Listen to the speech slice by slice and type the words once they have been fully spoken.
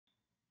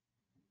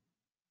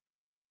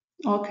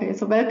Okay,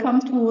 so welcome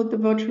to the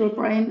Virtual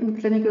Brain in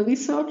Clinical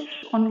Research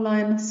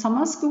online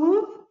summer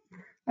school.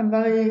 I'm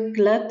very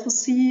glad to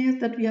see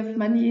that we have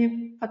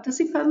many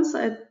participants.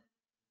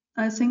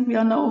 I think we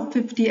are now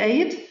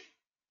 58.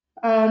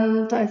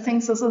 And I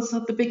think this is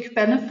the big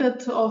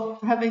benefit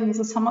of having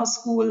the summer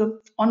school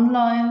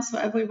online, so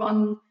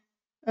everyone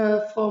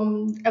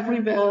from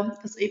everywhere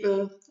is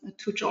able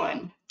to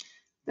join.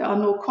 There are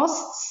no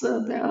costs, is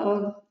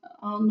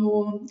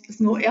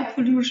no air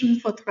pollution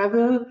for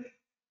travel,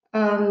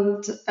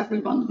 and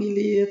everyone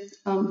really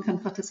can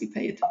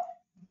participate.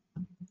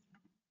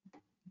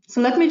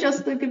 So let me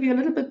just give you a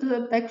little bit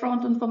of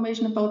background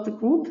information about the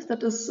group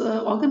that is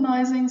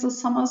organizing the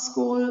summer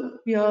school.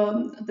 We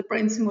are the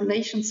brain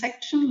simulation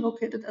section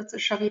located at the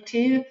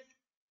Charité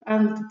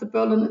and the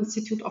Berlin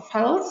Institute of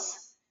Health.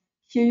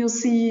 Here you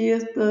see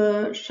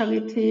the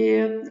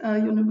Charité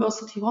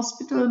University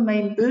Hospital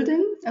main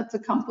building at the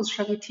campus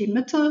Charité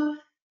Mitte.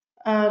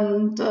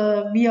 And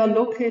we are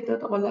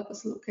located, our lab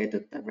is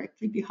located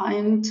directly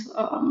behind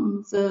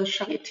the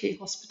Charité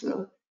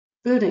Hospital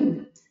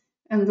building,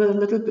 and the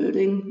little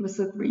building with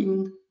the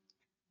green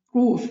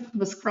roof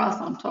with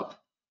grass on top.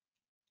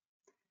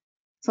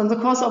 So in the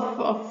course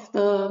of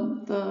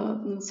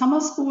the summer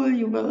school,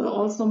 you will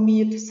also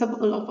meet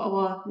several of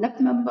our lab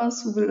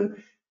members who will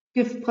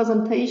give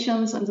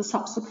presentations in the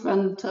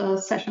subsequent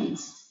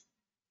sessions.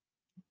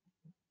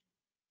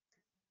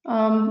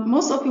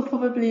 Most of you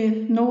probably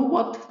know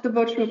what the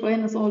virtual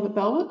brain is all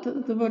about.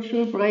 The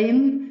virtual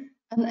brain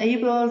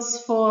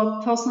enables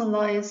for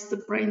personalized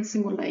brain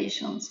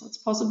simulations. So it's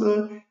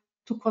possible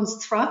to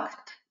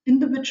construct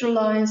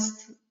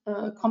individualized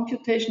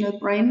computational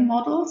brain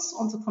models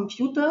on the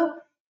computer,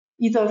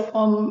 either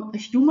from a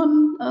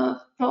human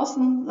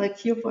person, like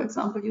here, for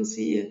example, you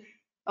see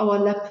our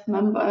lab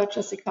member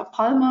Jessica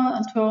Palmer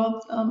and her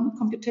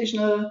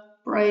computational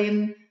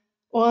brain.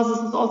 Or this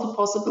is also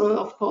possible,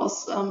 of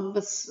course,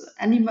 with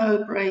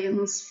animal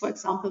brains, for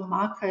example,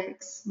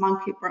 macaques,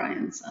 monkey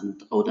brains,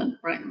 and rodent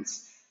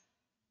brains.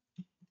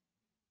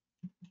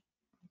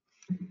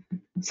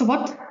 So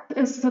what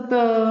is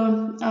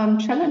the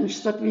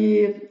challenge that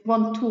we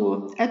want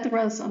to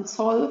address and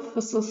solve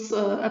with this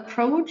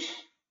approach?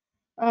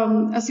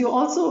 As you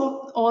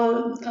also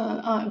all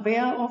are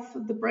aware of,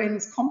 the brain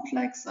is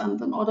complex,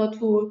 and in order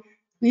to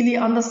really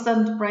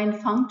understand brain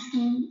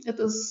function, it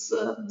is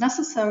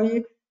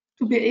necessary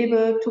to be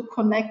able to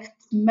connect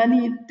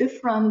many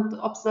different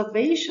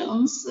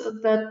observations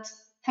that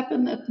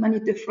happen at many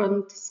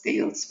different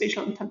scales,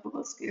 spatial and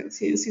temporal scales.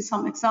 Here you see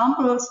some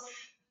examples.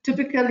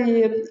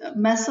 Typically,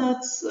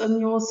 methods in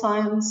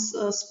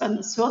neuroscience span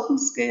a certain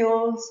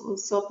scale, so a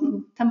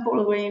certain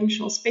temporal range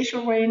or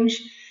spatial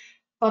range,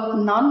 but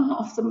none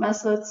of the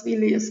methods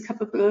really is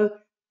capable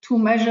to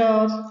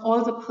measure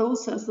all the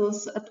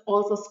processes at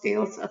all the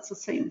scales at the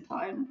same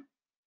time.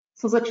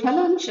 So the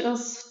challenge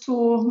is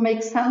to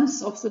make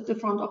sense of the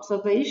different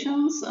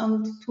observations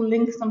and to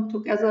link them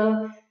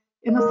together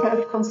in a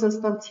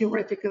self-consistent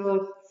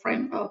theoretical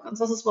framework. And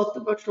this is what the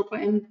virtual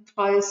brain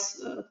tries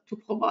to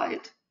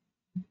provide.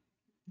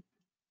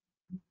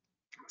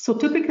 So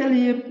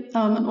typically,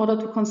 in order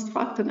to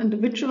construct an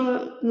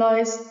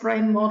individualized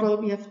brain model,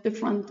 we have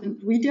different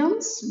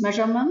ingredients,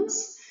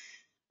 measurements.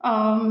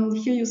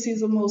 Here you see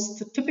the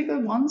most typical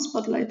ones,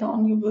 but later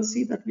on you will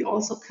see that we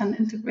also can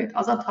integrate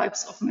other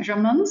types of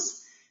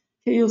measurements.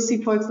 Here you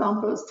see, for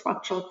example, a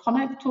structural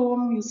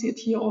connectome. You see it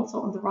here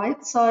also on the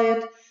right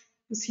side.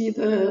 You see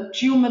the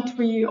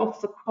geometry of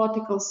the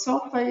cortical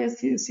surface.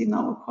 Here you see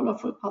now a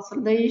colorful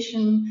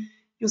parcellation.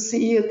 You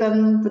see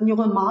then the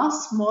neural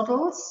mass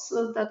models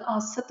that are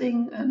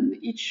sitting in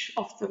each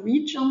of the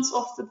regions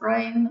of the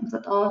brain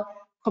that are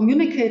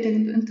communicating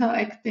and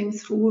interacting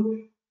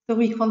through the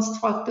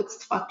reconstructed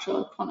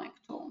structural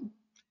connectome.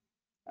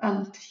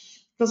 And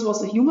this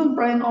was a human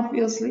brain,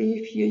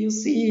 obviously. Here you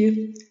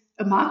see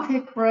a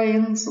macaque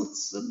brain, so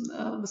it's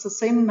with the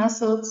same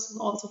methods.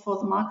 Also for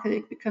the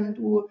macaque, we can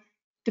do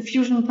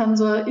diffusion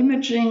tensor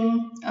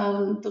imaging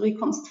and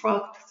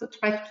reconstruct the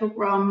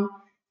tractogram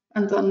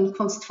and then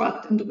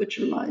construct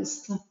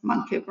individualized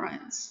monkey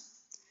brains.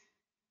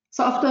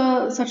 So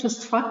after such a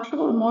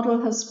structural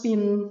model has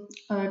been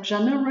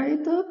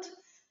generated,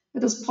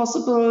 it is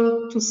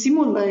possible to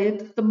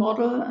simulate the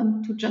model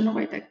and to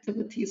generate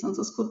activities. And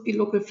this could be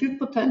local field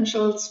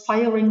potentials,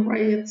 firing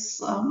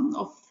rates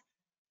of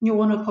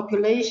neuronal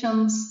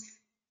populations,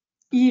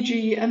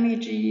 EEG,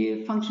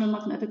 MEG, functional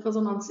magnetic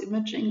resonance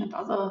imaging, and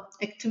other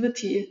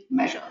activity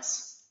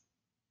measures.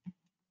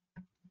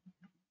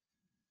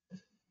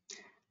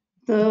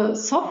 The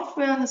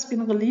software has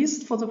been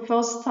released for the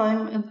first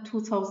time in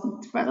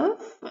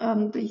 2012,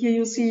 and here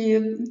you see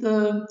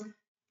the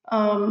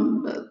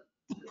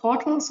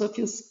portal. So if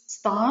you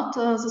start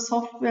the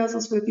software,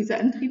 this will be the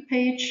entry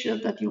page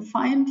that you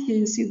find. Here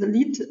you see the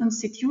lead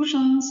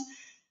institutions,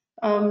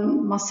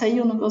 Marseille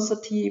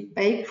University,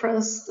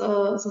 Baycrest.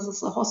 This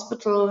is a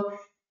hospital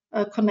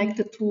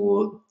connected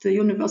to the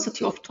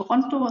University of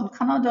Toronto in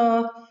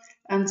Canada,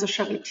 and the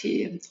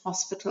Charité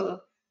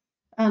Hospital.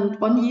 And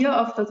 1 year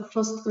after the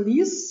first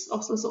release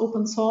of this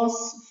open source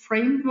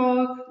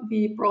framework,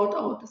 we brought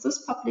out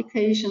this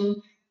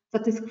publication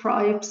that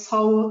describes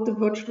how the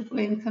virtual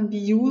brain can be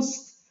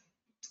used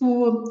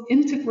to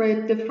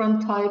integrate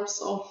different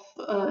types of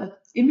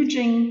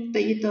imaging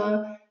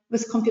data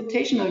with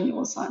computational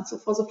neuroscience. So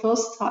for the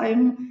first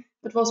time,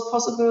 it was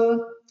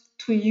possible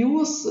to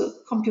use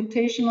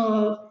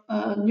computational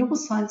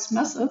neuroscience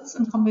methods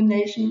in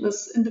combination with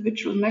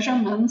individual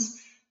measurements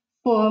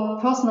for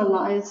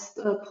personalized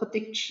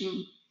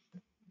prediction.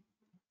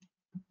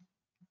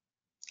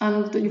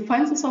 And you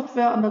find the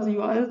software under the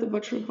URL,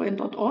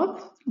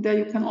 thevirtualbrain.org. There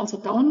you can also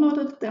download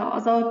it. There are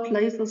other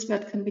places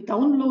where it can be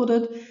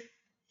downloaded.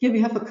 Here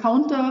we have a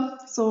counter.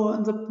 So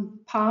in the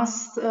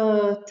past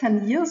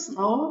 10 years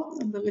now,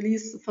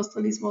 the first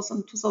release was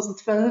in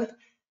 2012,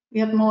 we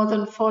had more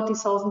than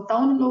 40,000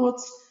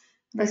 downloads.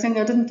 And I think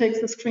I didn't take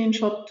the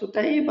screenshot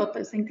today, but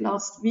I think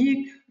last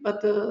week.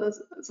 But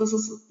this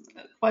is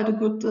quite a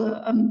good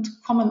and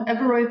common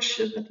average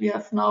that we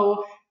have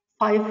now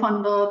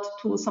 500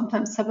 to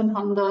sometimes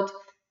 700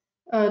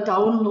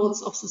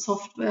 downloads of the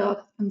software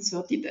in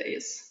 30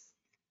 days.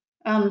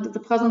 And the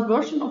present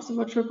version of the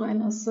virtual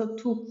brain is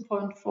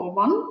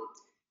 2.41.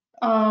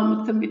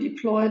 It can be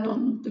deployed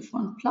on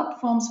different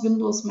platforms,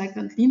 Windows, Mac,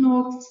 and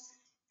Linux.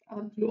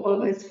 And you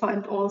always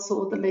find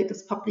also the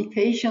latest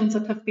publications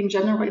that have been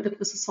generated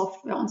with the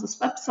software on this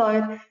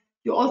website.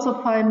 You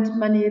also find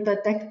many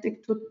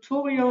didactic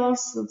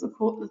tutorials,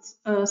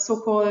 the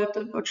so-called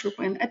virtual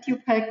brain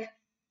EduPack,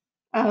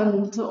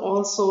 and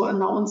also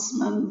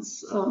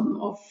announcements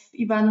of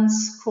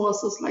events,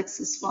 courses like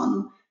this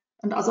one,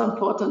 and other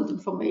important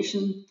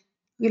information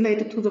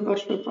related to the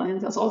virtual brain.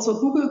 There's also a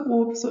Google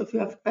group, so if you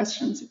have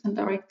questions, you can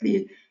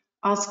directly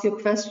ask your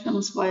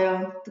questions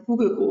via the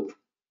Google group.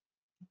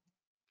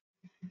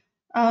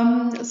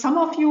 Some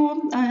of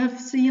you I have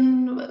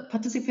seen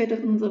participated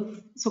in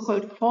the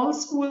so-called fall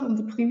school in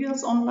the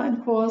previous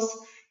online course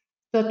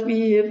that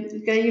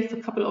we gave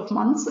a couple of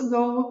months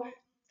ago.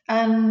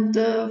 And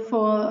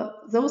for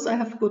those, I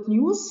have good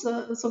news.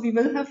 So we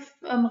will have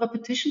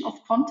repetition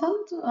of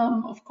content,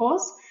 of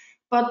course,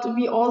 but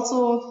we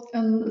also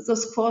in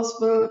this course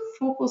will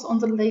focus on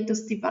the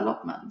latest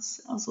developments.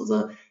 So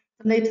the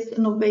latest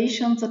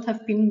innovations that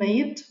have been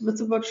made with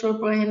the virtual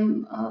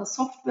brain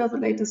software, the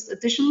latest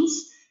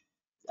additions.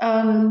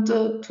 And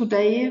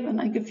today, when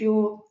I give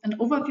you an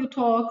overview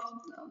talk,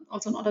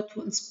 also in order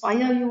to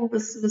inspire you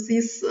with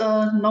these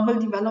novel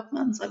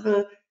developments, I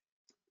will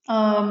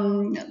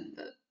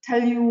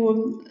tell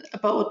you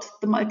about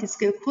the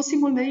multi-scale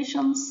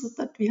co-simulations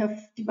that we have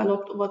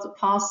developed over the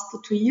past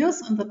 2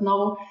 years and that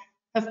now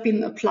have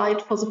been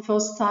applied for the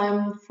first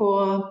time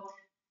for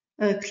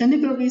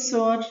clinical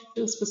research,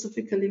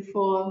 specifically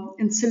for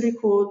in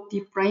silico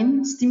deep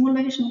brain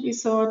stimulation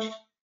research.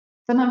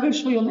 Then I will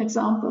show you an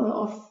example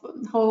of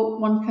how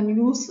one can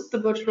use the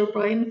virtual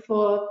brain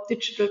for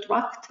digital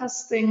drug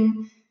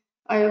testing.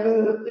 I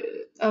will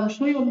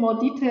show you in more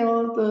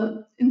detail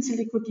the in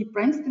silico deep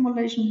brain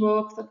stimulation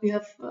work that we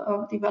have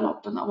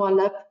developed in our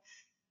lab.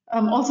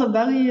 Also, a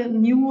very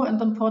new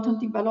and important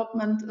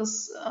development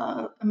is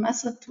a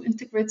method to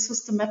integrate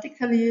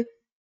systematically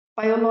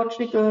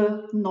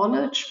biological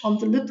knowledge from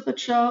the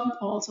literature,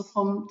 also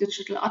from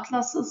digital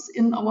atlases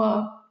in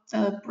our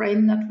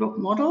brain network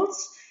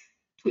models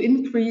to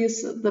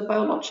increase the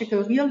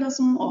biological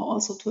realism or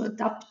also to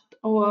adapt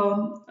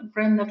our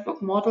brain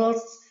network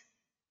models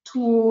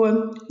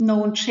to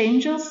known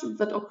changes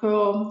that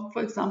occur,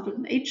 for example,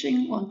 in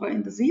aging or in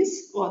brain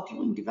disease or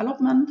during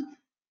development.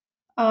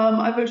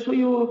 I will show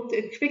you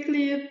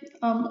quickly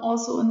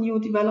also a new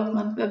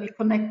development where we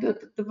connected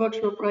the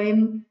virtual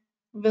brain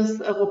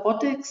with a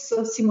robotics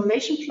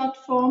simulation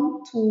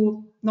platform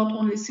to not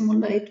only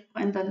simulate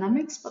brain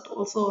dynamics, but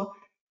also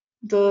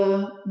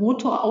the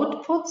motor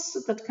outputs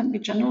that can be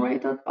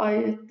generated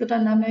by the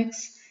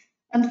dynamics.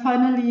 And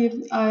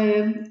finally,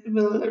 I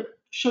will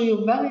show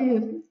you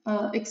very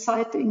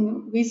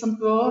exciting recent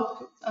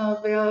work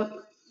where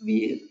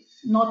we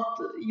not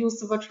use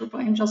the virtual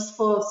brain just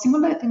for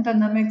simulating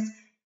dynamics,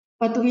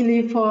 but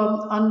really for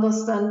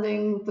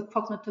understanding the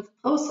cognitive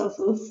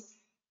processes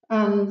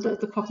and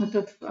the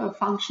cognitive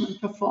function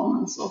and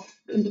performance of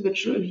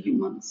individual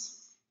humans.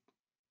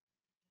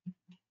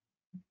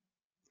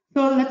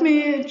 So let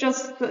me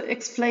just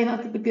explain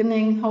at the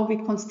beginning how we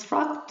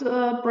construct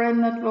brain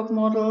network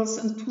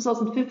models. In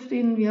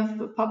 2015, we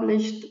have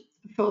published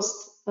the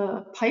first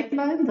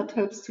pipeline that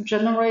helps to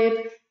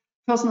generate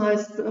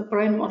personalized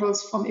brain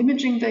models from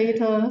imaging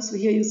data. So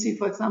here you see,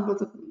 for example,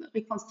 the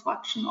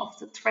reconstruction of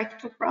the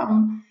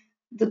tractogram,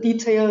 the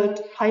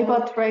detailed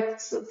fiber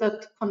tracts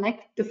that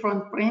connect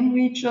different brain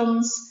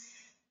regions.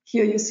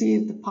 Here you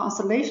see the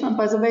parcellation. And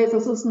by the way,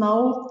 this is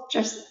now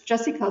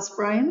Jessica's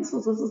brain. So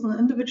this is an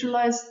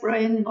individualized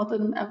brain, not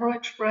an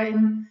average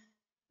brain.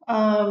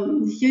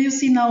 Here you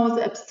see now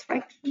the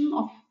abstraction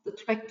of the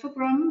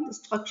tractogram, the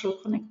structural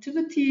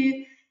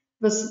connectivity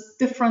with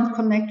different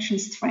connection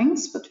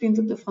strengths between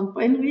the different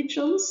brain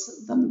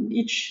regions. Then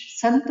each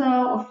center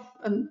of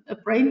a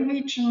brain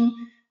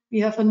region we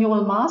have a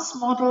neural mass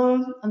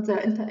model, and they're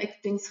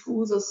interacting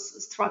through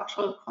this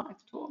structural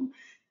connectome.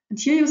 And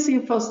here you see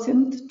a first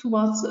hint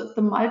towards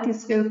the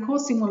multi-scale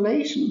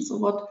co-simulation. So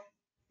what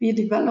we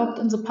developed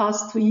in the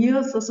past 2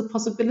 years is a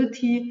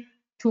possibility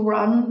to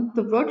run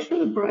the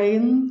virtual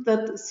brain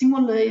that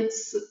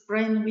simulates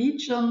brain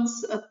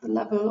regions at the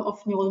level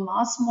of neural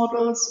mass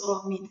models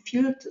or mean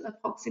field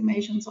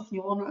approximations of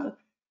neuronal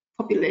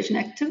population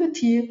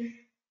activity.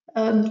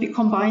 And we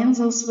combine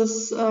this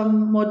with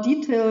more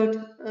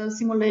detailed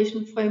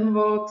simulation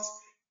frameworks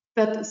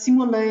that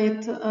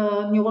simulate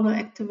neuronal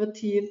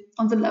activity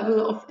on the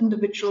level of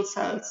individual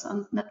cells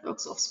and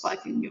networks of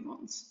spiking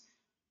neurons.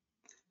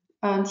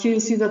 And here you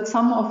see that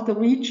some of the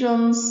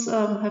regions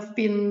have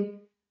been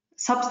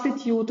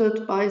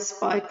substituted by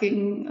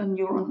spiking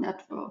neuron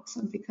networks.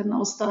 And we can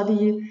now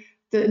study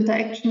the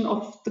interaction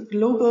of the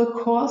global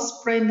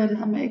coarse brain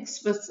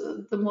dynamics with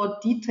the more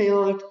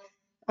detailed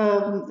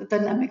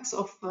dynamics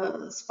of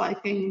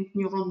spiking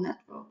neuron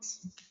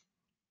networks.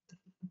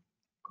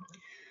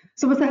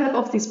 So with the help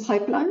of these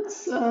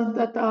pipelines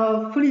that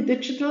are fully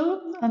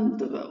digital and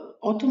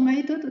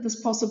automated, it is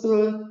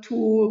possible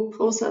to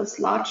process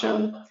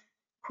larger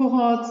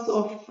cohorts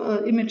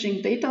of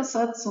imaging data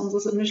sets. On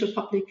this initial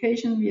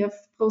publication, we have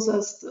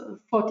processed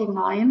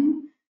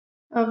 49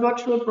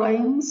 virtual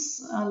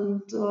brains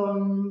and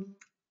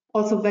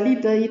also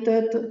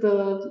validated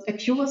the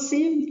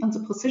accuracy and the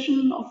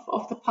precision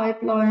of the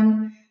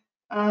pipeline.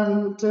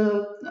 And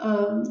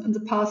in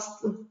the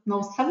past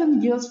now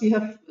 7 years, we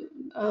have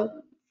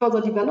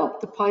further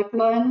developed the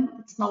pipeline.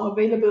 It's now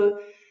available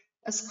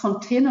as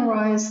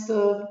containerized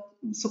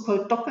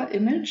so-called Docker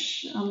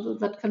image, and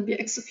that can be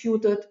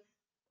executed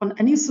on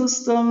any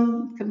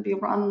system. It can be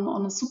run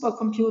on a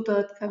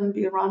supercomputer, it can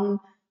be run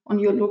on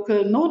your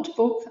local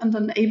notebook, and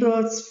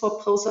enables for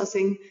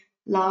processing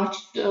large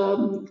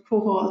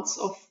cohorts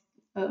of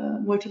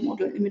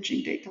multimodal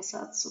imaging data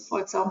sets. So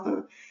for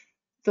example,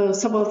 the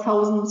several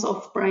thousands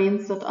of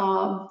brains that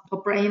are,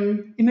 or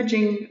brain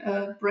imaging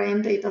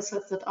brain data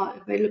sets that are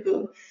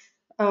available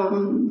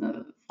from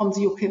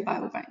the UK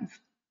Biobank.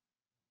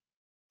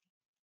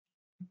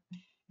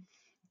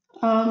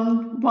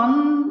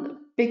 One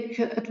big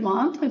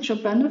advantage or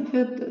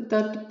benefit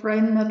that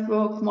brain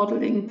network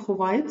modeling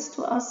provides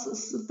to us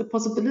is the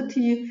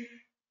possibility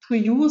to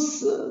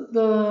use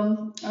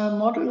the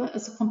model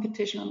as a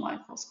computational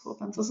microscope.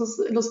 And this is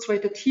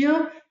illustrated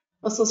here.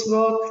 This is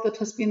work that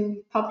has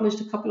been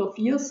published a couple of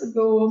years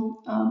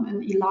ago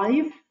in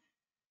eLife,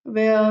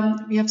 where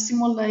we have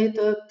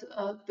simulated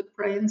the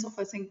brains of,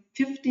 I think,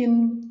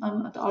 15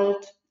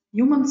 adult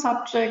human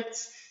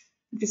subjects.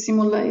 We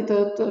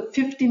simulated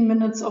 15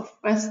 minutes of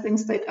resting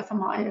state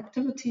fMRI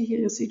activity. Here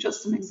you see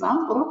just an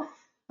example.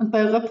 And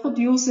by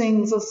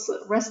reproducing this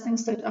resting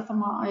state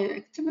fMRI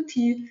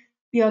activity,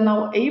 we are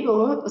now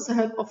able, with the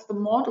help of the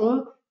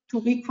model, to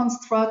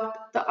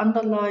reconstruct the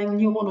underlying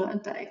neuronal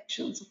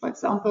interactions. So for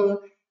example,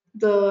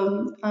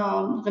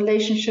 the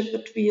relationship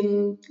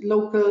between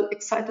local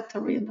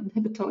excitatory and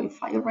inhibitory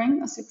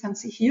firing, as you can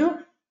see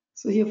here.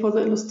 So here for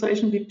the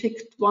illustration, we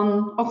picked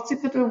one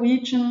occipital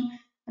region,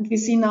 and we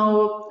see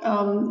now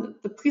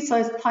the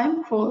precise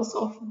time course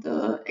of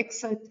the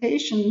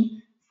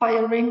excitation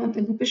firing and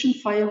inhibition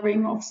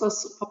firing of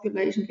this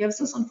population. We have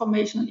this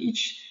information in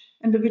each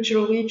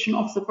individual region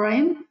of the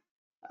brain.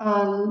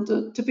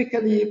 And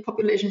typically,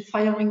 population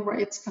firing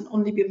rates can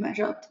only be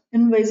measured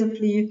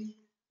invasively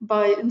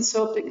by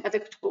inserting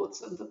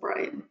electrodes in the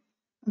brain.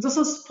 And this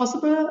is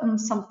possible in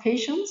some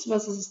patients where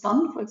this is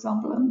done, for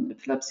example, in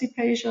epilepsy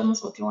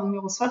patients or during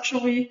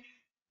neurosurgery.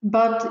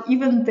 But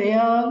even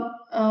there,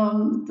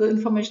 the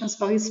information is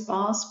very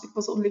sparse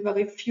because only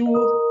very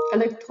few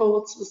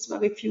electrodes with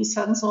very few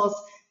sensors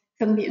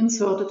can be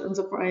inserted in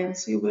the brain.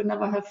 So you will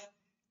never have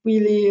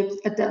really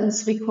a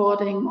dense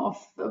recording of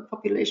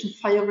population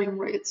firing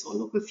rates or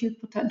local field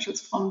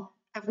potentials from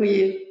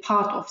every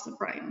part of the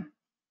brain.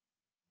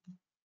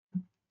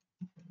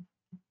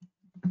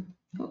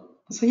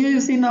 So here you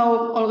see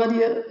now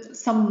already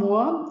some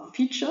more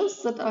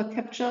features that are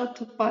captured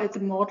by the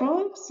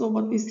model. So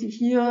what we see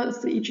here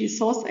is the EEG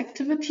source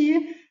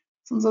activity.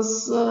 So in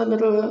this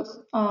little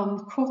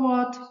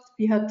cohort,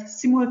 we had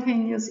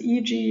simultaneous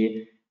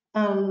EEG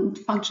and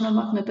functional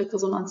magnetic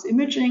resonance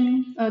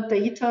imaging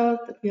data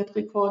that we had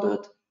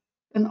recorded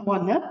in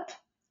our lab.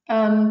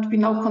 And we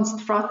now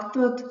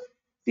constructed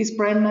these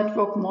brain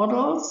network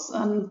models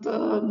and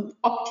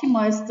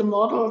optimized the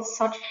models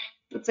such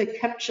that they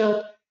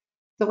captured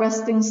the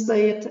resting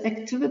state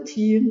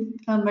activity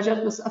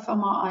measured with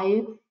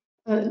fMRI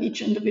in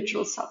each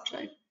individual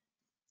subject.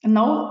 And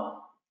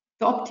now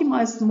the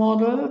optimized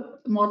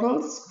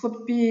models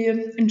could be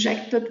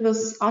injected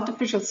with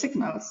artificial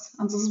signals.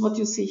 And this is what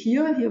you see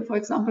here. Here, for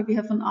example, we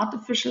have an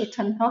artificial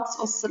 10 Hertz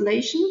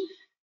oscillation,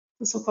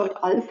 the so-called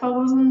alpha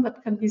rhythm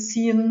that can be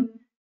seen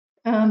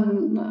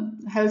in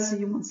healthy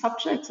human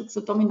subjects. It's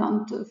a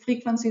dominant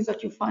frequency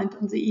that you find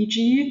in the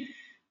EEG.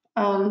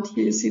 And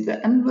here you see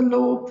the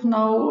envelope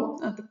now,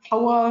 the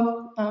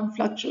power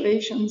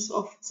fluctuations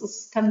of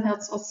this 10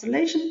 Hertz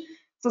oscillation.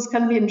 This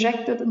can be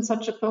injected in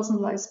such a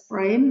personalized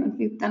brain, and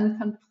we then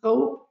can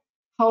probe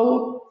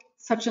how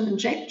such an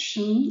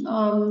injection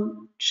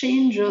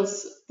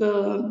changes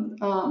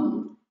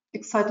the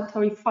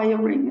excitatory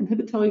firing,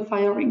 inhibitory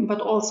firing,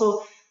 but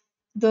also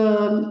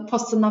the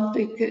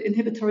postsynaptic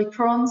inhibitory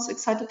currents,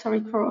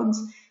 excitatory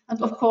currents,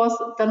 and of course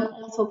then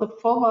also the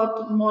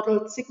forward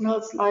modeled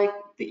signals like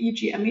the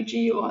EEG,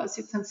 MEG, or as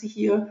you can see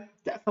here,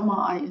 the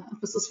fMRI. And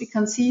with this we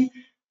can see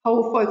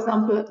how, for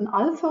example, an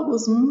alpha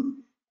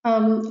rhythm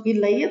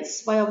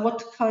relates via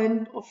what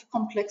kind of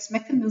complex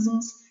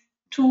mechanisms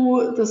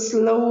to the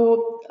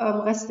slow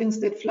resting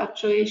state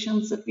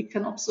fluctuations that we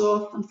can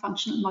observe in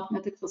functional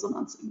magnetic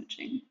resonance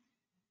imaging.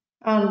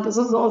 And this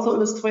is also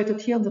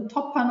illustrated here in the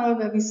top panel,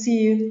 where we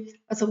see,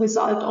 as a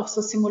result of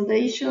the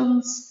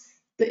simulations,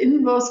 the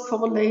inverse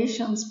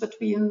correlations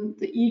between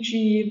the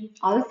EEG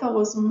alpha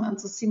rhythm and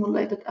the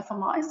simulated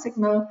fMRI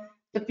signal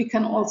that we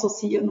can also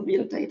see in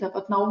real data.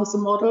 But now with the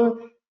model,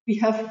 we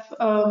have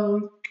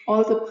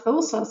all the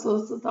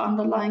processes, the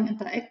underlying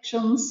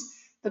interactions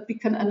that we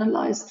can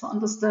analyze to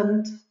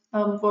understand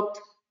what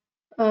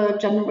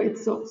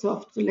generates the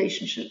observed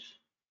relationship.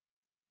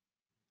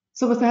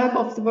 So with the help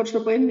of the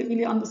virtual brain, we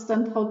really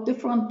understand how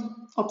different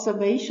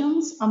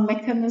observations are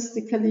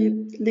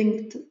mechanistically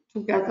linked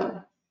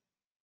together.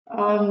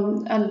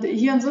 And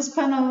here in this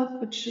panel,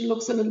 which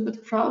looks a little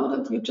bit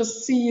crowded, you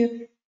just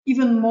see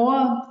even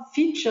more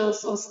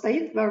features or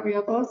state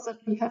variables that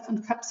we have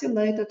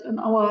encapsulated in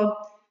our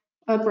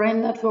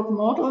brain network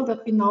model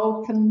that we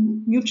now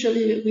can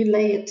mutually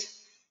relate.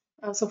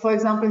 So for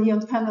example, here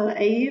in panel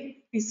A,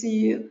 we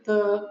see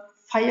the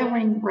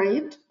firing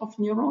rate of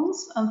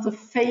neurons and the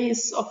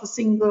phase of a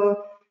single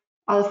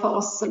alpha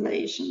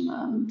oscillation.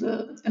 And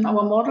in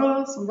our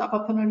models, in the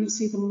upper panel, you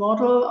see the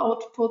model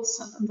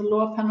outputs, and in the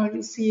lower panel,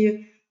 you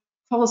see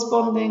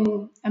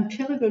corresponding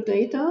empirical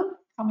data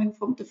coming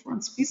from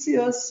different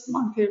species,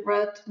 monkey,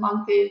 rat,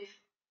 monkey.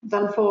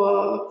 Then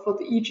for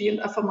the EEG and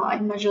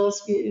fMRI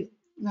measures, we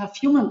have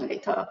human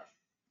data.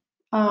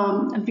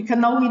 And we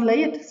can now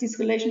relate these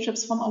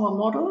relationships from our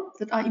model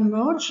that are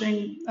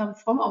emerging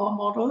from our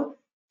model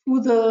to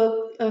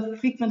the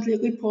frequently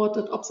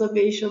reported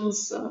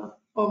observations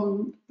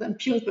from the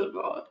empirical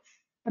world.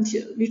 And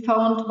here we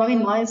found very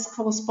nice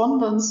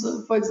correspondence,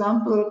 for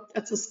example,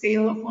 at the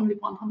scale of only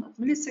 100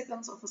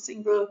 milliseconds of a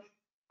single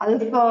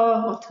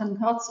alpha or 10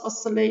 hertz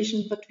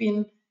oscillation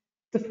between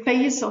the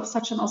phase of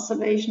such an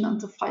oscillation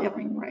and the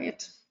firing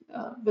rate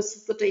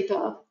with the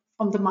data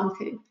from the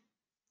monkey.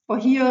 For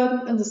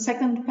here in the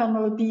second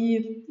panel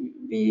B,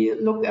 we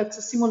look at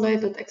the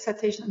simulated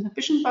excitation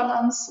inhibition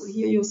balance. So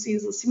here you see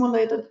the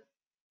simulated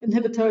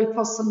inhibitory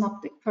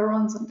postsynaptic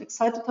currents and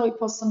excitatory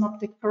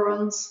postsynaptic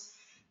currents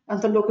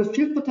and the local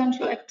field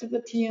potential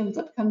activity, and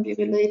that can be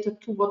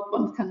related to what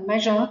one can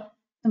measure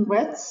in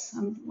rats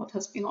and what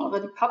has been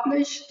already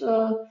published,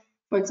 for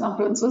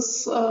example, in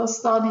this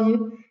study,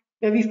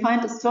 where we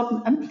find a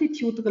certain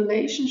amplitude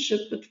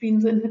relationship between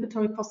the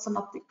inhibitory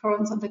postsynaptic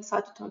currents and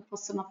excitatory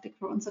postsynaptic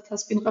currents that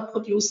has been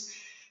reproduced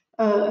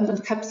and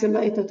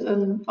encapsulated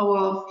in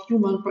our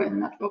human brain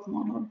network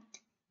model.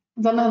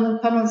 And then in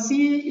panel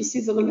C, you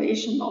see the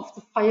relation of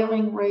the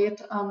firing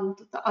rate and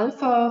the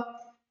alpha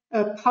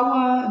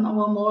power in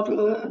our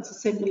model, and the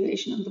same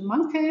relation in the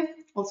monkey.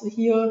 Also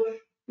here,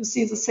 you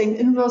see the same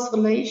inverse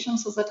relation,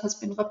 so that has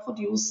been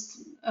reproduced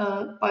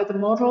by the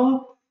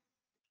model.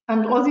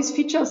 And all these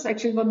features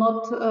actually were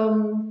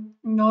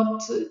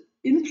not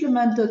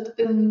implemented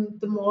in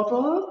the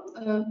model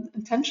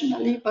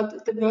intentionally,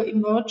 but they were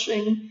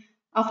emerging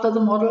after the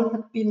model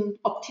had been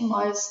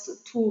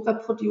optimized to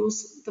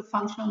reproduce the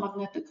functional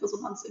magnetic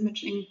resonance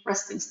imaging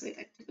resting state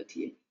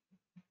activity.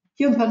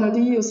 Here in panel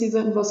D, you see the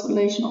inverse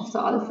relation of the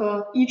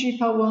alpha EEG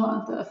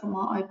power and the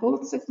fMRI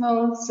bolt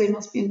signal. Same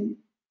has been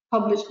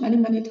published many,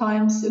 many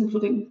times,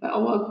 including by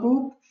our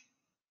group.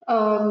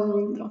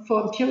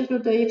 For empirical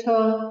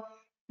data,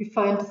 we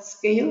find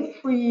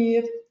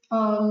scale-free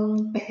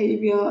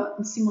behavior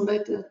in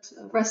simulated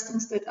resting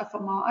state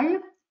fMRI,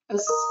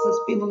 as has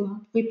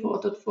been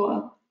reported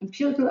for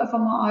empirical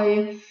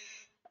fMRI.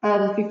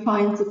 And we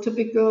find the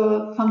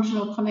typical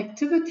functional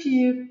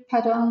connectivity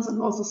patterns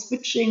and also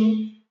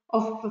switching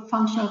of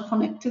functional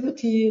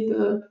connectivity,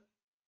 the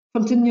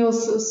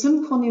continuous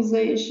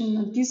synchronization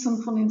and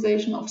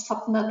desynchronization of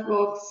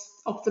subnetworks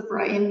of the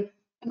brain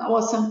in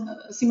our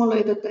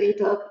simulated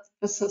data,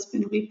 as has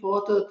been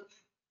reported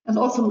and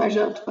also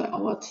measured by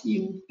our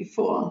team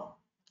before.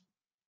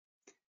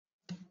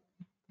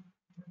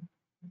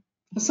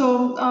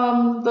 So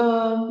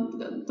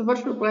the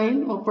virtual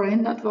brain or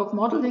brain network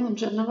modeling in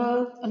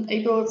general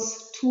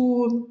enables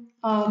to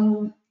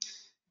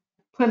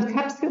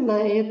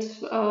encapsulate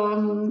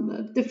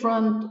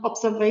different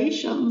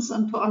observations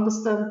and to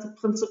understand the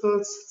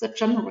principles that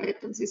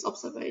generate these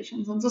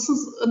observations. And this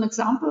is an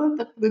example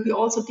that will be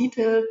also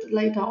detailed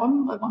later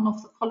on by one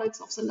of the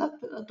colleagues of the lab,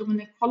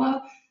 Dominic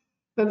Koller,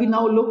 where we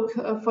now look,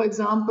 for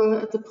example,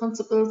 at the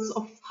principles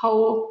of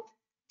how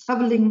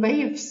traveling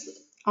waves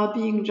are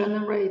being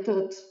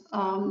generated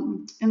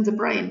in the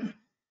brain.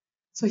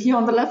 So here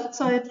on the left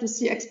side, you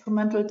see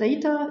experimental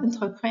data,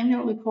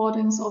 intracranial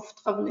recordings of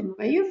traveling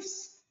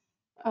waves.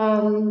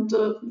 And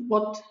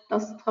what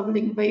does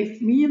traveling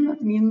wave mean?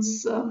 It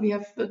means we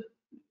have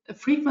a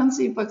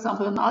frequency, for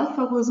example, an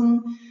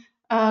algorithm,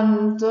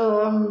 and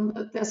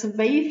there's a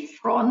wave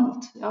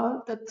front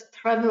that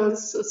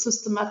travels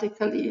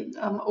systematically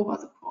over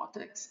the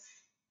cortex.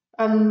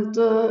 And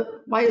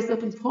why is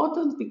that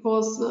important?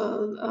 Because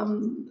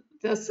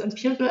there's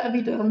empirical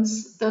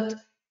evidence that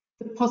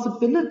the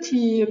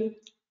possibility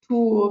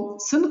to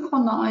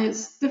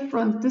synchronize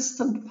different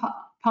distant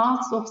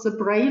parts of the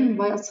brain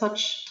via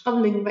such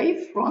traveling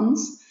wave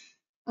fronts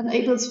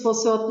enables for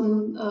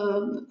certain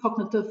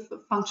cognitive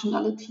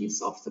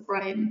functionalities of the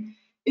brain,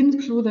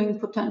 including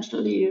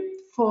potentially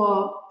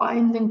for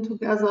binding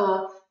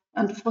together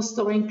and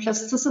fostering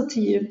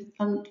plasticity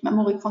and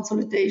memory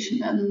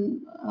consolidation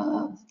in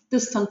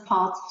distant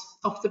parts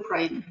of the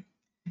brain.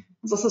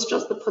 This is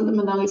just a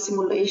preliminary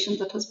simulation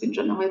that has been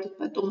generated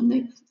by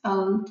Dominic,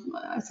 and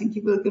I think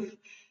he will give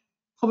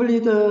probably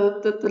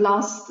the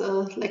last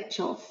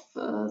lecture of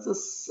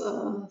this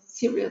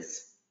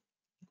series.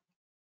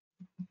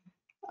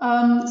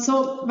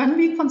 So when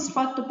we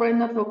construct a brain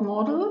network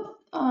model,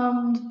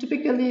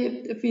 typically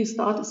if we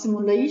start a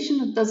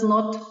simulation, it does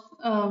not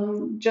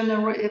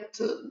generate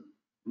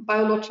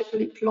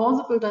biologically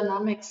plausible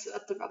dynamics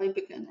at the very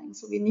beginning.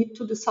 So we need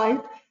to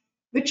decide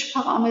which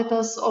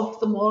parameters of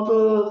the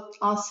model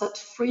are set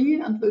free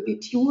and will be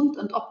tuned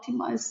and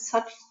optimized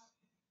such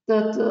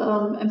that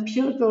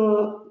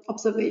empirical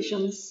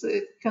observations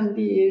can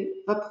be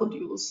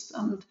reproduced.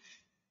 And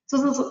so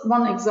this is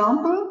one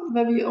example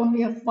where we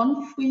only have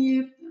one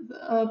free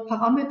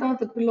parameter,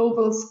 the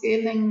global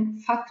scaling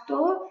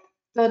factor,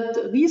 that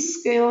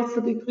rescales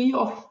the degree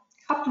of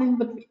coupling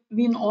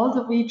between all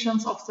the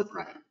regions of the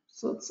brain.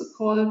 So it's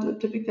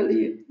called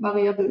typically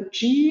variable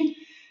G.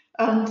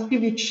 And here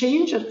we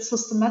change it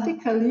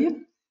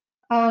systematically.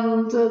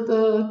 And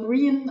the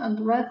green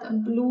and red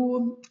and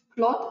blue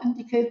plot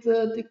indicate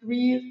the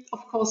degree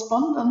of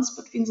correspondence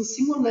between the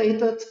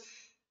simulated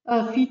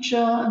feature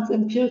and the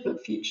empirical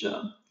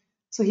feature.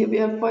 So here we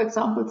have, for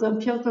example, the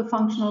empirical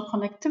functional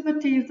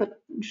connectivity that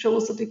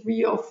shows the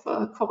degree of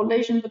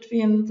correlation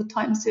between the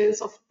time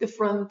series of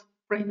different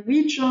brain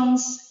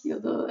regions. Here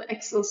the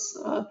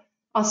axes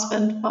are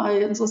spent by,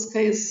 in this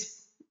case,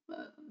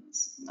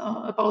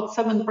 about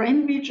 7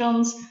 brain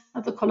regions,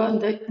 and the color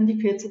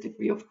indicates the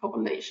degree of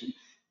correlation.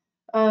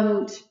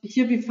 And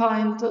here we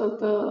find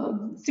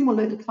the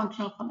simulated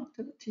functional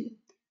connectivity.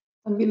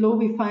 And below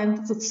we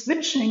find the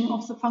switching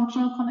of the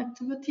functional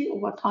connectivity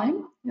over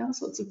time. Yeah,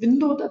 so it's a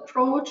windowed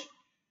approach.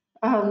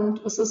 And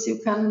with this you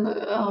can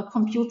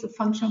compute the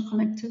functional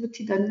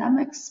connectivity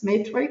dynamics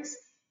matrix,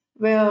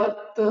 where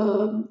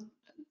the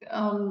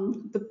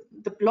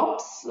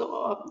blobs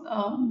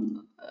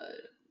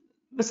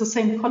with the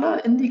same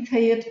color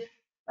indicate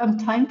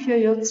time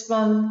periods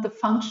when the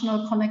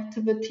functional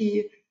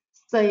connectivity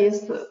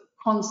stays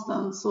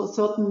constant. So a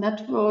certain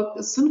network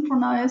is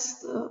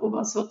synchronized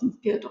over a certain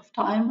period of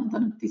time, and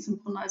then it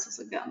desynchronizes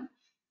again.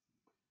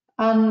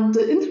 And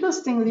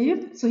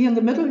interestingly, so here in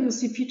the middle you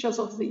see features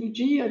of the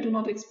EEG. I do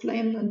not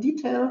explain in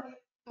detail,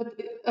 but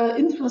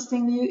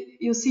interestingly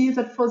you see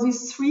that for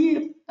these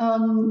 3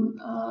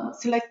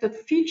 selected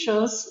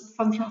features,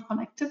 functional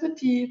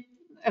connectivity,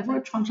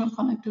 average functional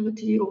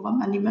connectivity over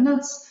many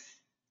minutes,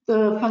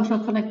 the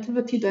functional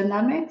connectivity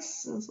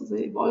dynamics, so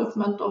the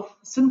involvement of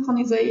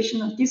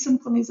synchronization and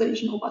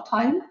desynchronization over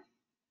time,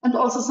 and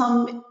also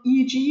some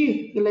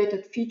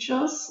EEG-related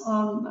features.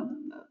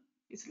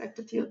 We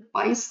selected here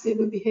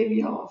bistable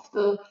behavior of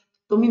the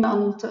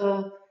dominant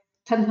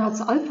 10 Hz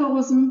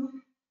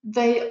algorithm.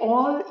 They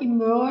all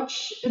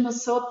emerge in a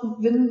certain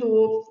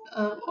window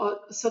or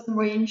a certain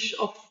range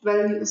of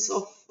values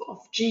of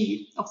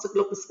G, of the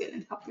global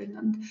scaling coupling.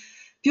 And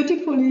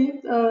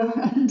beautifully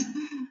and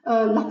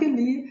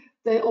luckily,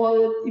 they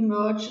all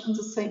emerge in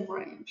the same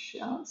range.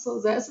 Yeah?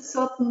 So there's a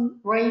certain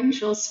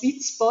range or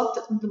sweet spot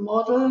in the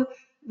model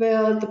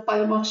where the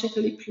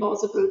biologically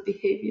plausible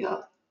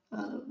behavior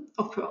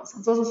occurs.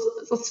 And so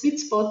the sweet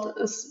spot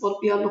is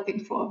what we are looking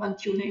for when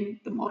tuning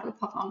the model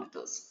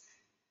parameters.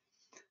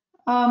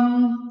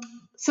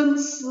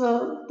 Since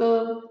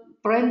the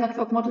brain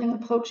network modeling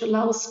approach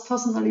allows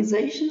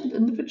personalization and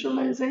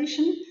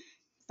individualization,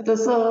 it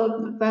is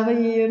a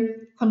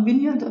very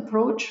convenient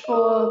approach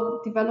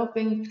for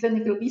developing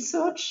clinical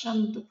research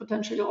and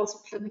potentially also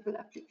clinical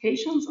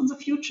applications in the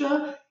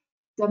future.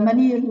 There are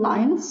many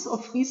lines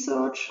of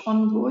research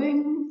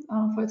ongoing,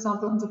 for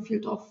example, in the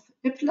field of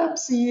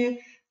epilepsy,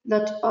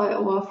 led by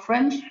our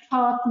French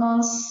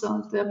partners.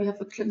 There we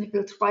have a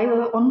clinical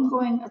trial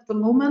ongoing at the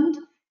moment,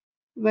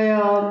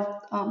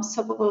 where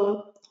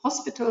several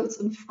hospitals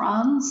in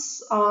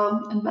France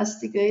are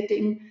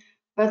investigating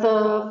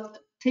whether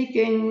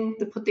taking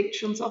the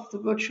predictions of the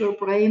virtual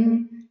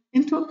brain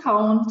into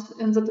account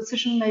in the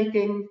decision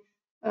making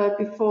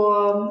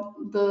before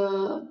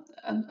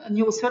a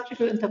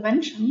neurosurgical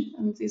intervention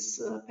in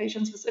these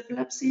patients with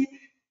epilepsy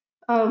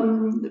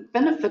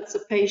benefits the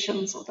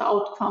patients or the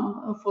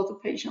outcome for the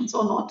patients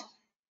or not.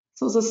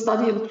 So the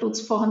study includes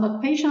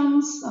 400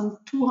 patients, and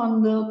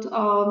 200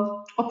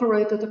 are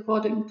operated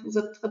according to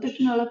the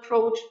traditional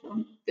approach,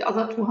 and the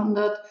other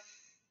 200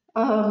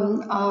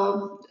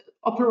 are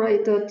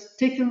operated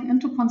taking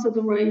into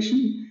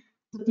consideration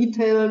the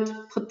detailed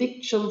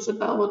predictions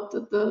about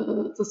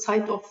the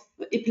site of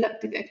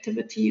epileptic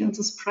activity and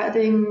the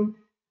spreading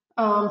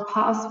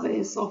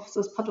pathways of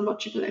this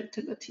pathological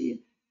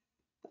activity.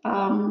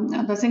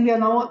 And I think we are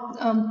now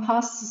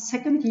past the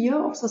second year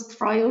of this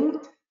trial.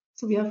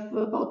 So we have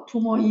about 2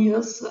 more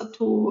years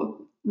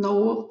to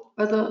know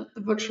whether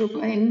the virtual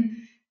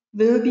brain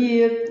will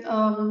be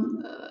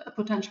a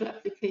potential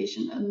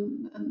application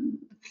in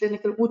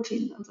clinical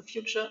routine in the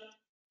future.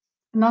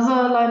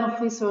 Another line of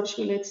research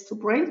relates to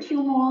brain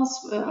tumors,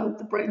 where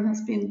the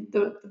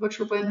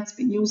virtual brain has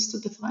been used to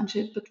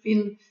differentiate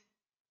between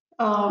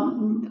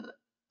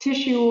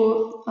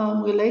tissue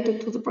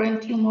related to the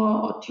brain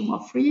tumor or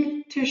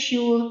tumor-free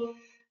tissue.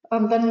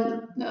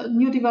 Then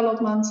new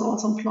developments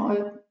also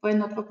employ brain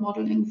network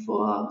modeling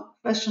for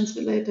questions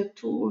related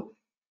to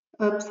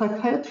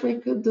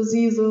psychiatric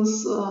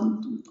diseases,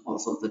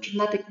 also the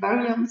genetic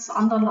variants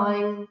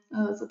underlying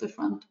the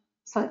different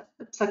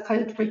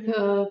psychiatric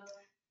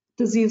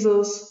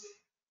diseases.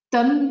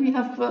 Then we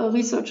have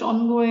research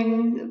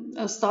ongoing,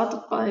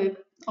 started by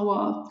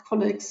our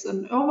colleagues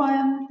in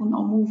Irvine, who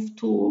now moved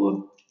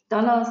to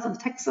Dallas and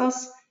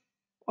Texas,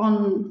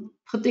 on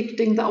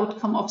predicting the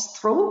outcome of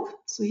stroke.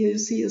 So here you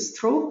see a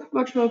stroke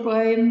virtual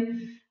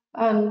brain.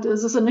 And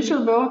this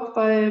initial work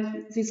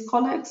by these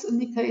colleagues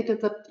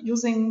indicated that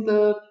using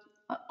the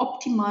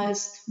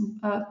optimized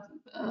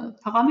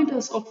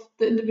parameters of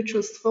the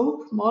individual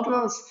stroke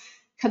models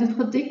can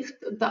predict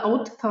the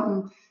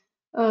outcome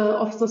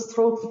of the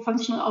stroke, the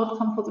functional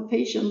outcome for the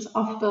patients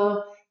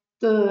after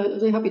the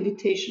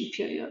rehabilitation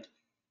period.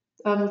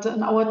 And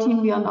in our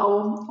team, we are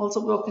now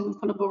also working in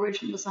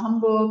collaboration with the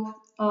Hamburg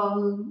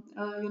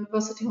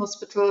University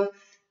Hospital,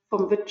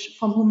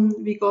 from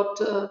whom we got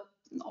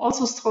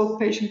also stroke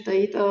patient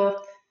data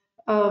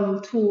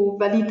to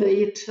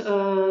validate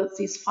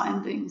these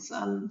findings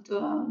and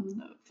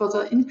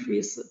further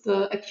increase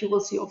the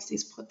accuracy of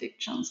these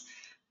predictions.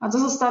 And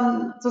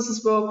this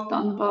is work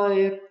done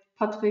by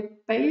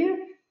Patrick Bay,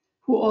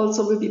 who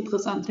also will be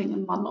presenting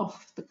in one of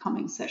the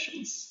coming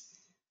sessions.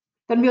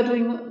 Then we are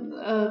doing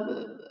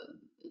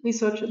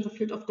research in the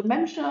field of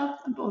dementia,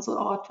 and also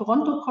our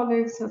Toronto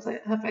colleagues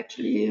have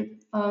actually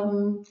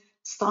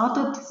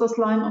started this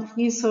line of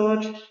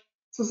research.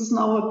 This is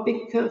now a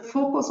big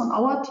focus on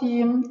our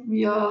team.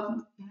 We are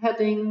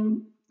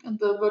heading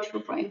the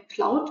Virtual Brain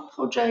Cloud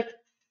project,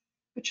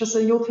 which is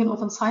a European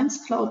Open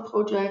Science Cloud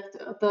project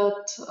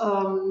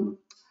that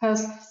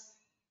has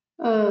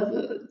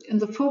in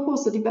the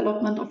focus the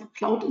development of a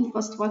cloud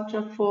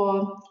infrastructure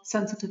for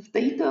sensitive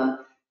data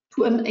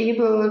to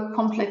enable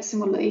complex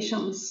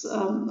simulations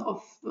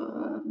of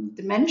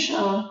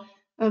dementia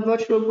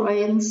virtual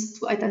brains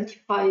to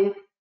identify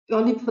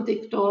early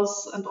predictors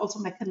and also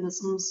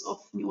mechanisms of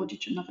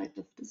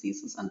neurodegenerative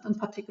diseases, and in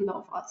particular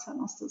of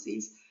Alzheimer's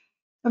disease.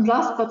 And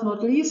last but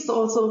not least,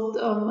 also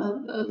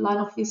a line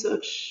of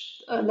research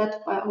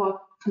led by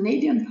our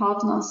Canadian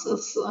partners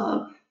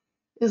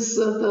is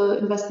the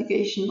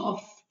investigation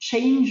of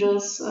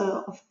changes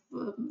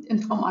in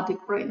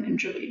traumatic brain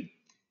injury.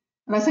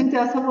 And I think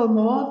there are several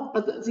more,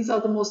 but these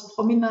are the most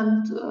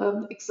prominent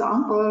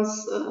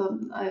examples.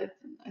 I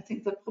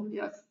think that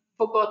probably I've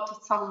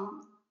forgot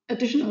some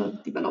additional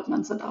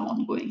developments that are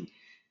ongoing.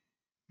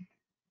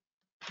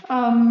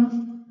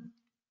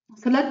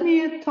 So let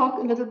me talk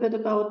a little bit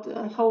about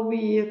how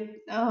we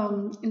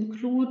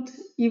include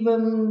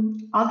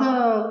even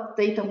other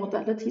data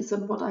modalities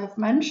than what I have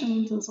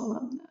mentioned. So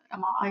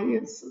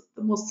MRI is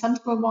the most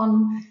central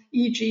one,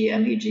 EEG,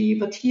 MEG,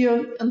 but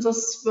here in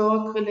this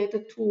work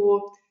related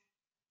to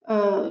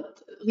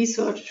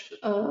research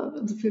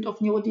in the field of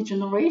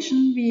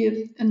neurodegeneration,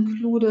 we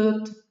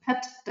included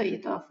PET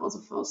data for the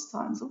first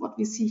time. So what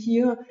we see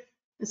here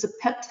is a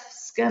PET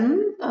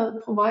scan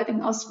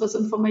providing us with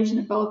information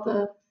about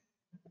the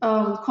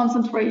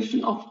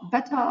concentration of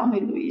beta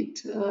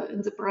amyloid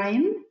in the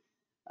brain.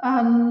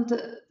 And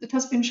it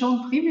has been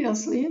shown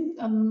previously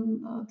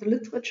in the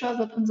literature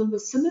that in the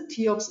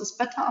vicinity of this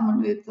beta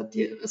amyloid, that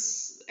there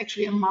is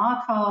actually a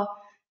marker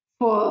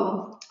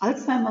for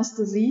Alzheimer's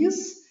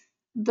disease,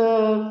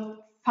 the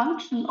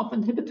function of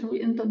inhibitory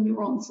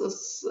interneurons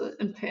is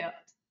impaired.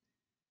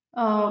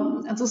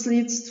 And this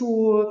leads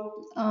to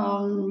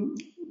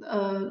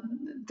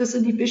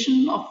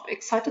disinhibition of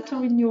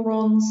excitatory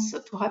neurons,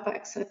 to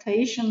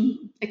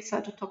hyperexcitation,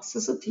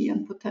 excitotoxicity,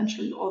 and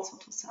potentially also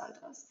to cell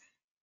death.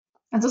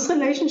 And this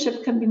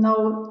relationship can be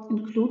now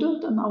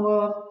included in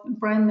our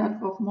brain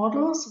network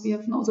models. We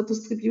have now the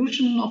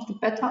distribution of the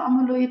beta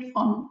amyloid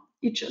from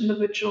each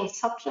individual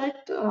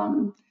subject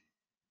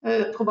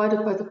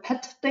provided by the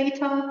PET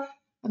data.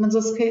 And in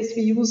this case,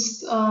 we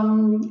used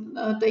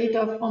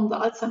data from the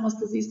Alzheimer's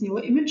Disease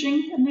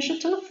Neuroimaging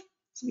Initiative.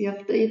 So we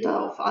have data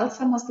of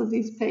Alzheimer's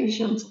disease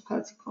patients, of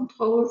healthy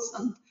controls,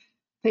 and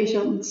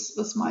patients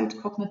with mild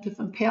cognitive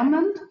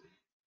impairment.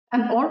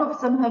 And all of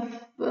them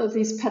have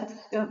these PET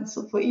scans.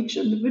 So for each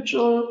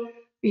individual,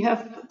 we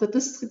have the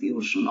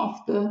distribution of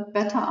the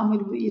beta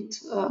amyloid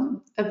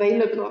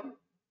available.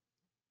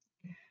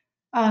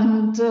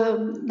 And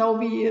now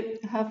we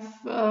have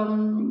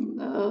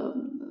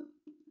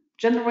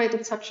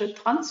generated such a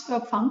transfer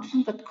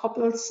function that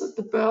couples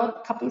the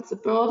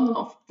burden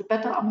of the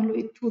beta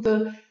amyloid to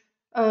the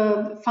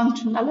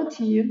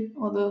functionality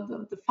or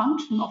the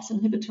function of the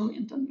inhibitory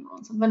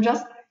interneurons. And when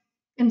just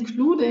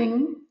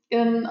including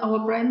in our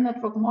brain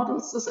network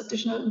models this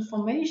additional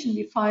information,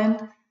 we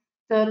find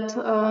that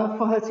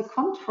for healthy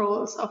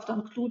controls, after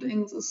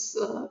including this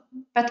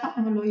beta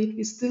amyloid,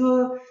 we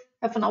still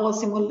have in our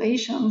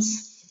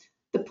simulations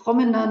the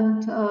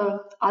prominent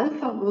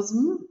alpha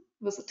rhythm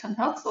with the 10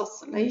 Hertz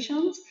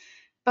oscillations.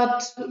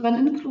 But when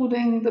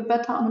including the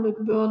beta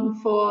amyloid burden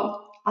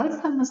for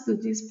Alzheimer's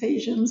disease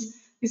patients,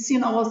 we see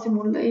in our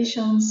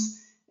simulations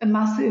a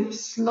massive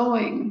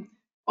slowing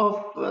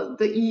of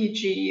the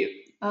EEG,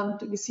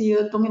 and we see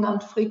a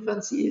dominant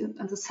frequency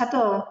in the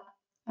theta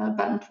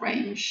band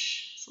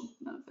range, so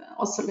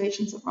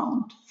oscillations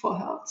around 4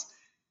 Hertz.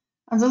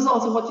 And this is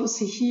also what you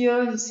see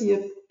here. You see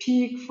a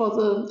peak for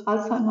the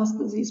Alzheimer's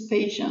disease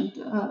patient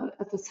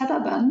at the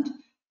theta band,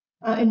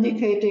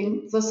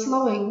 indicating the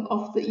slowing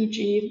of the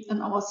EEG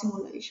in our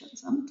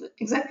simulations. And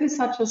exactly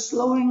such a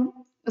slowing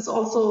is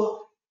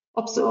also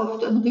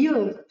observed in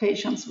real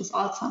patients with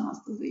Alzheimer's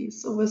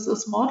disease. So with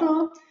this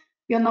model,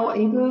 we are now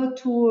able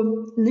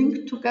to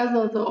link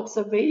together the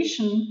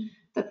observation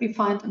that we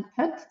find in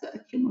PET, the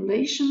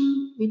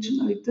accumulation,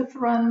 regionally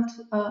different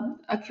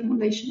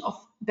accumulation of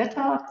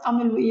beta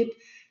amyloid,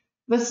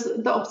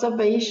 with the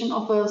observation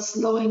of a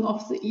slowing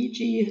of the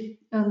EEG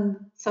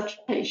in such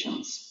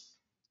patients.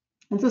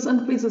 And this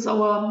increases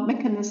our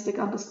mechanistic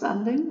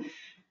understanding,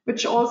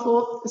 which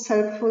also is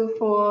helpful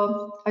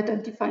for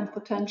identifying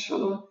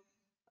potential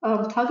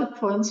target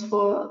points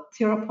for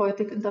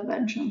therapeutic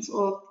interventions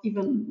or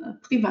even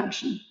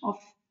prevention of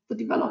the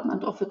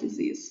development of a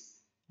disease.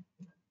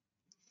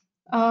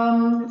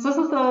 This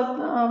is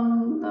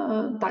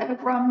a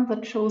diagram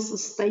that shows a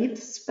state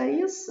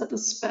space that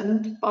is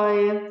spanned by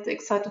the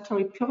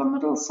excitatory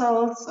pyramidal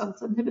cells and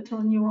the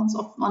inhibitory neurons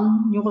of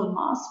one neural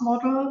mass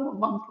model,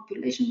 one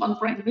population, one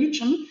brain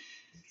region,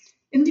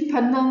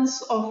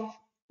 independence of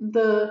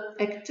the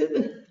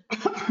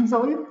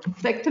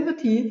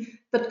activity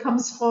that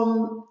comes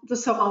from the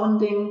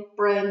surrounding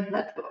brain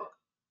network.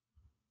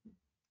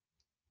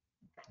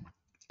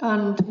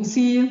 And we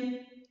see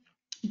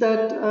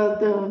that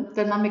the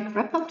dynamic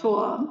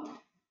repertoire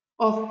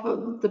of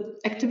the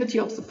activity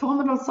of the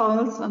pyramidal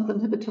cells and the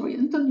inhibitory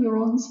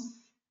interneurons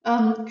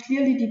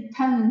clearly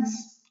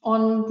depends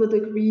on the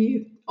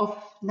degree of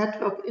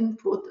network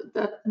input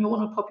that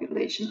neuronal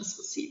population is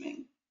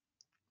receiving.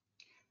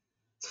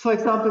 So for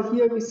example,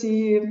 here we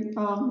see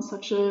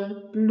such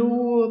a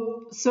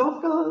blue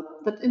circle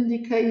that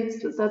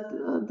indicates that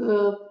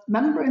the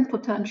membrane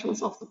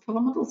potentials of the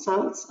pyramidal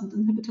cells and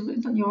inhibitory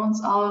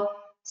interneurons are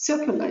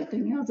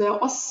circulating, yeah? They are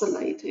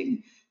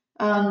oscillating.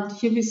 And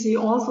here we see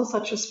also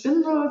such a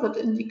spindle that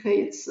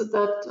indicates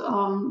that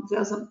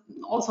there's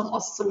also an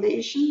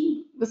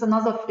oscillation with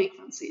another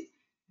frequency.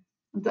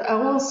 And the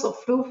arrows or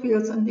flow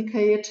fields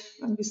indicate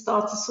when we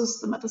start the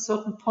system at a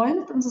certain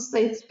point in the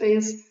state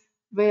space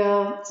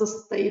where the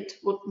state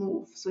would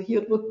move. So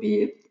here it would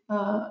be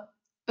a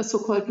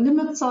so-called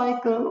limit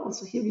cycle.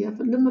 Also here we have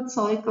a limit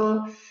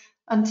cycle.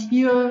 And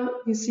here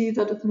we see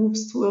that it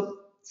moves to a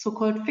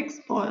so-called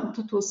fixed point,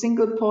 to a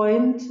single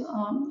point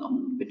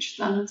on which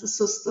then the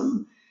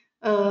system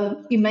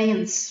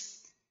remains.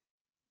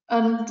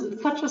 And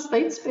such a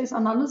state space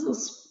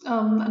analysis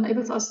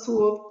enables us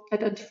to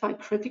identify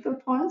critical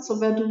points. So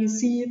where do we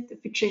see, if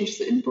we change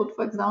the input,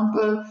 for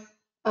example,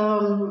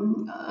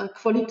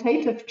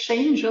 qualitative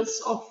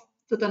changes of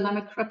the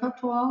dynamic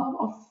repertoire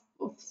of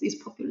these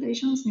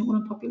populations,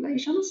 neuronal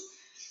populations.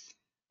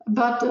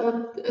 But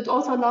it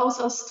also allows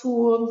us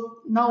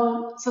to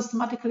now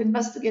systematically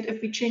investigate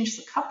if we change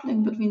the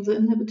coupling between the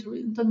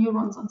inhibitory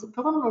interneurons and the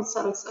pyramidal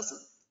cells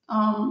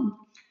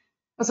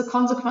as a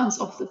consequence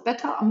of the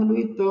beta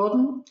amyloid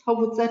burden, how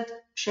would that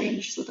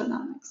change the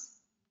dynamics?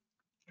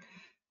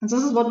 And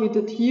this is what we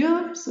did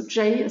here. So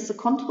J is the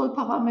control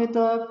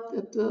parameter.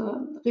 It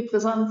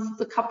represents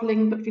the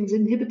coupling between the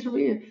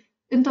inhibitory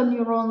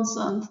interneurons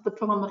and the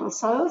pyramidal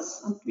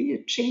cells. And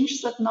we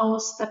change that now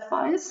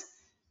stepwise.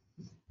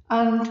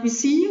 And we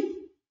see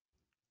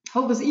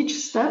how with each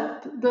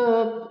step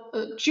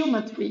the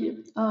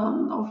geometry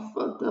of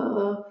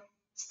the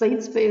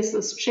state space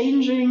is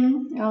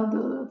changing,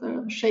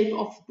 the shape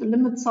of the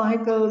limit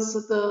cycles,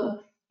 the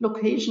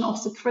location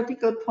of the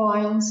critical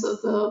points,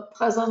 the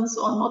presence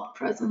or not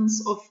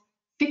presence of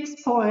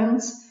fixed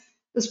points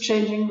is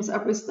changing with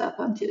every step.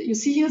 And you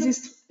see here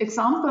these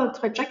example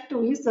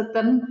trajectories that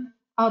then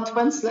are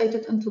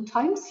translated into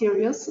time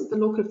series, the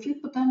local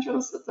field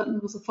potentials that then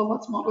with the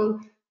forwards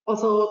model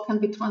also can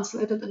be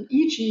translated in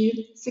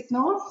EEG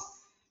signals.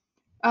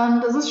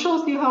 And this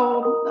shows you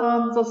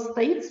how the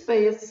state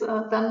space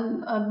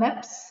then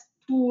maps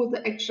to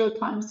the actual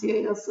time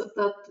series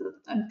that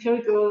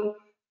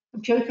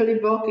empirically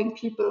working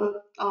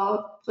people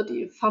are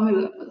pretty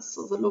familiar with,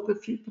 so the local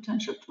field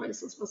potential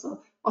traces with the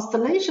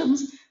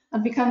oscillations.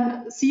 And we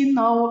can see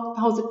now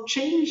how the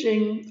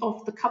changing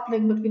of the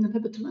coupling between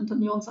inhibitory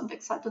interneurons and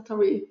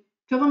excitatory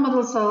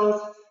pyramidal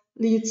cells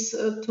leads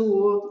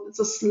to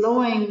the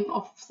slowing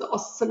of the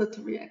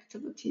oscillatory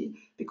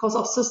activity because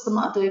of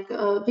systematic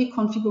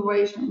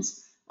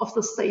reconfigurations of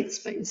the state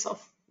space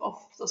of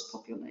this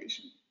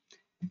population.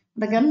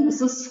 And again, with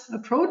this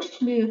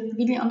approach, we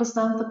really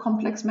understand the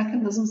complex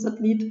mechanisms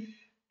that lead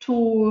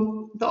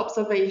to the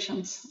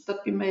observations that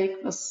we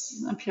make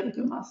with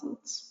empirical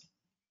methods.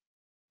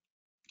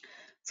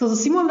 So the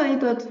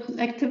simulated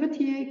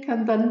activity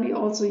can then be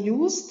also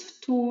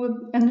used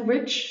to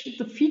enrich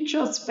the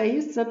feature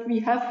space that we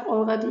have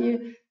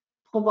already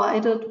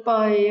provided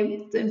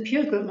by the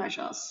empirical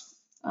measures.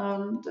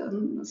 And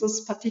in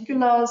this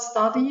particular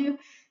study,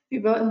 we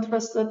were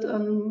interested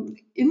in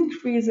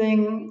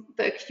increasing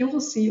the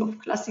accuracy of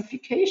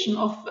classification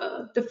of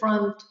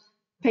different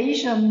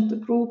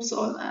patient groups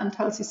and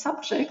healthy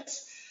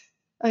subjects,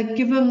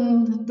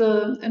 given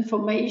the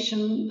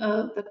information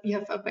that we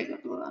have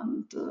available.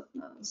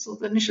 And so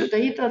the initial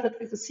data that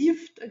we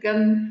received,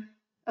 again,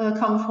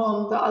 come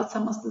from the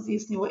Alzheimer's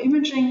Disease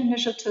Neuroimaging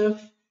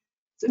Initiative.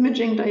 It's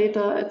imaging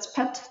data, it's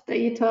PET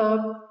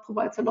data,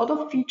 provides a lot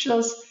of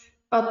features,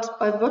 but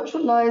by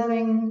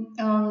virtualizing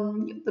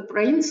the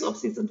brains of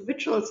these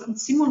individuals and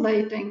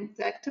simulating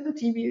the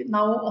activity, we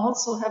now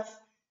also have,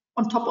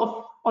 on top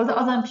of all the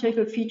other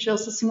empirical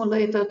features, the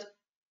simulated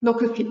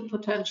local field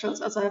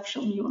potentials, as I have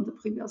shown you on the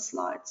previous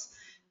slides.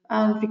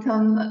 And we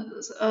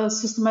can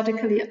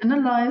systematically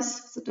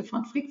analyze the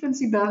different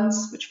frequency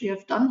bands, which we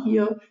have done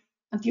here,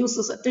 and use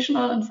this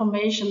additional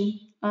information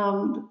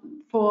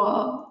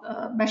for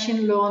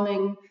machine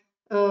learning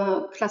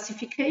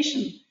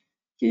classification.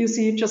 Here you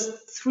see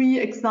just 3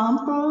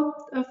 example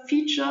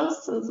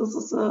features. So this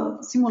is a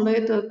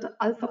simulated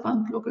alpha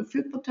band local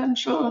field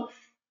potential.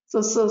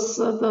 This is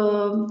the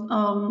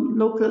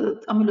local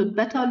amyloid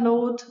beta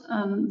load,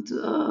 and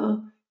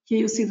here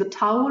you see the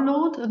tau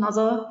load,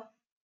 another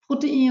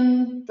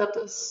protein that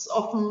is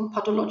often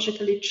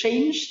pathologically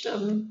changed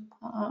in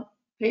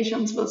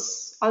patients with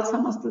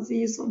Alzheimer's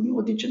disease or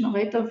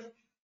neurodegenerative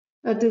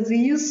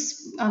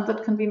disease, and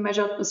that can be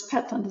measured with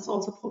PET and is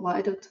also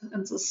provided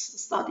in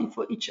this study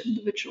for each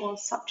individual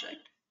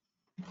subject.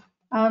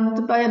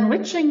 And by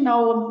enriching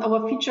now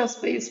our feature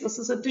space with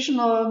this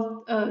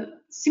additional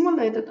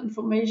simulated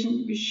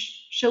information, we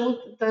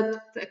showed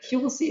that the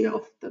accuracy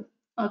of the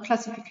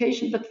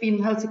classification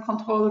between healthy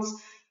controls,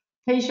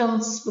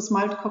 patients with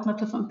mild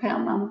cognitive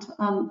impairment,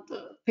 and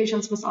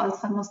patients with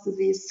Alzheimer's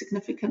disease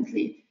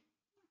significantly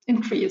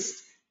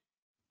increased.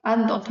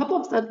 And on top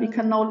of that, we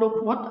can now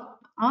look what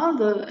are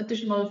the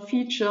additional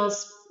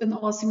features in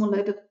our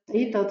simulated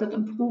data that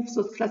improve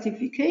the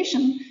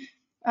classification.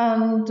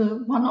 And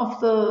one of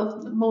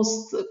the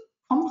most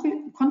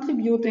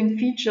contributing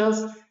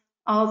features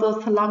are the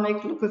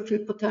thalamic local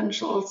field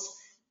potentials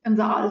in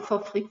the alpha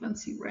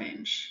frequency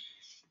range.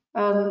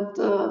 And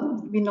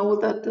we know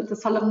that the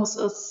thalamus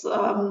is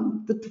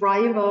the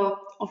driver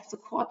of the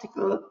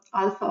cortical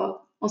alpha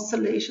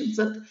oscillations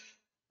that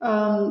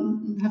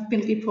have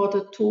been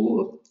reported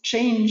to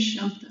change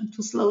and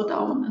to slow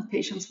down in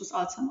patients with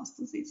Alzheimer's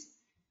disease.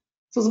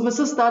 So with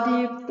a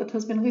study that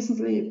has been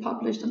recently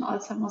published in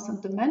Alzheimer's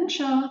and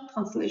Dementia,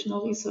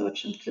 Translational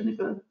Research and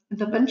Clinical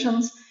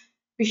Interventions,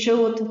 we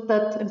showed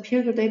that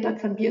empirical data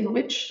can be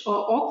enriched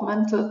or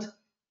augmented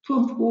to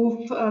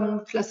improve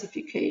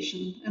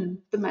classification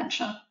in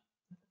dementia.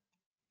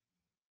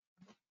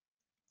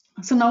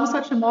 So now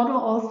such a model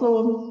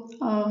also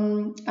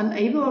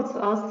enables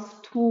us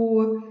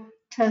to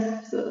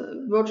test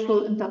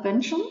virtual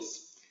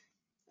interventions.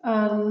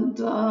 And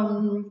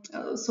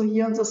so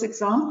here in this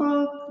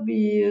example,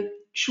 we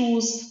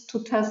choose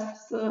to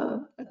test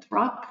a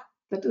drug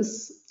that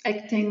is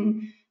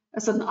acting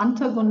as an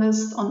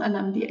antagonist on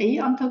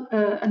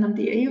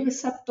NMDA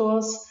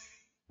receptors,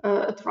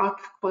 a drug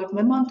called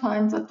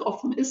memantine that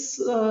often is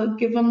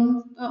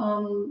given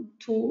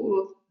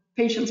to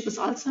patients with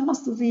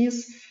Alzheimer's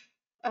disease,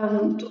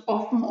 and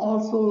often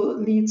also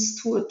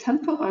leads to a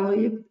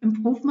temporary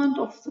improvement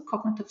of the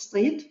cognitive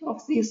state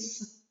of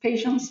these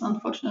patients,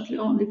 unfortunately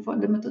only for a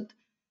limited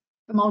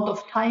amount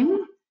of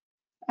time.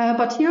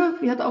 But here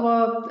we had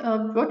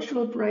our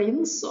virtual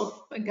brains of,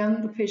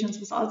 again, the patients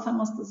with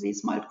Alzheimer's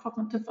disease, mild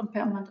cognitive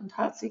impairment, and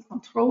healthy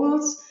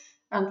controls.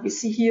 And we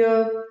see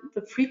here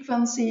the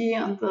frequency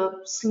and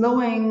the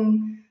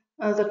slowing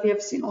that we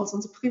have seen also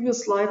in the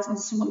previous slides and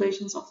the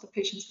simulations of the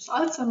patients with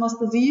Alzheimer's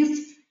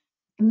disease.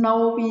 And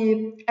now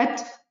we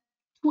add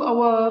to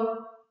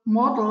our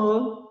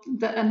model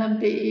the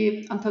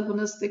NMDA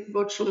antagonistic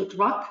virtual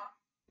drug.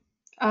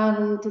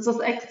 And this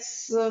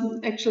acts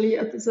actually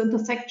at the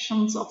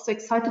intersections of the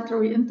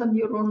excitatory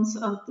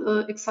interneurons and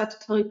the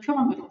excitatory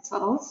pyramidal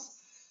cells.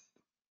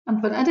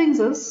 And when adding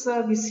this,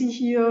 we see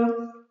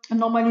here a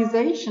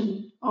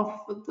normalization of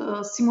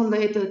the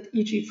simulated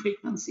EEG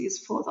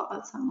frequencies for the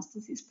Alzheimer's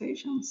disease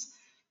patients.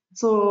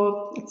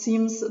 So it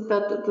seems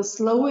that the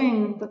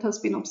slowing that has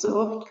been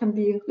observed can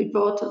be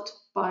reverted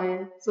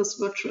by this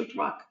virtual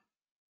drug.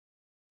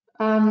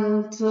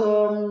 And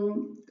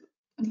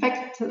in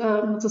fact,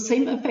 the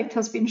same effect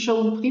has been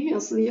shown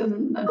previously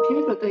in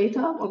empirical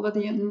data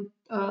already in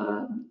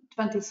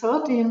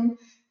 2013.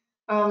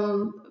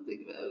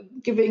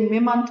 Giving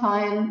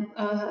memantine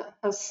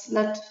has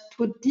led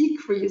to a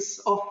decrease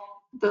of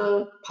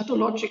the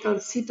pathological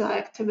theta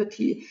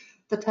activity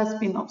that has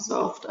been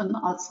observed in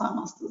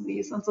Alzheimer's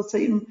disease. And the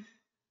same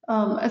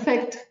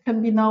effect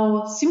can be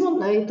now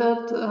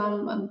simulated,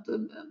 and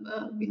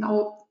we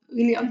now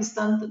really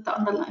understand the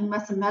underlying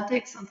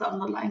mathematics and the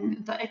underlying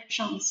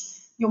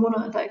interactions,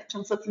 neuronal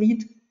interactions that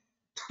lead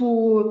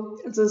to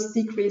this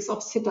decrease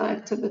of theta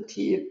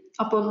activity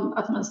upon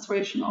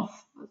administration of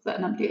the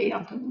NMDA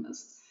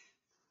antagonist.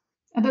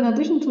 And in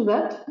addition to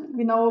that,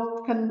 we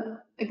now can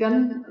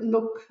again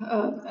look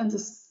in the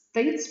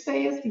state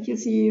space. You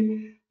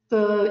see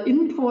the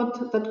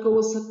input that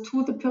goes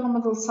to the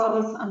pyramidal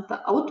cells and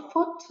the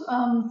output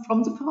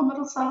from the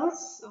pyramidal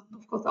cells.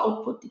 Of course, the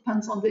output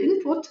depends on the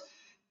input.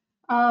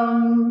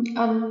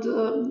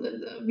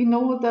 We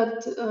know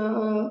that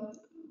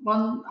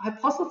one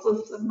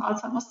hypothesis in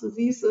Alzheimer's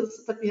disease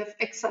is that we have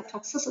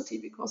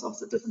excitotoxicity because of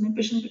the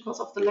disinhibition,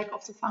 because of the lack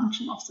of the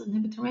function of the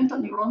inhibitory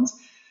interneurons.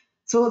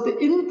 So the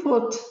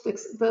input,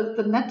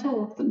 the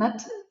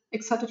net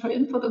excitatory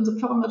input in the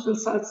pyramidal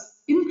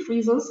cells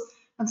increases,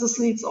 and this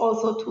leads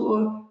also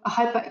to a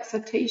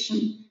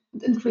hyperexcitation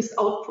and increased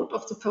output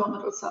of the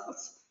pyramidal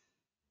cells.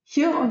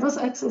 Here on this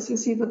axis, you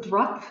see the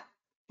drug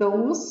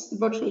dose, the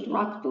virtual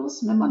drug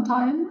dose,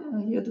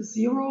 memantine. Here it is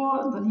 0,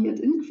 and then here it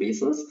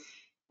increases.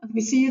 And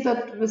we see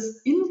that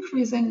with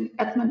increasing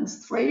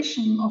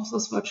administration of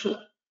this virtual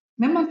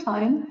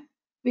memantine,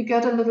 we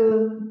get a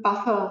little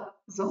buffer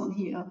zone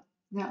here.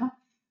 Yeah.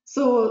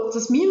 So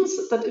this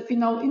means that if we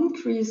now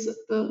increase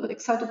the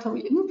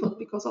excitatory input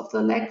because of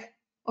the lack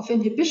of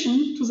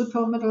inhibition to the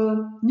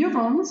pyramidal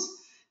neurons,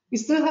 we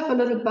still have a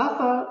little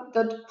buffer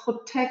that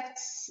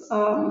protects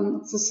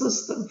the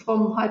system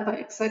from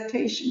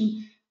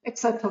hyperexcitation,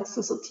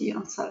 excitotoxicity,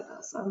 and cell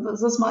death. And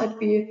this might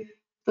be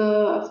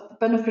the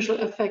beneficial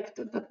effect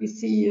that we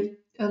see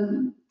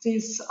in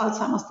these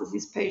Alzheimer's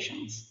disease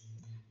patients.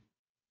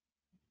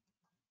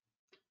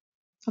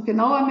 Okay,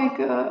 now I make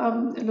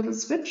a little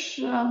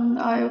switch.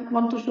 I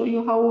want to show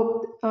you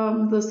how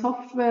the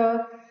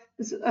software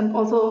is, and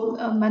also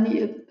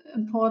many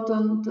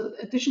important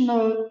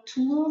additional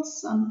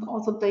tools and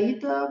also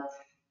data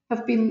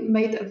have been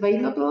made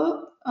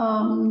available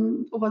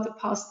over the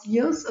past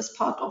years as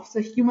part of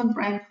the Human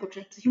Brain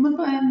Project. The Human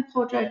Brain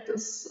Project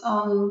is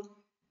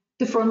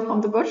different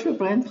from the Virtual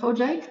Brain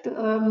Project.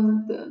 I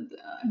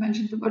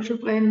mentioned the Virtual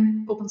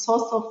Brain open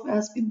source software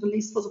has been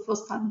released for the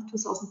first time in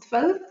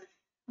 2012.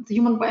 The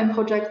Human Brain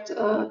Project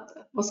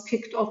was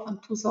kicked off in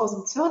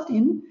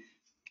 2013.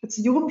 It's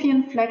a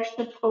European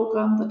flagship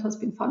program that has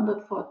been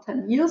funded for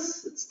 10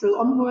 years. It's still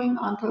ongoing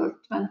until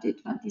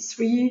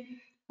 2023.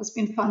 Has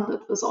been funded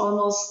with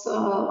almost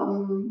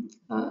 1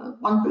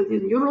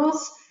 billion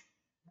euros.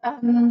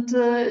 And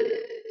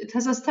it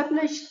has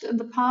established in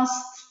the past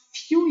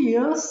few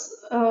years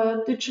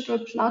a digital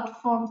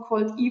platform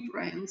called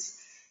eBrains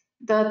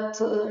that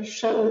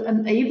shall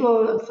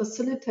enable and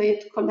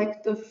facilitate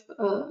collective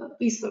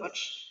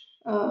research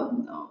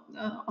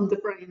on the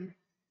brain.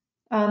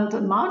 And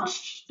in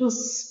March,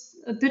 this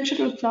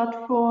digital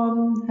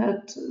platform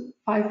had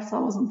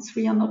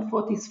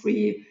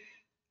 5,343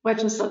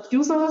 registered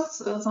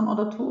users. In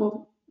order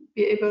to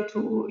be able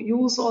to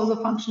use all the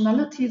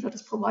functionality that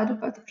is provided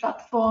by the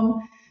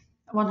platform,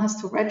 one has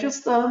to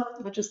register.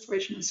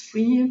 Registration is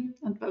free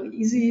and very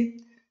easy.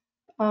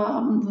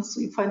 So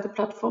you find the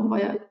platform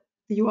via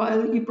the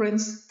URL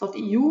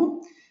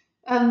ebrains.eu.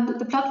 And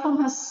the platform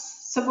has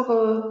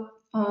several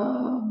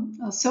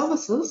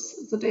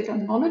services. The data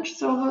and knowledge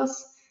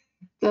service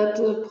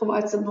that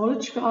provides a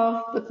knowledge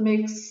graph that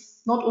makes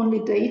not only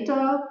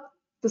data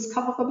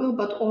discoverable,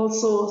 but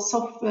also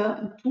software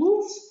and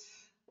tools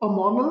or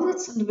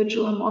models.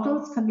 Individual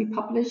models can be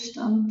published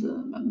and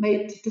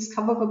made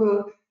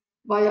discoverable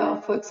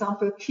via, for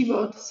example,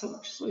 keyword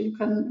search. So you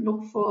can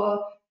look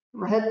for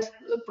rat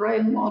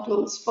brain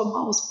models, for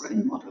mouse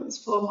brain models,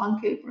 for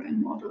monkey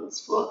brain models,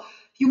 for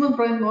human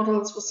brain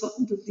models for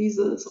certain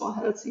diseases or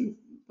healthy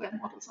brain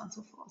models and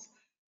so forth.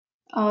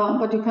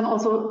 But you can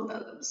also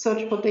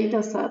search for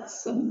data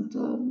sets and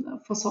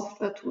for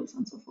software tools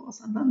and so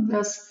forth. And then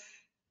there's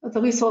the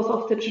resource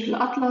of digital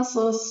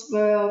atlases,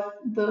 where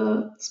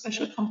the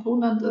special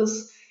component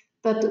is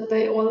that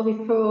they all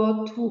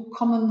refer to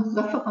common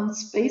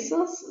reference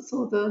spaces.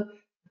 So the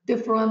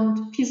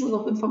different pieces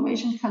of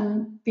information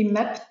can be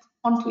mapped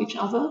onto each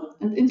other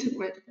and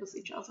integrated with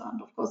each other.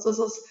 And of course, this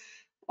is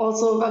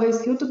also very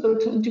suitable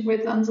to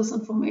integrate then this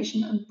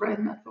information in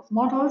brain network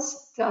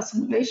models. There are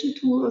simulation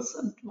tools,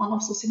 and one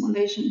of the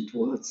simulation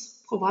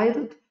tools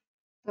provided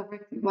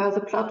directly via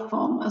the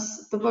platform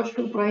is the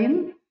virtual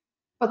brain.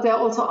 But there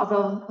are also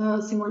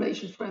other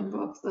simulation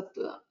frameworks that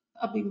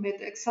are being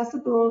made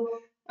accessible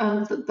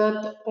and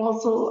that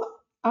also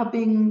are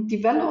being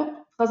developed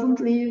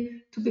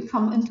presently to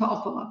become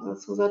interoperable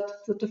so that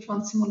the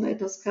different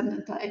simulators can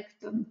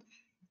interact and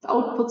the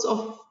outputs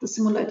of the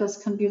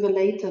simulators can be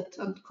related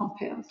and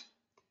compared.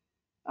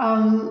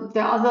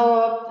 There are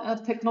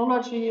other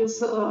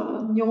technologies,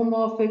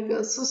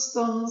 neuromorphic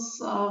systems,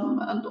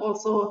 and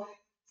also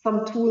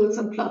some tools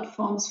and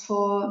platforms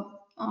for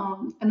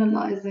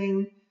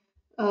analyzing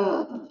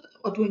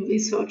or doing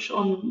research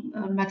on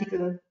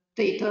medical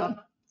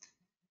data.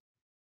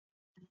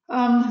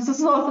 This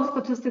is also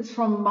statistics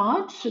from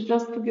March,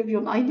 just to give you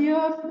an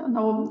idea.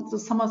 Now the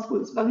summer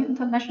school is very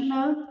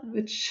international,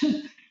 which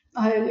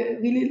I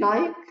really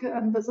like.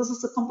 And this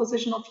is the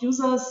composition of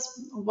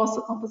users, was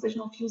the composition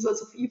of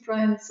users of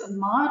eBrains in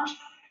March.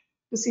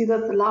 You see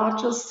that the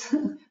largest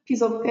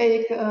piece of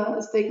cake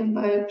is taken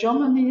by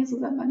Germany, so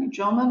there are many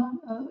German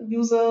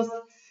users,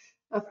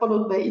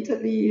 followed by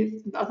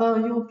Italy and other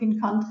European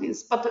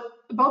countries. But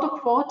about a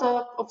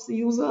quarter of the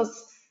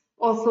users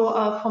also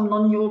are from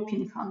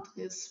non-European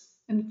countries,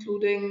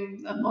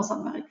 including North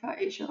America,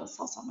 Asia,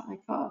 South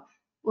America,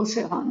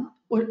 Oceania,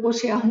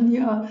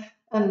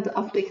 and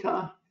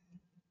Africa.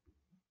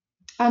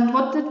 And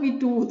what did we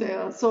do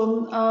there?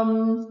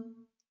 So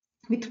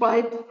we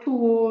tried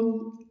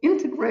to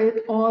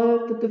integrate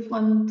all the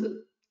different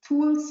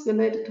tools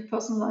related to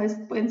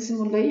personalized brain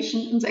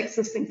simulation in the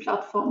existing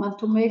platform and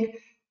to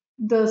make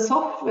the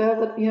software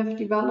that we have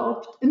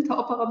developed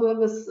interoperable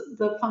with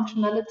the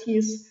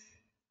functionalities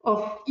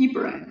of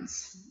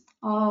eBrains.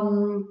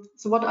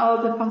 So what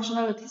are the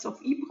functionalities of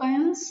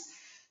eBrains?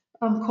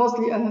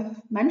 Causally, I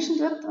have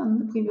mentioned it on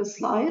the previous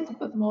slide,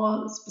 but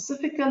more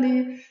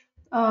specifically,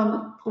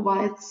 it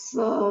provides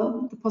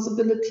the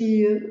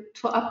possibility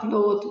to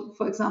upload,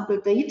 for example,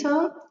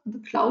 data in the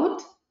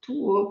cloud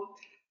to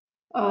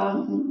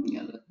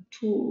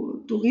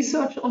do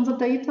research on the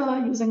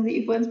data using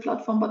the eBrains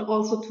platform, but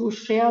also to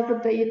share the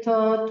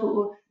data,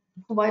 to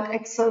provide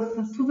access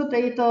to the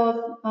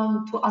data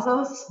to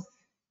others,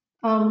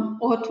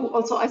 or to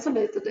also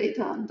isolate the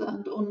data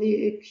and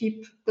only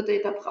keep the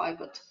data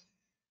private.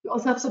 We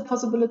also have the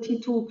possibility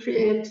to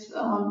create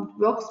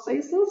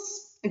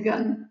workspaces,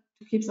 again,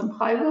 to keep them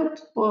private,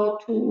 or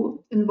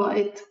to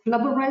invite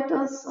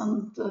collaborators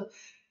and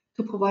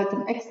to provide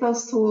them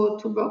access to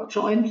work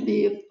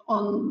jointly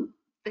on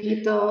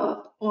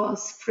data or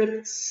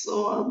scripts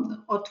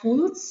or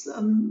tools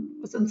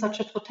within such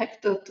a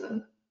protected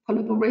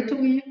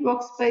collaboratory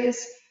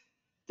workspace.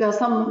 There are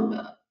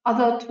some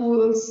other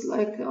tools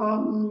like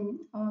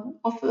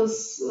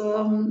Office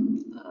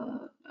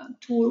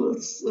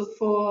tools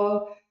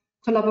for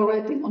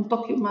collaborating on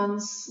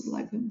documents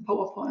like in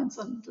PowerPoints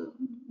and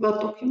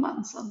Word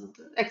documents and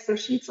Excel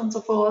sheets and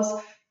so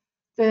forth.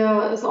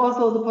 There is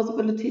also the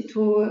possibility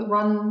to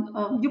run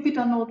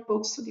Jupyter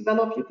notebooks, to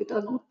develop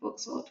Jupyter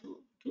notebooks, or to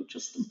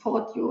just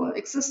import your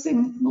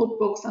existing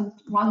notebooks and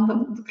run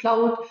them in the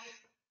cloud.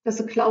 There's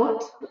a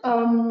cloud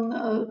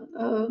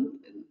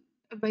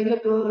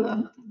available,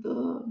 and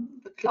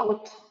the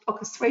cloud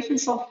orchestration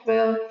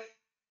software,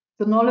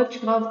 the knowledge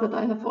graph that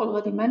I have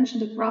already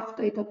mentioned, a graph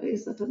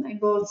database that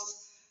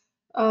enables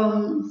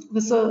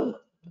with a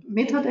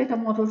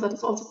metadata model that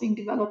is also being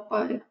developed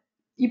by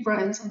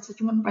eBrains and the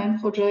Human Brain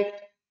Project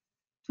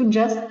to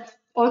ingest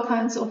all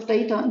kinds of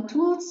data and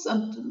tools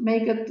and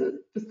make it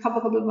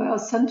discoverable via a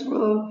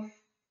central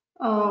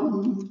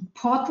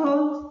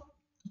portal.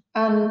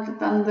 And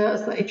then there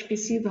is the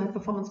HPC, the high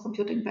performance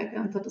computing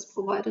backend, that is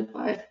provided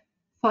by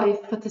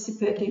 5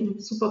 participating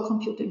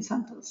supercomputing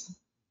centers.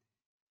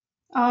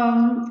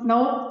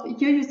 Now,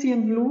 here you see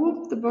in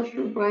blue the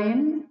virtual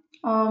brain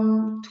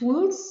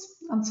tools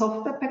and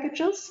software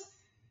packages.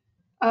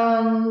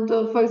 And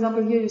for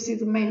example, here you see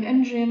the main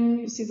engine,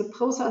 you see the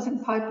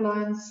processing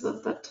pipelines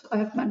that I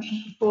have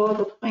mentioned before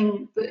that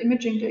bring the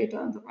imaging data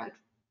in the right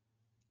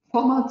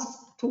formats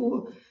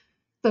to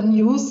then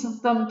use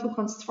them to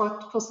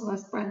construct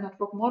personalized brain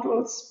network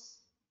models,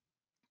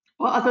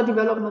 or other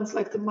developments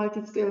like the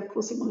multi-scale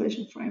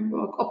co-simulation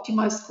framework,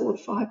 optimized code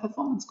for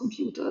high-performance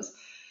computers,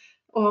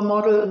 or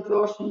model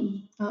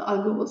inversion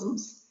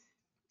algorithms.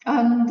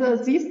 And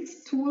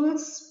these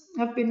tools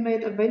have been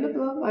made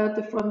available via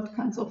different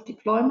kinds of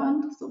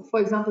deployment. So for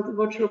example, the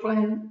virtual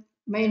brain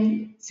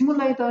main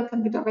simulator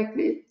can be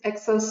directly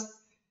accessed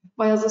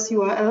via this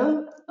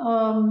URL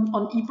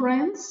on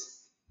eBrains.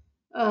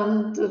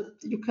 And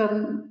you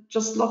can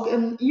just log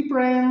in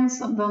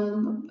eBrains and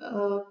then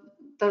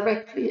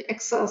directly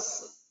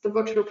access the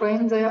virtual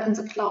brain there in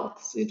the cloud.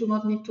 So you do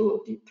not need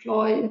to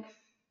deploy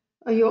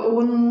your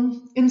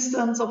own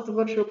instance of the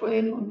virtual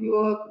brain on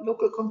your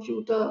local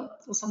computer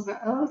or somewhere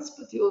else,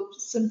 but you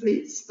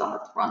simply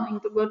start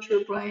running the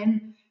virtual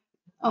brain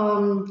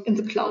in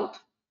the cloud.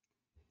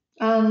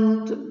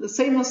 And the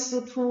same is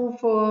true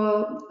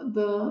for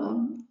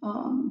the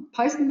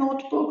Python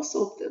notebooks.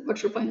 So the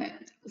virtual brain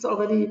is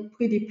already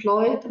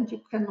pre-deployed and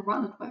you can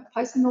run it by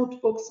Python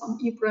notebooks on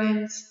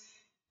eBrains.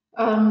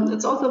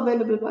 It's also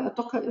available via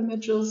Docker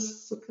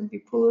images, so it can be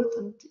pulled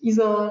and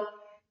either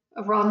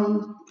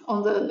run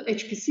on the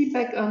HPC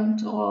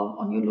backend or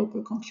on your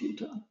local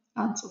computer.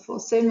 and so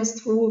forth. Same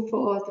is true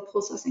for the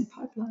processing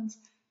pipelines.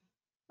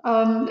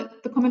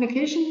 The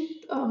communication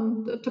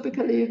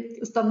typically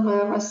is done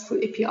by RESTful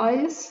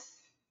APIs.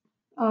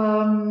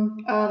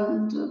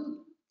 And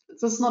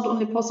this is not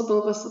only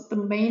possible with the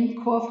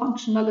main core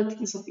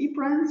functionalities of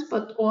eBrains,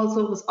 but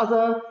also with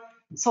other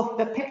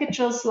software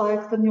packages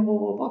like the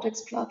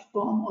neurorobotics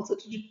platform, also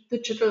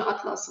digital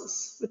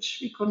atlases, which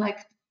we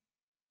connect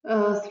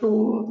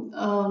through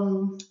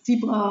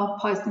Zebra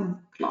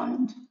Python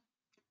client.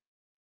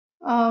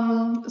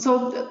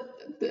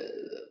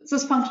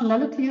 This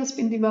functionality has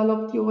been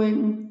developed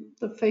during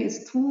the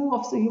phase 2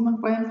 of the Human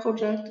Brain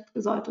Project. It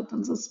resulted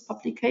in this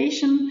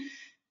publication,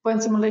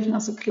 Brain Simulation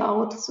as a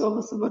Cloud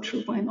Service, the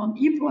Virtual Brain on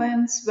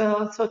eBrains,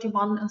 where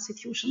 31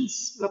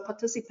 institutions were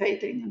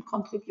participating and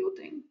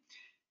contributing.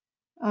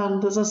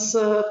 And this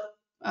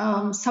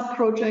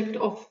sub-project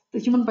of the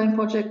Human Brain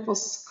Project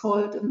was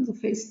called in the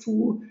phase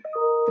 2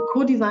 the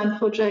co-design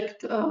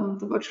project,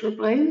 the virtual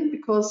brain,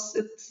 because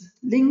it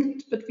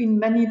linked between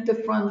many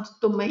different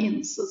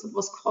domains. So it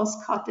was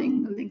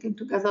cross-cutting, linking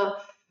together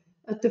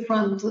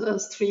different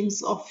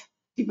streams of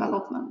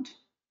development.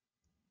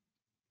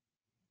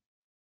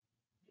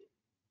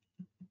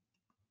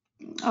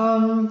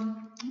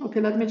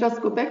 Okay, let me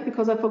just go back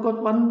because I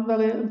forgot one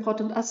very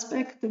important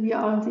aspect. We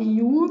are in the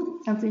EU,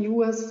 and the EU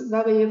has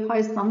very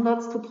high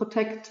standards to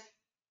protect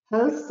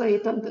health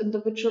data and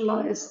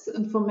individualized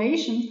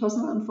information,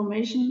 personal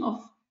information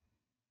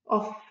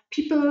of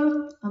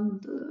people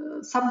and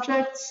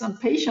subjects and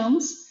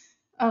patients.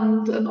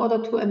 And in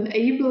order to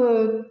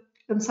enable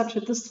in such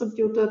a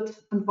distributed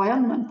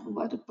environment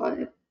provided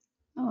by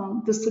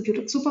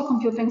distributed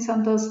supercomputing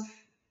centers,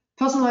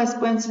 personalized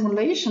brain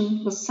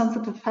simulation with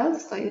sensitive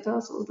health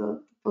data, so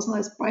the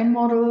personalized brain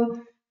model,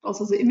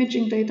 also the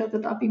imaging data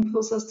that are being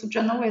processed to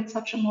generate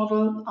such a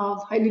model are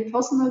highly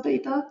personal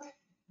data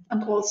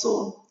and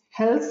also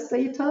health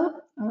data.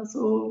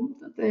 So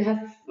they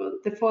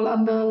fall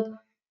under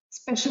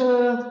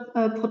special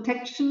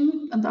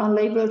protection and are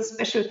labeled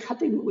special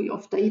category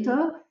of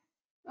data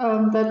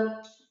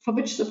for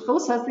which the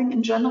processing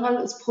in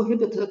general is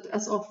prohibited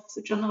as of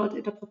the General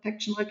Data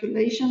Protection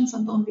Regulations,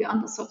 and only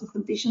under certain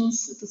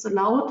conditions it is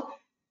allowed.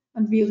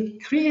 And we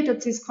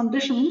created these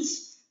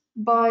conditions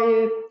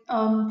by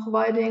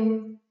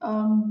providing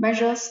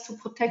measures to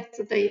protect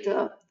the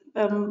data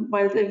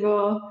while they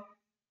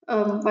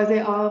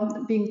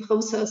are being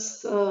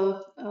processed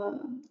on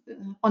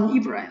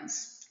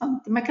eBrains.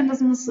 The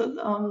mechanisms, or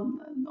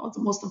the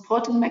most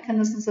important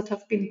mechanisms that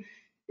have been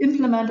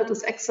implemented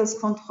is access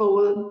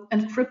control,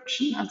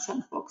 encryption, and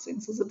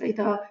sandboxing. So the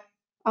data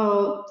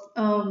are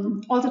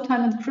all the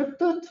time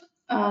encrypted,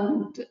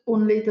 and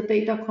only the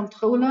data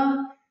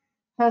controller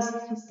has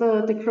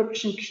the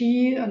decryption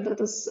key, and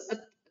that is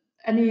at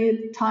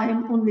any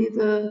time only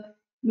the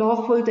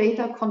lawful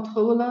data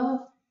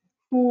controller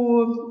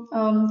who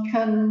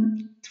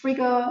can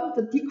trigger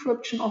the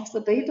decryption of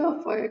the data,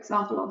 for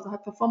example, on the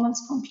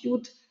high-performance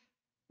compute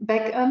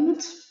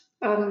backend.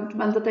 And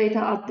when the data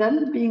are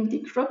then being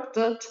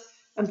decrypted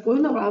and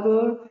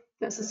vulnerable,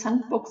 there's a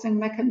sandboxing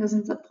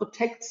mechanism that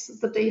protects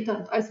the data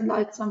and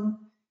isolates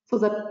them so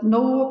that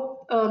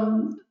no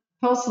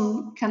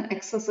person can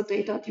access the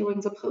data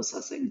during the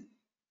processing.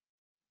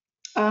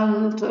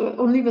 And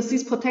only with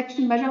these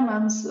protection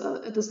measurements,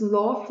 it is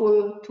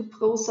lawful to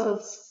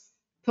process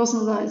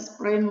personalized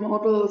brain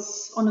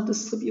models on a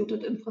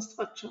distributed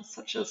infrastructure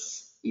such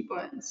as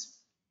eBrains.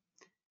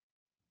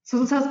 So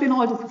this has been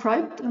all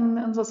described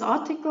in this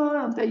article,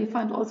 and there you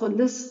find also a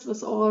list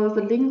with all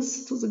the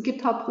links to the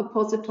GitHub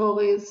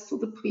repositories, to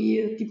the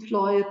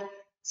pre-deployed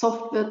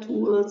software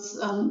tools,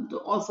 and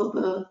also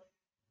the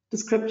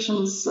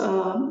descriptions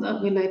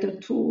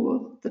related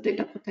to the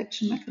data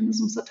protection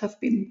mechanisms that have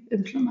been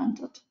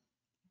implemented.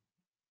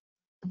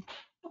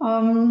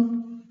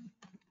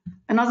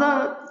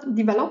 Another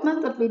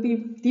development that will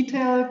be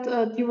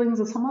detailed during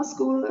the summer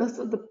school is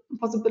the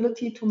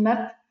possibility to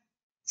map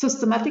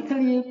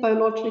systematically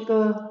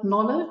biological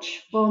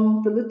knowledge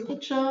from the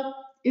literature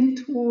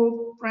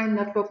into brain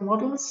network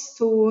models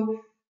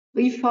to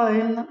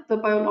refine the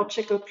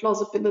biological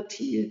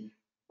plausibility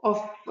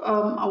of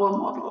our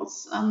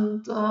models.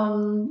 And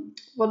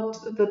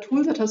what the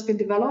tool that has been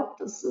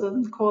developed is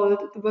called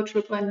the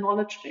Virtual Brain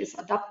Knowledge Base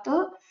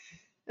Adapter.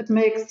 It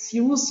makes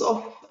use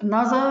of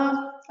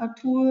another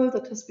tool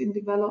that has been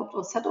developed,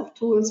 or set of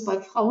tools by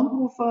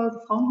Fraunhofer,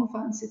 the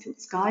Fraunhofer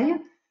Institute SKY.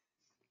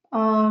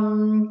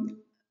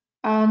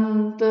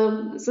 And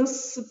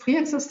this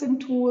pre-existing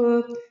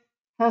tool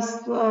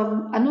has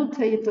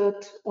annotated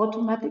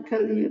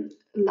automatically a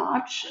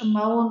large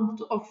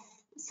amount of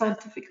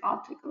scientific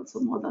articles, so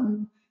more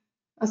than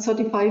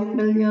 35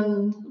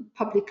 million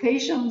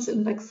publications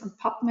indexed in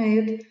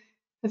PubMed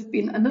have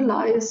been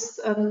analyzed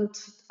and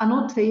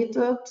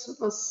annotated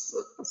with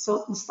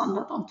certain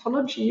standard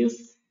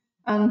ontologies,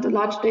 and a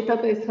large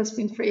database has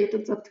been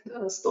created that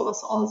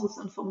stores all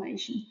this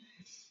information.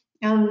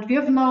 And we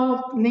have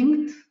now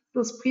linked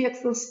this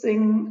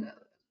pre-existing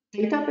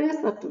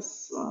database that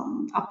is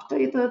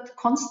updated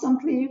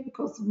constantly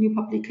because new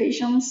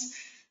publications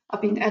are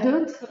being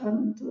added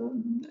and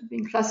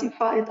being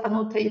classified,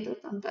 annotated,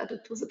 and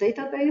added to the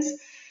database.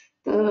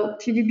 The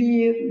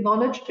TVB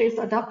knowledge base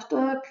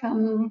adapter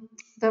can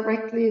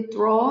directly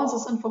draw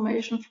this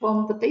information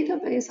from the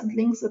database and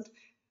links it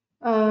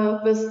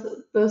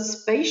with the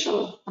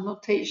spatial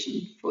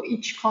annotation for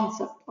each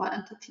concept or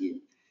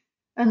entity.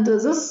 And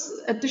this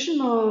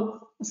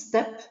additional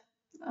step,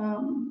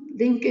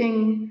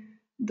 linking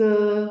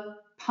the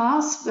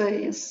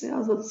pathways,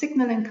 the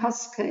signaling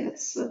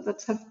cascades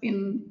that have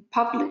been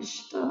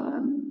published,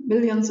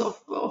 millions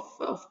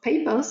of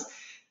papers,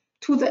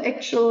 to the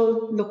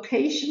actual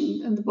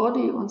location in the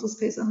body, or in this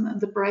case in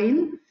the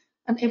brain,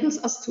 enables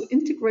us to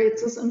integrate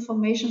this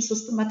information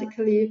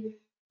systematically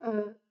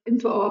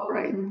into our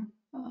brain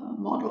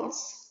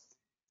models.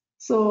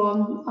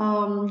 So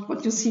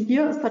what you see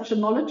here is such a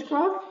knowledge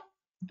graph.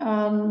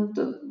 And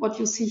what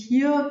you see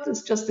here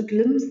is just a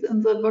glimpse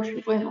in the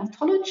virtual brain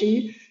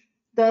ontology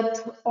that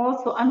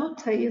also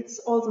annotates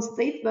all the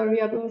state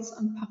variables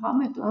and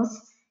parameters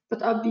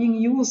that are being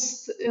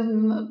used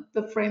in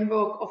the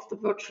framework of the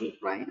virtual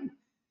brain.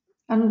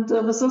 And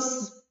with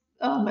this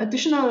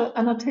additional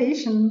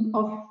annotation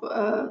of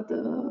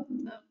the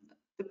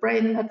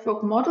brain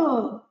network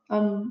model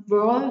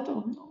world,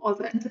 or all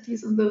the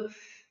entities in the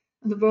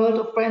world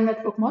of brain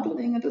network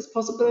modeling, it is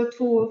possible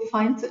to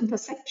find the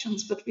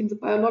intersections between the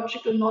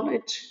biological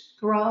knowledge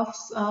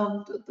graphs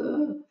and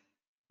the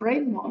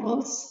brain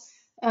models,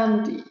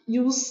 and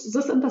use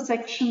this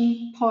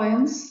intersection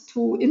points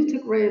to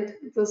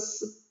integrate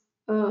this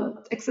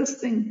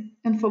existing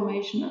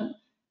information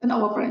in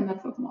our brain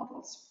network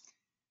models.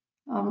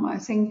 I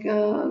think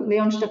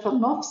Leon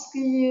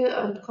Stefanowski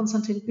and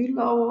Konstantin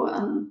Bühlau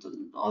and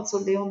also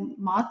Leon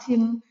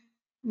Martin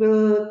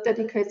will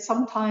dedicate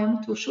some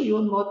time to show you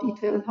in more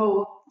detail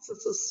how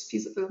this is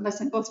feasible. And I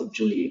think also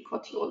Julie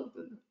Cotiol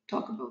will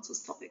talk about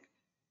this topic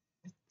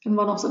in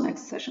one of the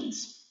next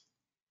sessions.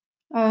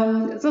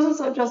 This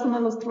is just an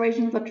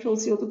illustration that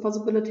shows you the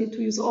possibility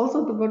to use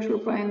also the virtual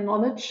brain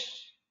knowledge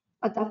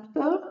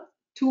adapter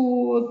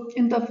to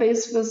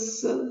interface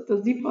with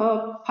the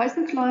Zebra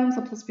Python client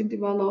that has been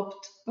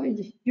developed by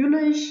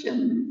Jülich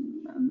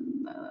in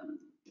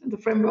the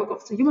framework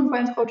of the Human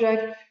Brain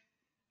Project,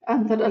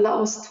 and that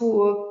allows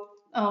to,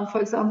 for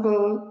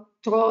example,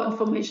 draw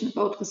information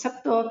about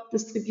receptor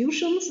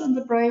distributions in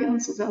the brain.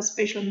 So there are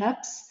spatial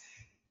maps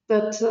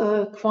that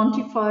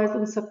quantify the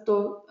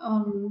receptor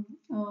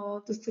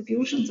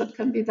distributions that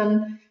can be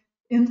then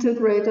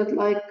integrated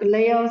like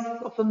layers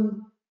of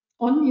an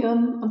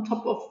onion on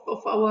top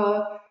of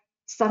our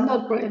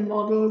standard brain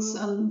models,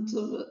 and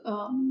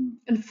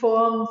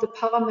inform the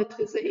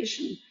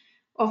parameterization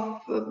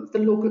of the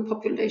local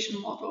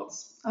population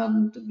models.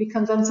 And we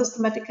can then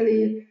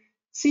systematically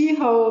see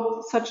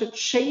how such a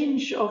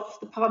change of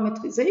the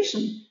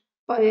parameterization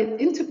by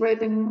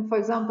integrating, for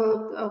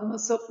example, a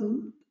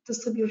certain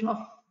distribution of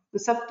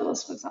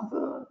receptors, for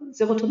example,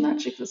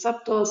 serotonergic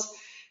receptors,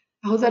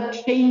 how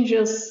that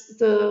changes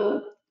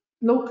the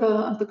local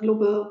and the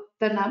global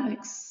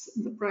dynamics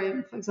in the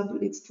brain, for example,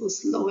 leads to a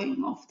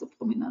slowing of the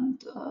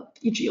prominent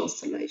EEG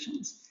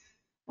oscillations,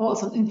 or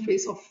also an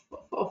increase of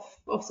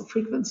the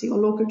frequency or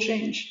local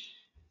change.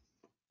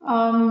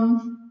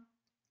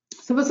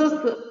 So with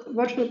this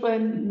virtual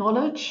brain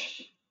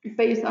knowledge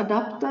base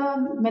adapter,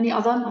 many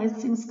other nice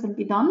things can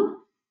be done.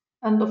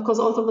 And of course,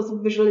 also with the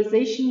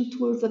visualization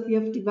tools that we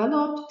have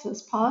developed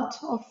as part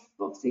of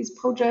these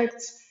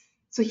projects.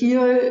 So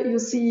here you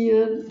see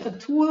a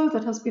tool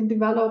that has been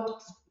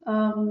developed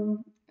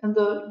in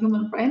the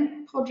Human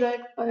Brain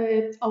Project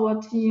by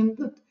our team,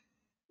 that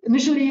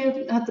initially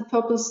had the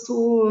purpose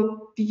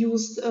to be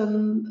used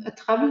in a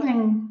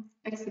traveling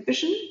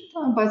exhibition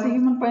by the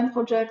Human Brain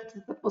Project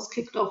that was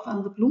kicked off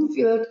in the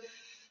Bloomfield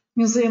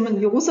Museum in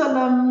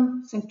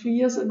Jerusalem, I think 2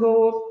 years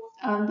ago.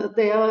 And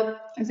there,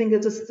 I think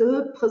it is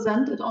still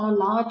presented on a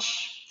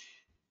large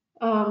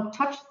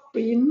touch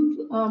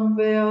screen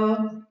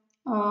where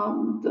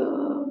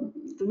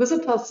the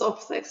visitors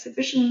of the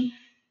exhibition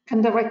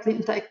can directly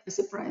interact with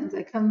the brain.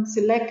 They can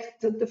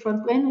select the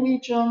different brain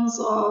regions,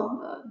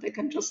 or they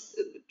can just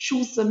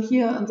choose them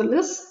here in the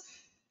list.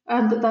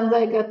 And then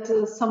they get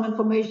some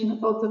information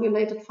about the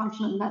related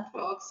functional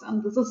networks.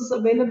 And this is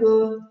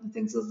available, I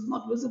think this is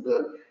not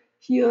visible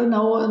here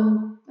now,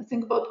 in I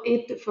think about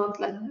 8 different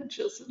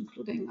languages,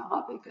 including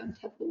Arabic and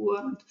Hebrew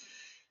and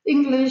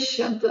English.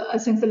 And I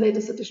think the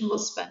latest edition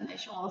was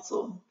Spanish,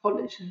 also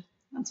Polish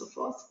and so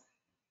forth.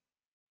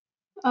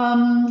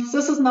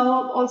 This is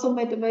now also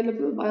made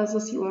available via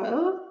this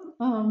URL,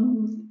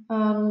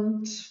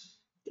 and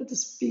it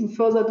is being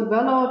further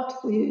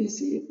developed. Here you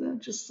see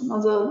just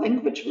another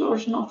language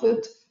version of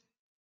it.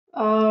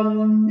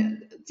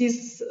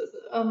 These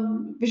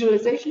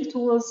visualization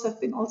tools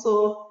have been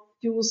also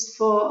used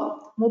for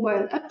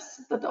mobile apps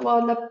that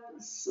our lab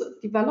is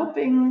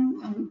developing,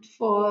 and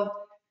for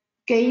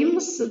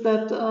games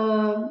that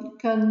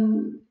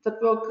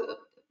work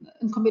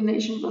in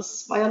combination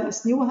with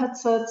wireless new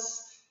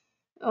headsets.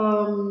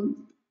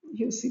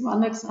 You see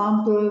one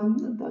example.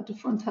 There are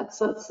different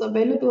headsets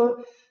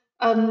available,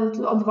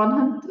 And on the one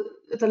hand,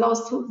 it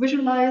allows to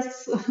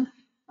visualize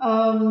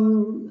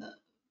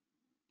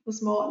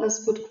with more or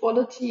less good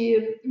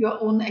quality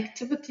your own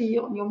activity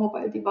on your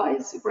mobile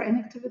device, your brain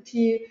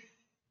activity.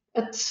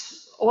 It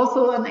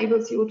also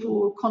enables you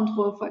to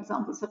control, for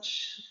example,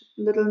 such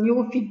little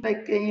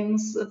neurofeedback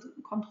games,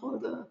 control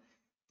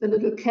the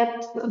little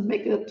cat and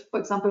make it, for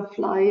example,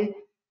 fly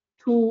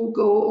to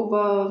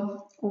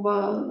go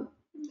over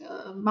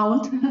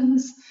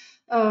mountains,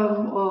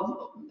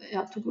 or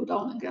to go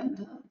down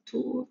again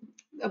to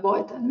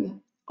avoid any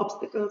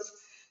obstacles.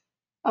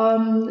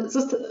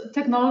 This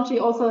technology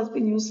also has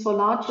been used for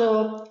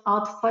larger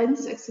art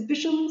science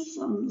exhibitions,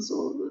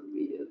 so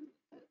we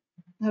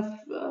have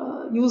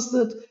used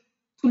it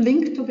to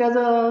link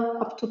together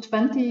up to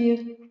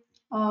 20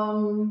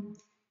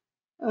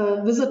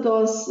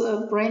 visitors'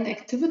 brain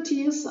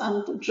activities,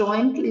 and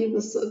jointly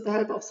with the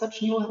help of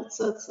such new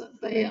headsets,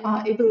 they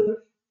are able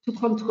to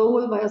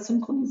control via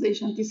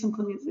synchronization and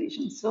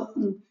desynchronization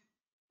certain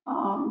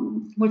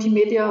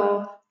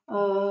multimedia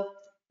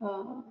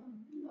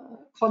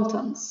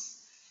contents.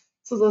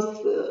 So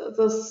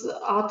this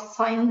art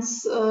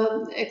science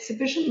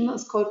exhibition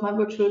is called My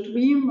Virtual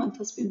Dream and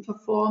has been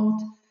performed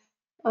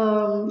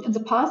in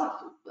the past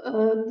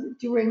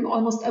during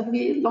almost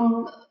every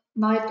long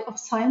night of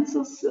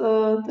sciences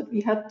that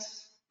we had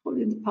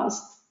probably in the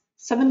past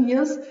 7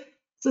 years.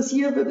 This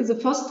year will be the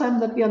first time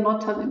that we are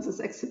not having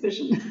this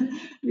exhibition.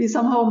 We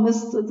somehow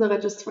missed the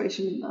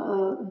registration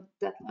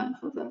deadline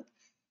for that.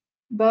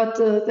 But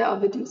there are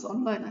videos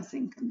online, I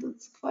think, and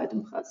it's quite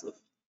impressive.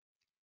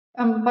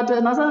 But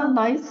another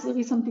nice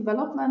recent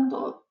development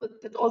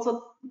that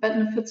also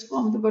benefits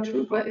from the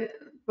virtual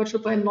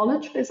brain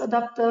knowledge base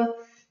adapter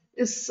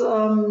is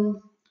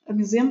a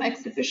museum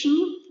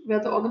exhibition where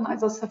the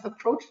organizers have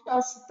approached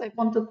us. They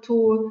wanted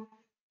to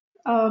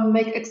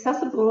make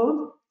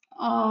accessible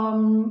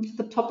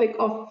the topic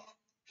of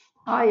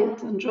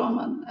Streit in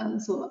German,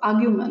 and so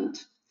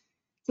argument.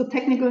 The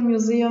Technical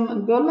Museum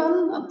in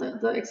Berlin,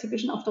 the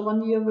exhibition after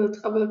 1 year will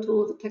travel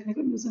to the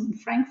Technical Museum in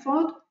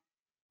Frankfurt.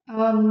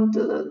 And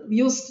we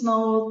used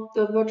now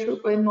the virtual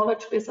brain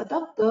knowledge base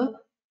adapter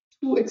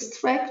to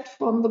extract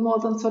from the more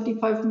than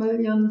 35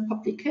 million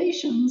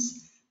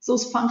publications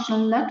those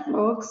functional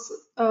networks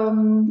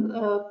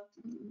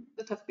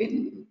that have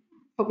been,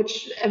 for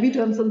which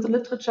evidence in the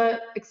literature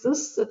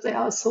exists that they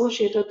are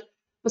associated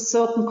with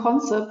certain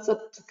concepts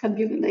that can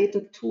be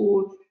related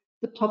to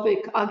the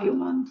topic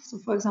argument. So,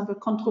 for example,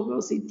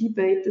 controversy,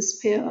 debate,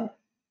 despair,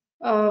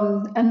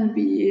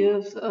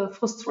 envy,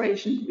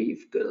 frustration,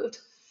 grief, guilt.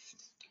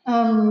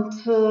 And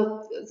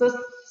this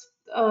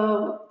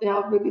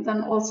will be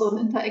then also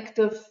an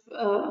interactive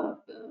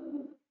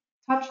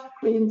touch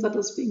screen that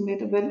is being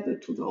made available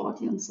to the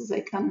audience, so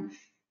they can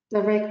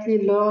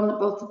directly learn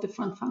about the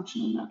different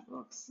functional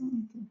networks.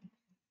 And,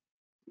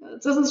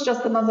 this is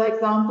just another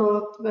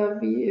example where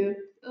we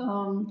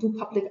do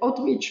public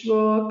outreach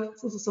work.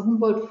 This is a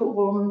Humboldt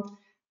Forum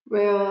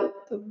where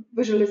the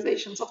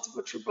visualizations of the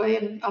virtual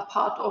brain are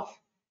part of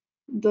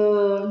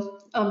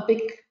the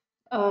big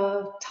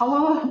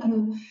tower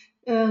in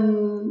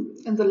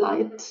the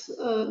light,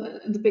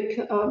 in the big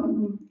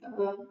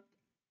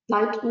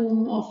light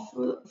room of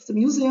the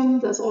museum.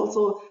 There's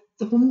also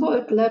the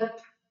Humboldt lab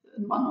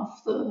in one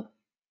of the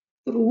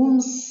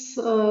rooms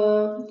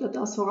that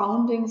are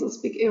surrounding this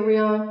big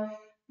area,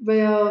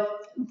 where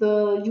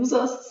the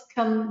users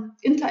can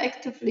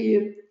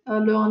interactively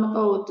learn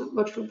about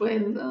virtual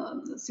brain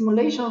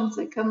simulations.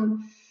 They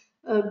can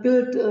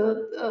build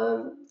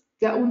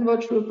their own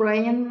virtual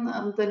brain,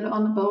 and they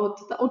learn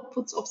about the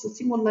outputs of the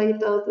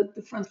simulator, the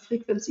different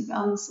frequency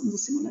bands in the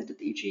simulated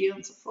EEG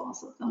and so forth.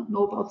 So they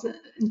know about the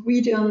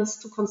ingredients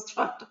to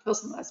construct a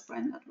personalized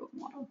brain network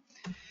model.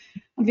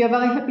 And we are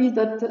very happy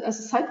that as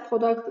a side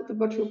product, the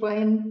virtual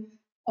brain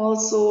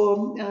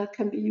also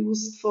can be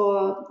used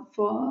for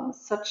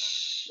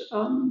such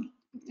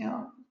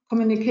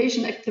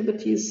communication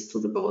activities to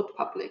the broad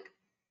public.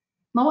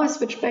 Now I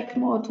switch back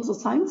more to the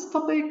science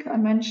topic. I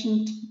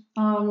mentioned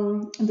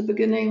in the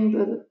beginning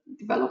the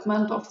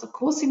development of the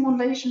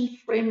co-simulation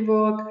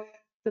framework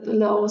that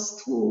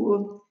allows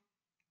to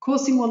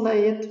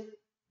co-simulate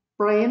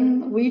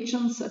brain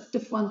regions at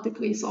different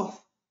degrees of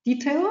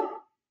detail.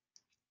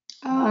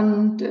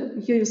 And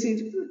here you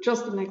see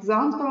just an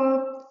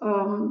example.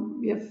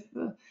 We have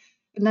a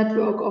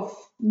network of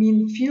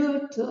mean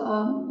field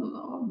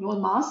neural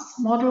mass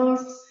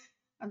models,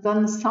 and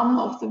then some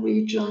of the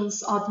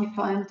regions are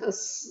defined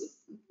as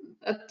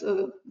at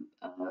a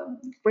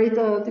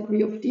greater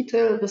degree of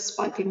detail with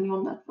spiking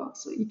neural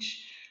networks. So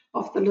each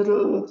of the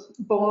little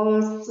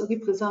balls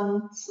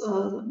represents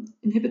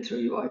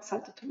inhibitory or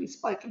excitatory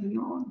spiking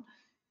neuron.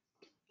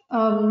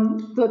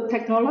 The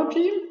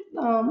technology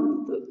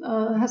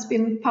has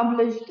been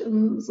published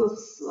in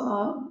this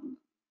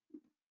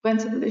Brain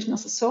Simulation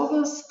as a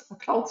Service, a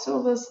cloud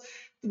service,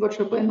 the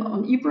Virtual Brain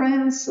on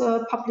eBrains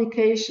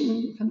publication.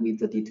 You can read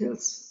the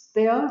details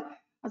there.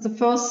 And the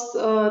first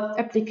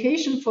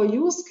application for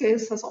use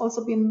case has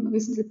also been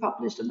recently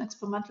published in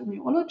Experimental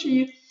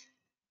Neurology.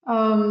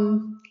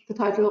 The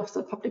title of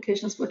the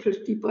publication is Virtual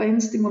Deep Brain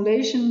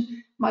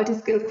Stimulation,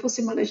 Multi-Scale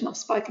Co-Simulation of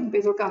Spiking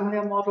Basal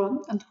Ganglia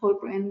Model and Whole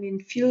Brain Mean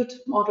Field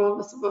Model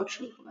with the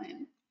Virtual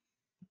Brain.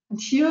 And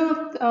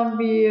here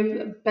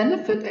we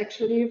benefit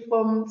actually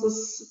from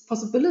this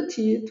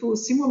possibility to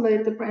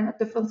simulate the brain at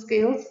different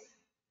scales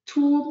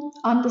to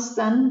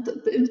understand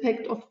the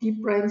impact of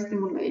deep brain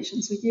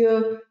stimulation. So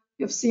here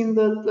you've seen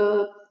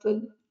the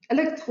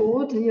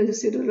electrode. Here you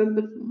see it a little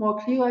bit more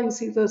clearer. You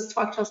see the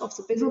structures of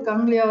the basal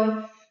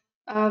ganglia,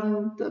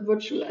 the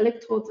virtual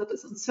electrode that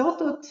is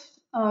inserted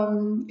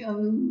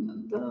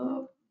in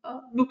the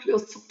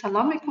nucleus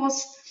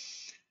subthalamicus.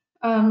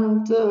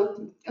 And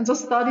in the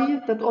study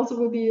that also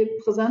will be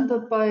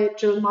presented by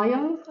Jill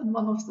Meyer in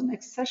one of the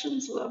next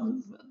sessions,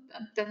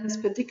 Dennis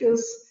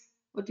Pedicus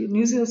or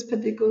Dionysius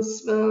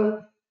Pedicus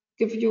will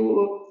give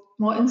you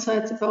more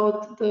insights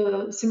about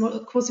the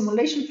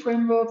co-simulation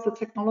framework, the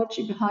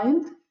technology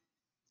behind.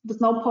 It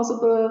is now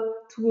possible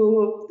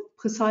to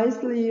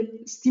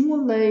precisely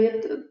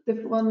stimulate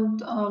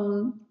different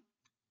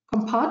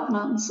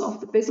compartments of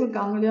the basal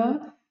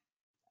ganglia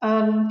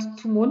and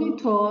to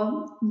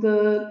monitor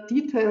the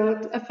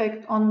detailed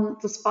effect on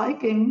the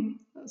spiking,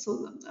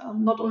 so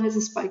not only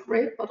the spike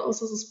rate, but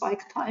also the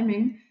spike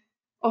timing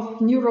of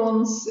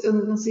neurons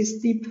in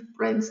these deep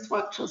brain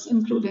structures,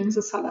 including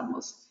the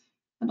thalamus.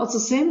 And at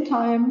the same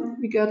time,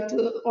 we get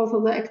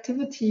also the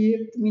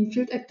activity, the mean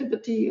field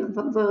activity, and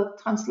then the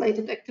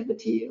translated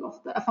activity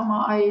of the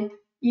fMRI,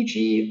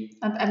 EEG,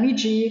 and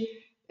MEG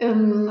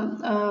in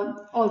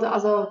all the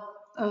other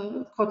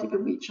cortical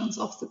regions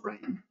of the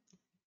brain.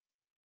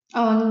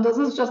 And this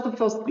is just the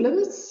first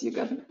glimpse. You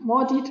get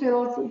more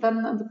details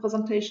than in the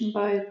presentation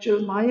by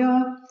Jill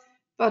Meyer.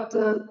 But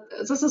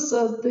this is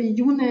the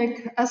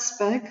unique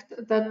aspect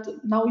that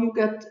now you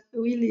get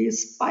really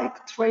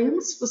spike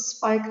trains with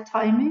spike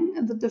timing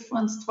in the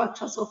different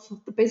structures of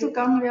the basal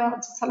ganglia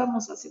and the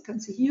thalamus, as you can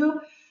see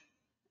here.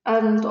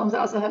 And on the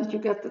other hand, you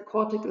get the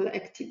cortical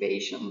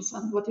activations.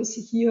 And what you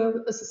see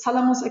here is the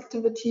thalamus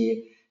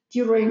activity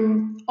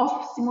during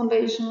off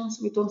stimulations.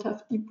 We don't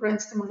have deep brain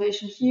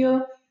stimulation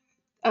here.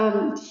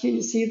 And here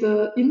you see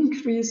the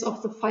increase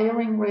of the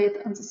firing rate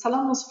and the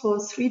thalamus for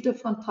 3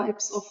 different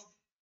types of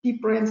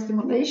deep brain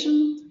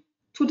stimulation.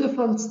 2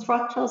 different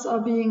structures are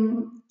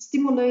being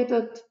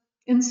stimulated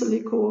in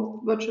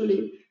silico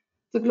virtually.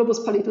 The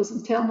globus pallidus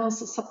internus,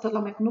 the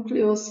subthalamic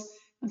nucleus.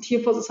 And here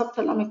for the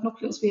subthalamic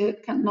nucleus, we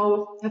can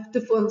now have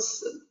different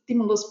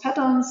stimulus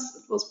patterns.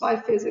 It was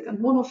biphasic and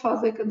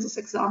monophasic in this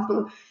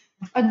example.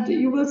 And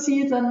you will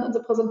see then in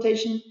the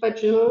presentation by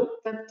Jill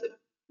that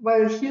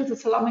while here the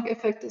thalamic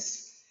effect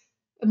is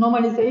a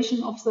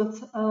normalization of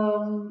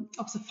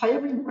the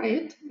firing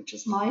rate, which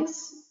is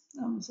nice.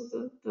 So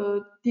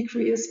the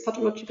decrease,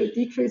 pathological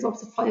decrease of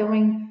the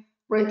firing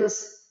rate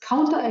is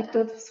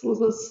counteracted through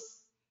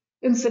this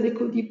in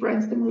silico deep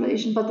brain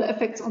stimulation, but the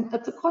effects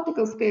at the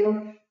cortical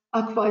scale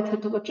are quite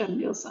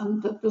heterogeneous,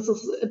 and this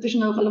is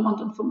additional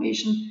relevant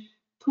information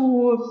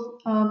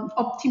to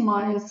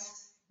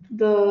optimize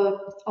the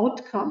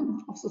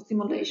outcome of the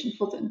stimulation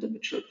for the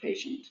individual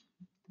patient.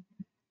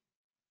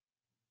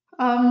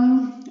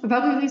 A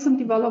very recent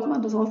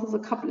development is also the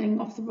coupling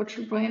of the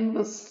virtual brain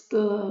with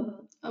the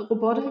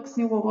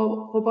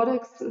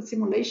neuro-robotics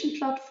simulation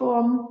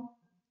platform.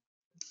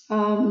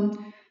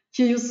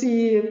 Here you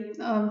see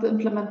the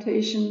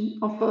implementation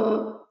of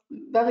a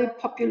very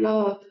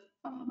popular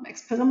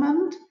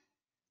experiment,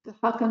 the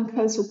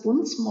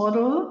Haken-Kelso-Bunz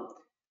model,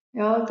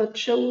 that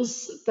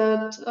shows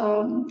that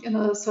in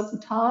a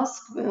certain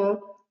task where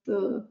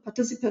the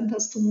participant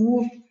has to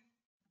move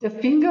their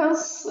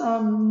fingers,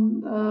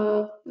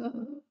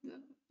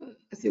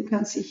 as you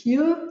can see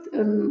here,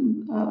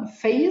 in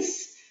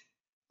phase.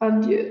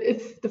 And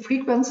if the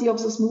frequency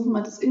of this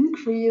movement is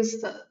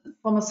increased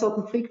from a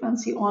certain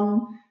frequency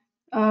on,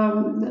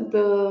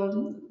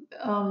 the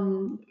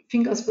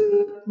fingers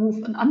will move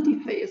in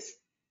antiphase.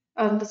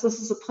 And this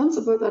is a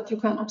principle that you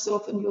can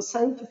observe in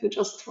yourself if you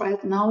just try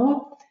it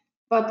now.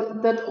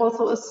 But that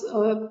also is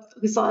a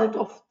result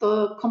of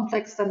the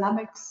complex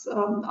dynamics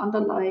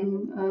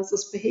underlying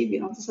this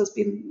behavior.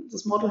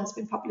 This model has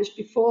been published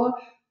before.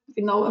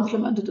 We now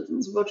implemented it in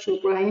the virtual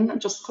brain and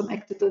just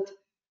connected it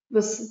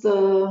with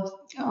the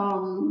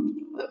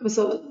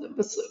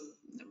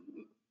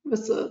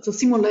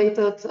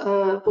simulated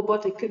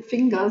robotic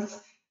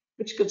fingers,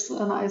 which gives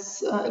a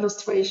nice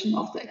illustration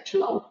of the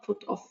actual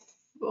output of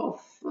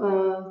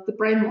the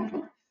brain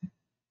model.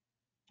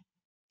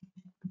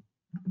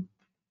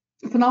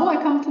 So now I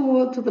come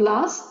to the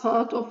last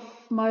part of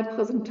my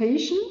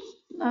presentation,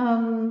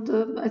 and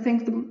I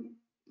think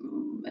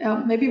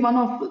maybe one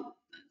of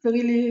the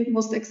really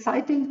most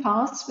exciting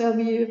parts where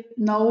we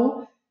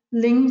now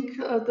link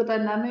the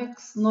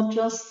dynamics not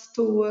just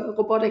to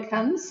robotic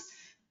hands,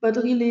 but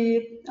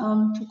really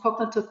to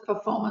cognitive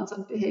performance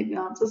and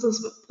behavior. This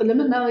is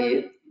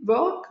preliminary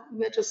work.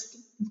 We're just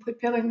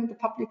preparing the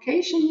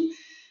publication.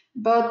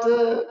 But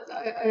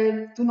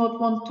I do not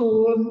want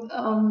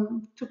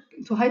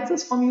to hide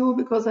this from you,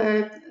 because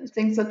I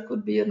think that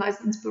could be a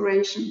nice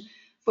inspiration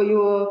for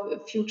your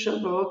future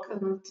work.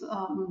 And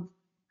so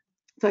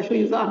I show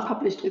you the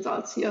unpublished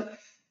results here.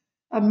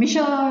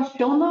 Misha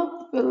Schirner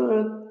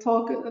will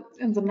talk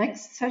in the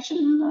next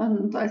session,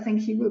 and I think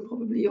he will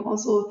probably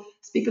also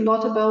speak a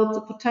lot about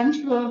the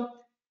potential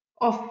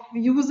of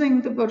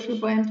using the virtual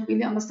brain to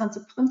really understand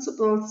the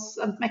principles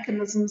and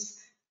mechanisms,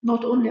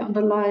 not only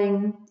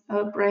underlying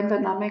brain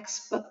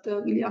dynamics, but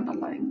really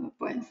underlying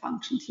brain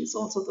function. He's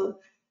also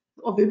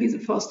or will be the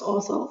first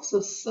author of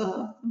this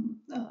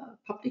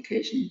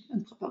publication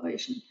in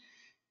preparation.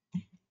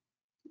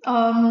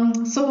 In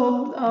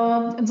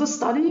this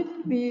study,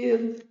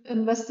 we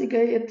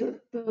investigate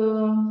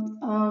the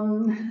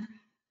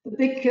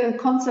big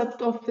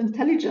concept of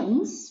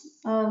intelligence.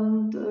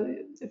 And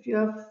if you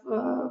have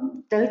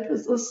dealt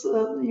with this,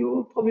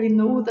 you probably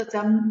know that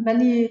there are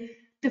many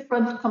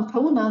different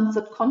components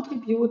that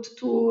contribute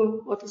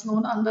to what is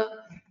known under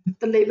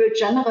the label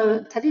general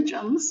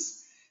intelligence.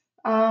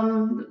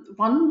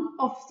 One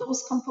of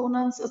those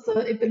components is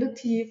the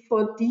ability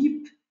for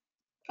deep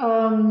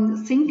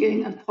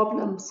thinking and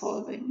problem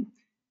solving.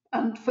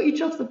 And for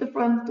each of the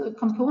different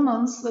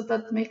components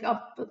that make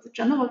up the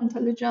general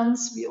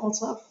intelligence, we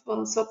also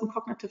have certain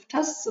cognitive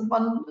tests. And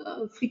one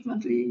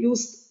frequently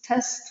used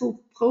test to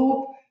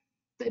probe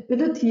the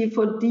ability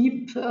for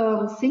deep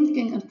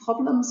thinking and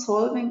problem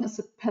solving is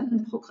the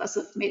Penn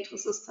Progressive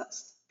Matrices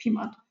test,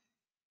 PMAT.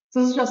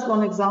 This is just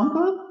one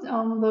example.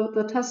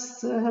 The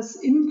test has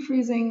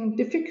increasing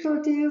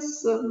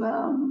difficulties.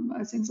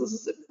 I think this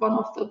is one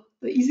of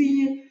the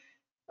easy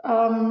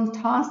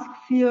task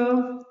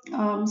here.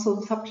 So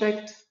the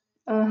subject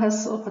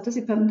or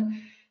participant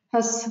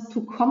has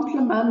to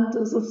complement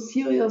the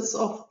series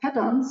of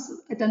patterns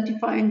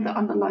identifying the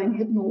underlying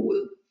hidden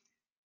rule.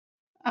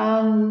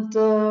 And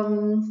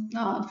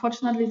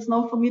unfortunately, it's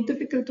now for me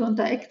difficult to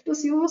interact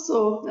with you.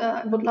 So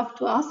I would love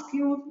to ask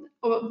you,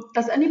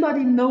 does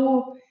anybody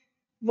know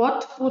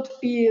what would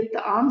be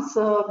the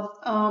answer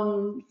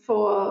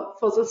for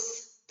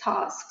this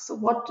task? So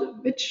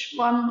which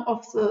one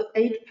of the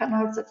 8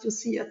 panels that you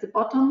see at the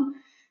bottom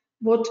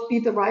would be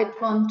the right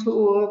one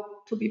to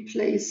be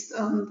placed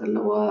in the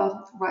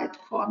lower right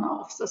corner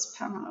of this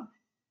panel?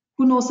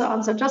 Who knows the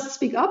answer? Just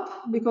speak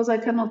up, because I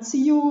cannot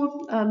see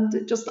you,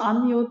 and just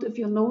unmute if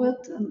you know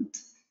it, and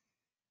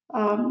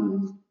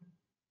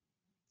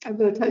I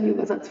will tell you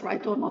whether it's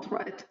right or not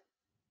right.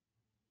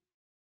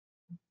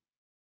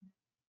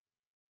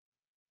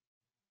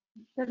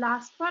 The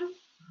last one.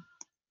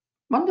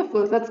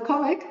 Wonderful, that's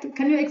correct.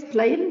 Can you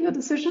explain your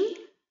decision?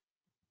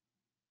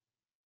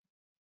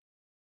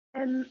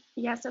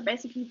 Yeah, so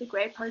basically the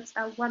gray parts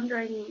are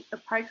wandering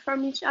apart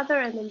from each other,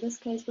 and in this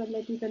case, when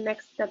they do the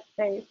next step,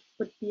 they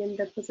would be in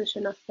the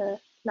position of the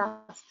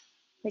last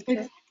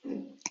picture.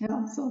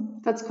 Yeah, so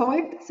that's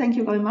correct. Thank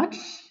you very much.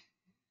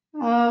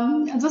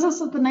 And this is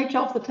the nature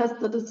of the test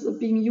that is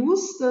being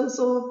used.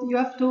 So you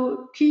have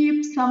to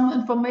keep some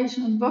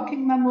information in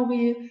working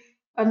memory,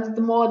 and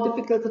the more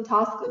difficult the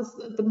task is,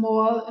 the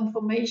more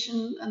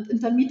information and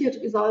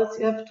intermediate results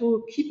you have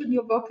to keep in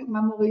your working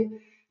memory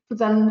to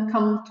then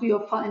come to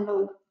your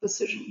final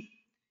decision.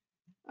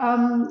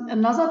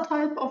 Another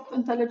type of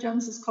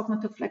intelligence is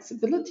cognitive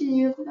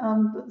flexibility,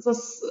 and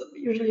this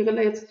usually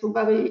relates to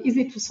very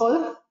easy to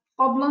solve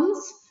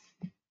problems.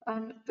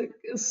 It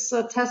is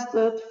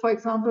tested, for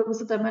example, with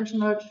the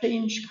dimensional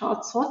change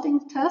card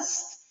sorting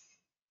test.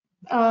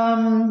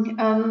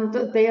 And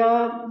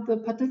there, the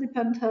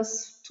participant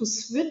has to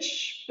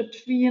switch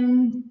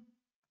between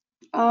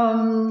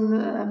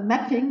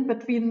mapping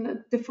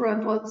between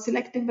different, or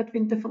selecting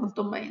between different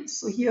domains.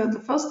 So here in the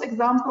first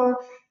example,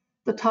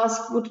 the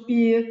task would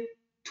be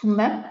to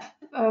map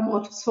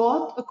or to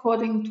sort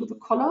according to the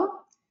color.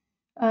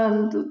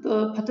 And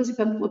the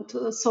participant would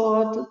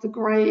sort the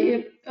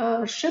gray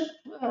ship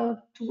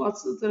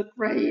towards the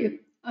gray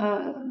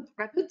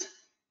rabbit.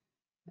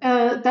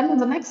 Then in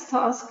the next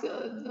task,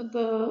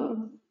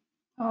 the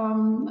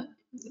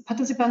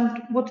participant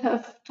would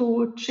have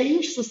to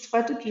change the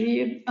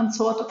strategy and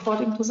sort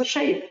according to the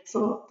shape.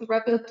 So the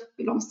rabbit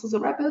belongs to the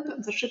rabbit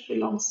and the ship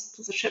belongs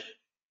to the ship.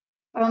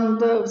 And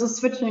the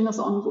switching is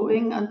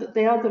ongoing, and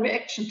there the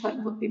reaction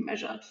time would be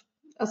measured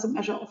as a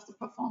measure of the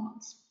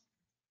performance.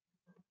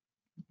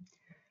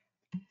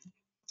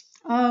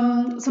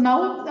 So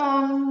now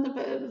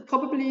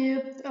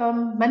probably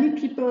many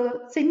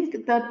people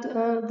think that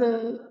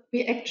the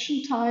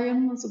reaction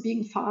time, so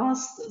being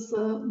fast, is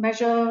a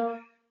measure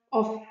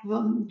of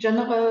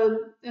general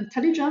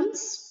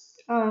intelligence,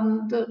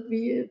 and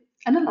we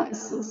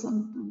analyze this,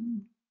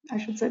 and I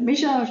should say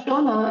Misha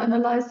Schirner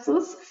analyzed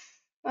this,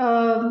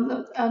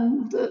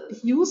 and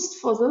used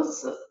for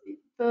this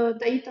the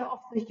data of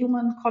the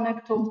Human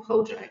Connectome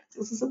project.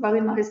 This is a very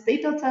nice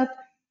data set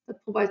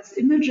that provides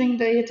imaging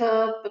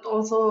data, but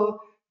also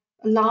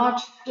a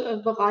large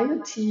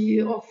variety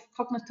of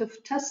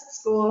cognitive test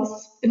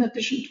scores in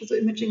addition to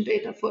the imaging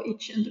data for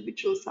each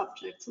individual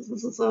subject. So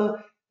this is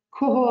a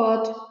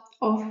cohort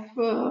of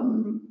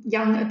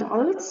young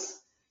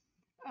adults.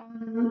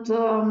 And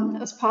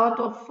as part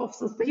of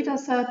this data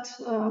set,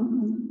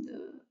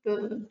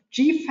 the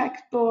G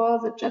factor,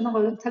 the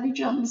general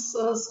intelligence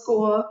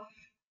score,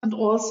 and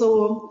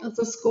also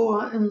the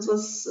score in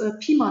this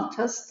PIMA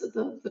test,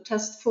 the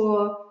test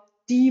for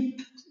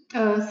deep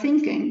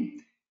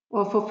thinking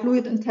or for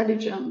fluid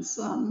intelligence,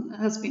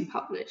 has been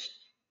published.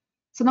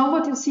 So now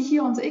what you see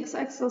here on the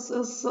x-axis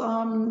is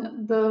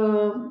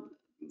the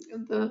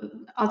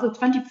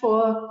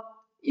 24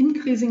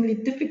 increasingly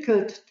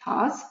difficult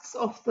tasks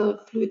of the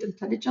fluid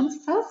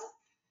intelligence test.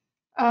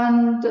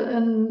 And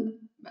in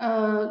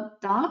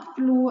dark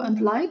blue and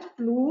light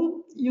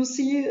blue, you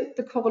see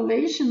the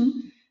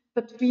correlation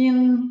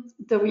between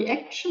the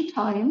reaction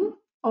time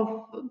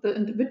of the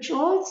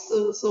individuals.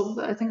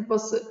 So I think it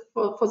was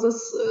for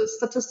this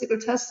statistical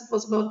test, it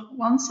was about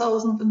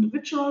 1,000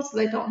 individuals.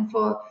 Later on,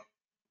 for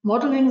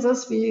modeling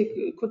this,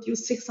 we could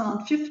use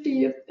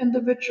 650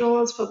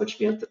 individuals, for which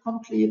we had the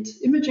complete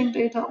imaging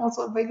data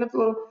also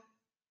available.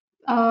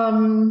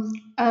 And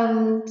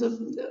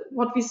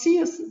what we see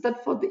is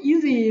that for the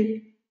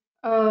easily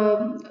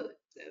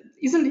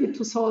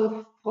to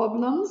solve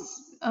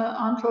problems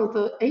until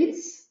the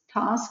 8th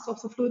task of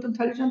the fluid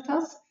intelligence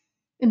test,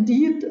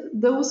 indeed,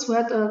 those who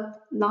had a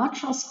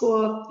larger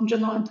score in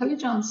general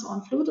intelligence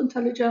on fluid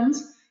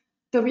intelligence,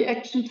 the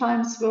reaction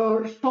times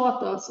were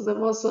shorter, so there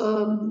was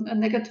a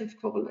negative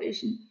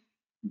correlation.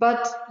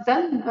 But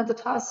then when the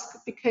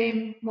task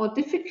became more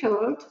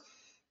difficult,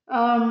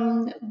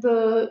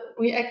 the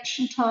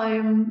reaction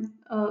time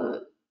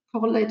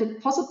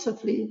correlated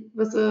positively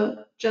with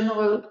the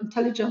general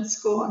intelligence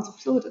score and the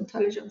fluid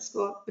intelligence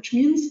score, which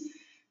means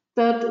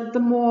that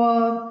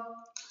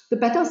the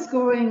better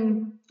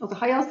scoring or the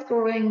higher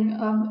scoring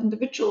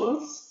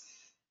individuals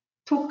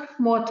took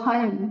more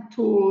time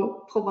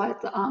to provide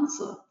the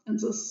answer in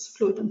this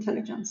fluid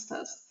intelligence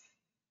test.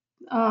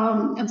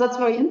 And that's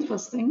very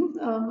interesting.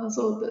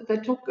 So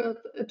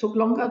it took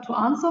longer to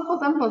answer for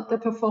them, but their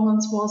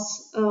performance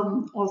was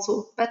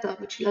also better,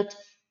 which led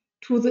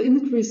to the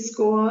increased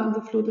score in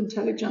the fluid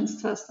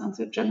intelligence test and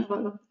the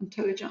general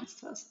intelligence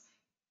test.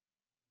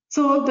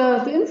 So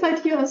the insight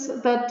here is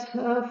that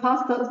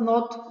faster is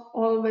not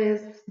always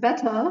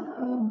better,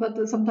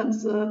 but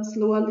sometimes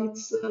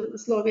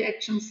slower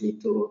reactions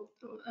lead to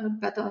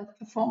better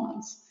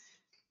performance.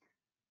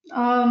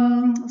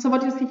 So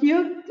what you see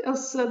here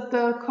is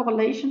the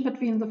correlation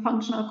between the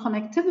functional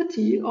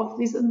connectivity of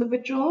these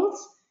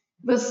individuals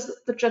with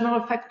the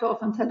general factor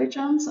of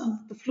intelligence and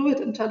the fluid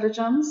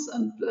intelligence,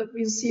 and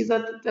we see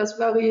that there's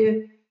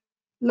very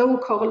low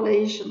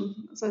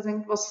correlation, so I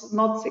think it was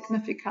not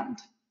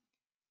significant.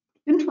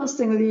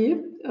 Interestingly,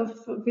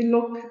 if we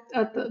look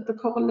at the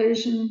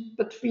correlation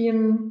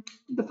between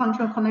the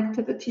functional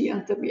connectivity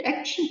and the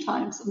reaction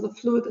times in the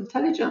fluid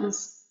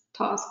intelligence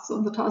tasks,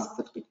 on the tasks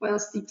that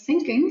requires deep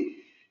thinking,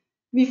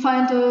 we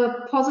find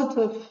a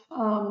positive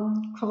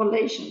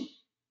correlation,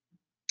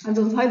 and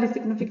this is highly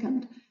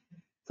significant.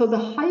 So the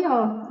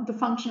higher the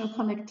functional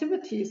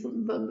connectivities,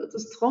 the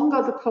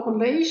stronger the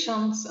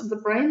correlations in the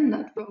brain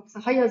network, the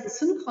higher the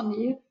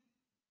synchrony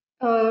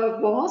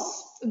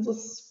was in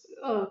this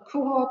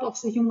cohort of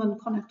the Human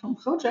Connectome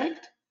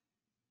project,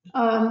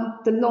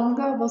 the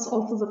longer was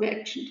also the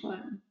reaction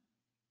time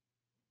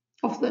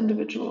of the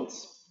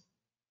individuals.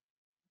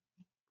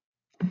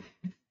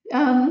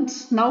 And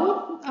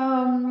now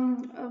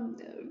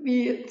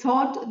we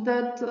thought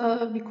that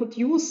we could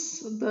use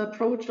the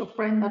approach of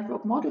brain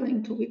network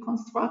modeling to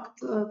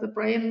reconstruct the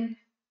brain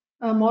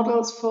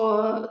models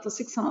for the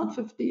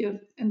 650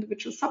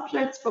 individual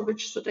subjects for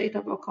which the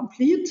data were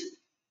complete,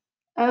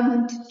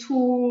 and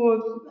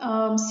to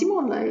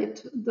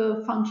simulate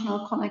the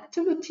functional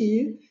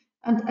connectivity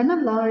and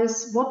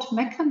analyze what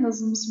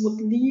mechanisms would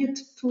lead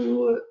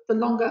to the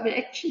longer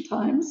reaction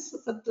times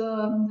that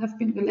have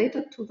been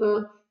related to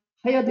the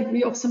higher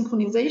degree of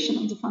synchronization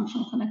in the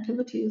functional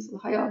connectivity, so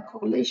higher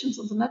correlations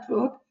in the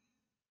network,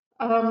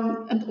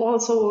 and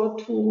also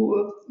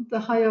to the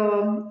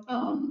higher,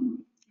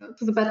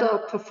 to the better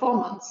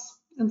performance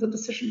in the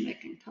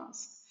decision-making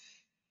task.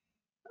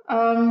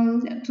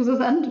 To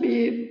this end,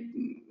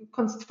 we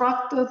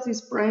constructed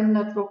these brain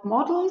network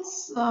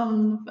models,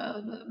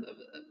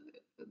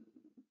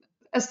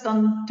 as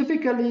done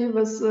typically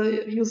with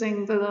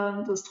using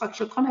the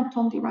structural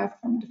connectome derived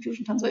from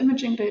diffusion tensor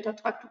imaging data,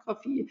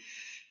 tractography.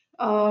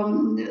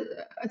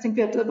 I think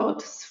we had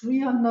about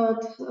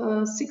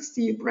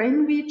 360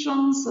 brain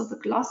regions of the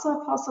Glasser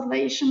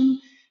parcellation.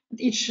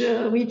 And each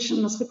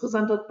region is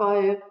represented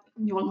by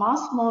neural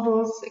mass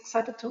models,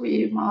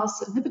 excitatory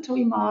mass,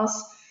 inhibitory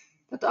mass,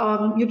 that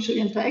are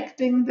mutually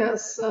interacting.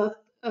 There's a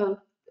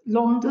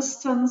long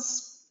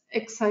distance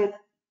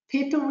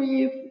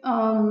excitatory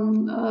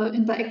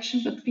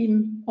interaction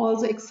between all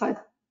the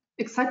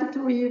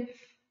excitatory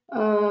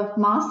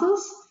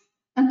masses.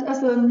 And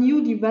as a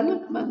new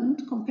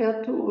development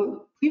compared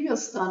to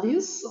previous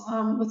studies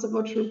with the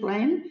virtual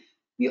brain,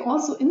 we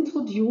also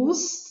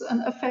introduced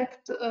an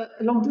effect, a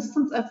long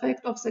distance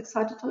effect of the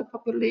excitatory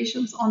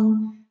populations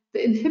on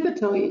the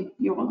inhibitory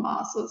neural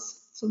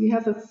masses. So we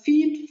have a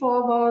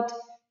feed-forward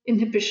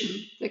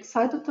inhibition. The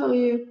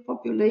excitatory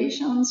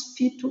populations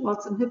feed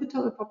towards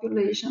inhibitory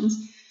populations,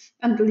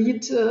 and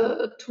lead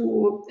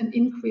to an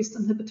increased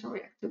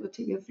inhibitory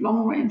activity. We have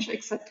long-range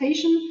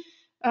excitation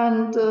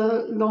and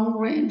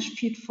long-range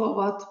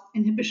feed-forward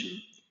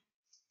inhibition.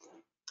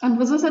 And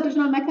with this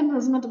additional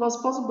mechanism, it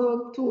was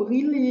possible to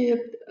really, in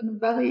a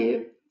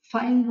very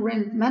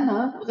fine-grained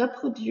manner,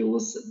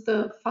 reproduce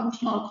the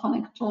functional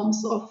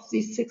connectomes of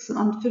these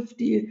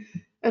 650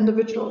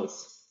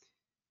 individuals.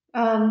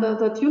 And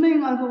the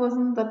tuning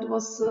algorithm that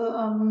was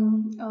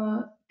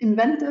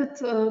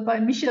invented by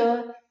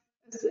Michael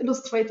is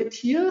illustrated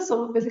here.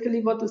 So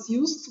basically what is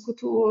used to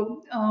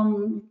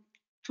tune,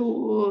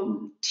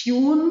 to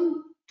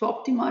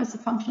optimize the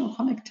functional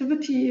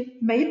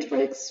connectivity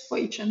matrix for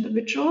each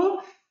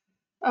individual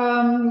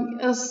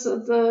is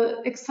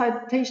the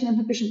excitation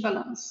inhibition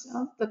balance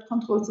that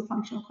controls the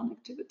functional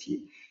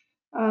connectivity.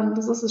 And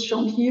this is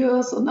shown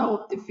here. So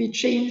now if we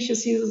change, you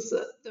see this,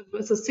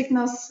 the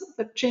thickness,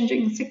 the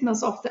changing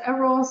thickness of the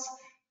arrows,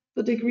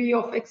 the degree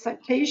of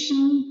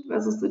excitation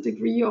versus the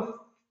degree of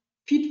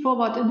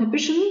feed-forward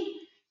inhibition.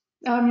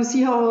 You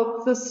see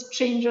how this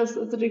changes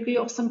the degree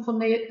of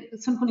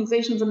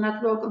synchronization in the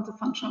network and the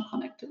functional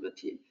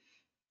connectivity.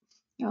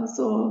 Yeah,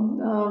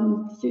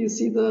 so here you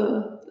see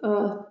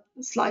the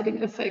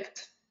sliding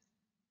effect.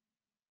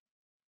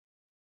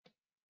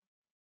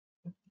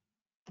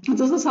 And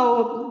this is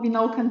how we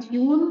now can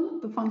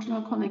tune the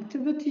functional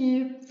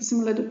connectivity, the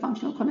simulated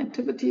functional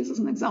connectivity. This is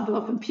an example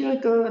of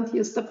empirical, and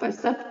here step by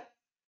step,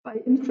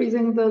 by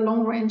increasing the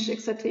long-range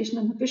excitation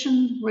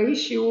inhibition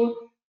ratio,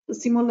 the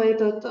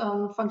simulated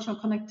functional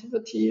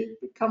connectivity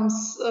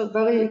becomes a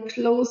very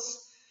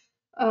close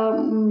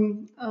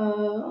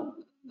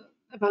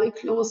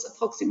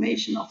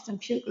approximation of the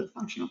empirical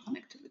functional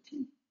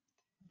connectivity.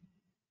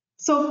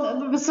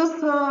 So with this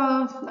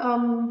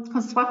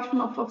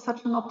construction of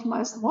such an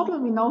optimized model,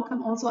 we now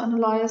can also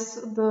analyze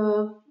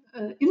the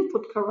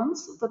input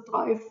currents that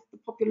drive the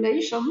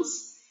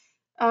populations.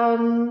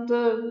 And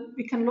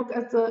we can look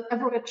at the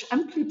average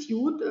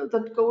amplitude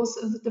that goes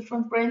in the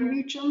different brain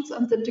regions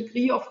and the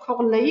degree of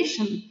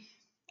correlation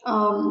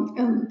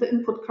in the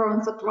input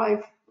currents that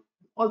drive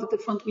all the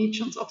different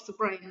regions of the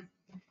brain.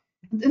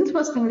 And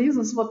interestingly, this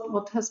is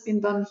what has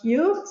been done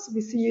here. So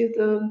we see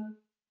the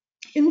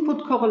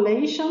input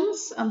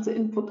correlations and the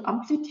input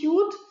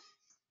amplitude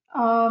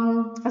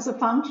as a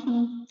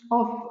function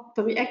of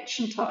the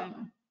reaction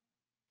time.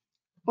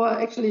 Or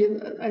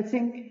actually, I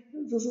think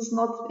this is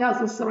not, yeah,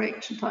 this is the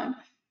reaction time.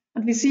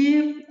 And we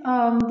see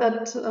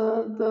that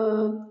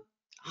the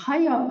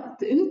higher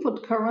the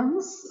input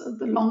currents,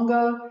 the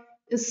longer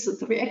is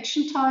the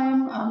reaction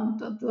time, and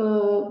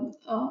the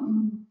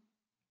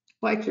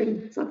well,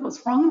 actually, that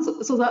was wrong.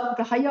 So that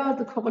the higher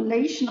the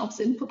correlation of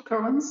the input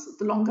currents,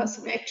 the longer is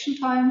the reaction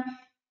time,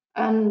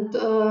 and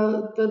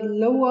the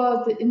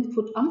lower the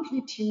input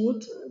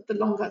amplitude, the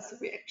longer is the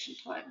reaction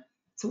time.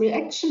 So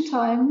reaction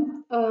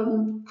time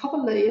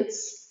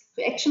correlates,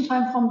 reaction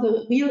time from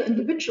the real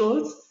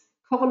individuals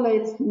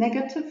correlates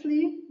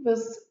negatively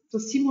with the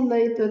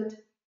simulated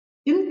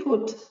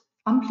input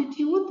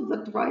amplitude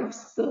that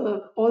drives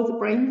all the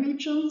brain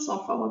regions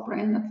of our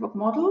brain network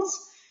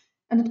models.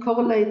 And it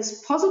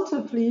correlates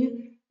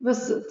positively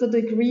with the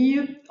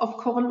degree of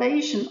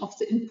correlation of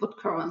the input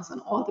currents in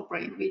all the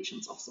brain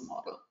regions of the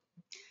model.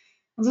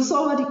 And this is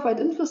already quite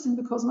interesting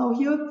because now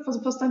here, for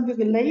the first time, we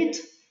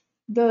relate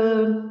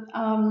the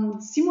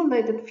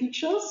simulated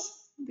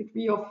features,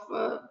 degree of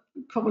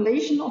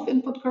correlation of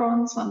input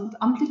currents and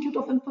amplitude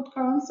of input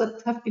currents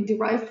that have been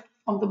derived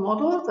from the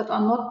model that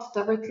are not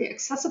directly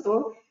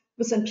accessible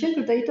with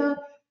empirical data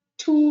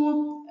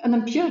to an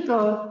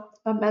empirical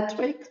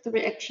metric, the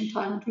reaction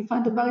time, and we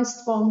find a very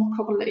strong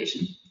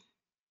correlation.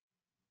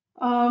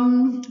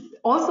 Also,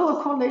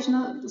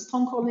 a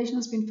strong correlation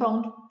has been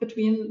found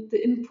between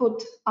the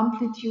input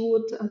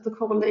amplitude and the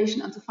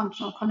correlation and the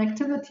functional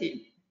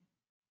connectivity.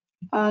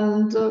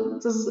 And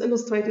this is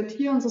illustrated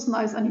here in this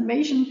nice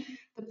animation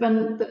that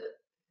when the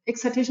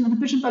excitation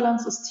inhibition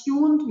balance is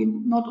tuned, we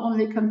not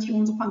only can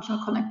tune the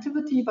functional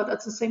connectivity, but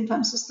at the same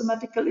time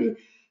systematically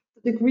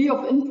the degree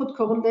of input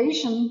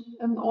correlation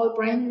in all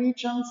brain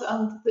regions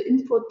and the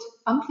input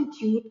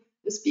amplitude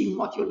is being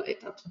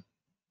modulated.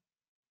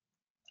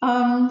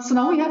 So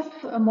now we have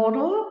a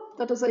model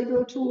that is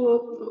able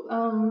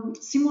to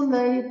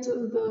simulate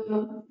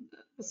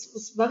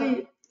with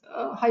very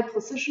high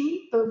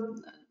precision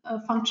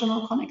the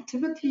functional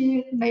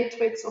connectivity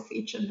matrix of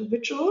each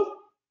individual.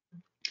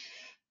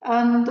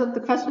 And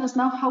the question is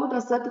now, how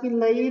does that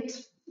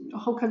relate?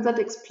 How can that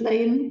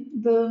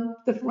explain the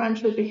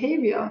differential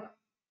behavior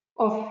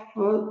of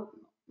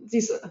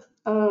these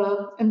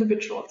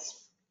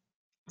individuals?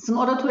 So in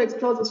order to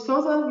explore this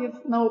further, we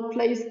have now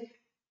placed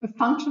a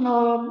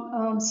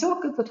functional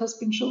circuit that has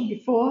been shown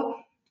before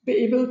to be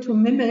able to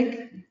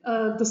mimic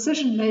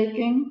decision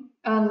making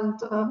and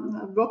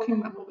working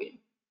memory.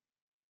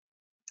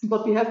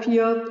 What we have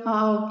here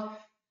are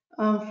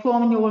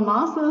 4 neural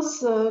masses.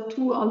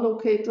 2 are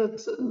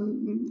located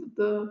in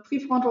the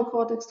prefrontal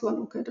cortex, 2 are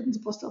located in the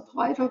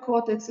postparietal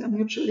cortex. They are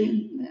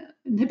mutually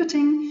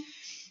inhibiting.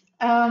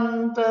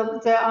 and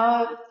they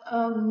are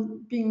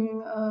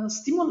being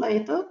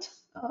stimulated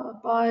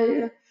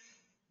by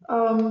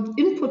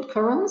input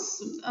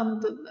currents,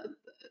 and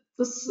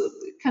this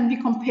can be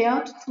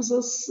compared to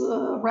this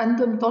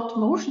random dot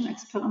motion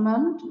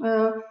experiment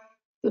where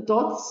the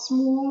dots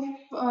move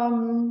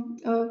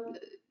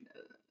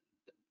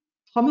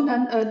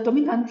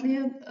dominantly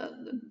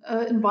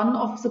in one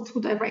of the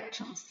two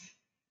directions.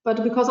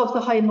 But because of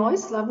the high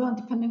noise level and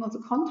depending on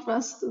the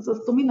contrast,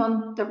 the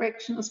dominant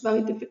direction is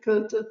very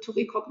difficult to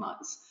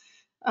recognize.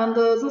 And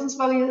this is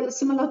very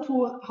similar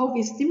to how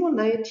we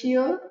stimulate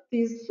here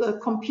these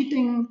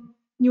competing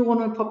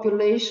neuronal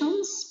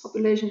populations.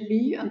 Population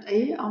B and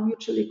A are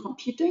mutually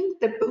competing.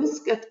 They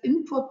both get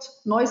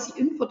noisy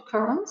input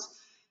currents,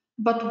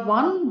 but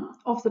one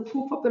of the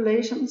two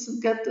populations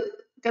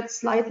gets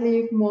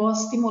slightly more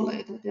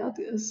stimulated. Yeah, it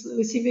is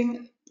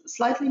receiving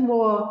slightly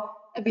more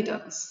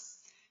evidence.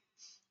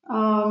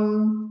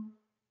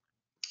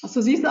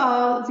 So these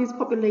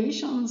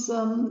populations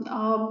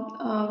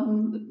are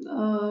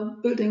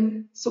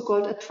building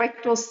so-called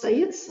attractor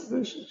states. I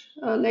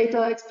will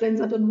later explain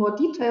that in more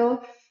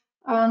detail.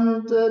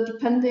 And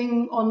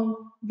depending on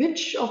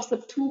which of the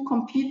two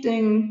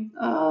competing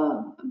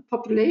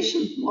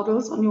population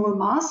models or neural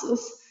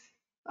masses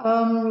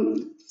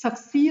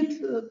succeed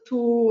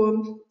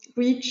to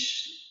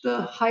reach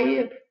the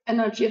high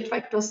energy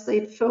attractor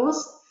state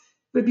first,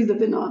 will be the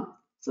winner.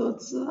 So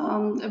it's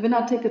a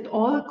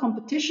winner-take-it-all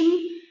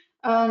competition.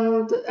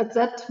 And at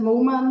that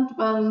moment,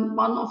 when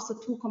one of the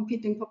two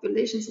competing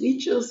populations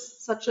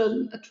reaches such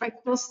an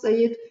attractor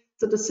state,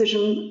 the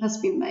decision has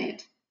been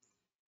made.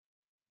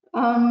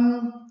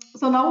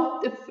 So now,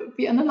 if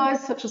we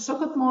analyze such a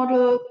circuit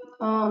model,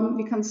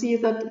 we can see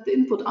that the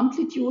input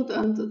amplitude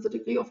and the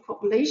degree of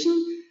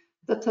correlation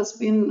that has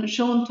been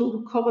shown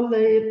to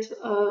correlate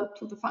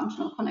to the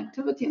functional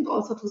connectivity and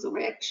also to the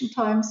reaction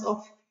times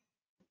of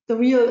the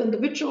real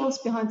individuals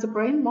behind the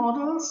brain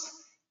models,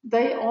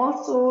 they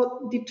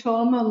also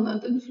determine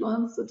and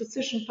influence the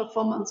decision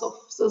performance of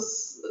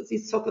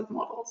these circuit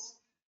models.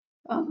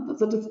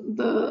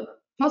 The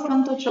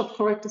percentage of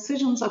correct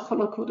decisions are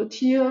color-coded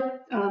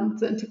here, and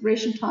the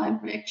integration time,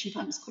 reaction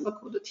time is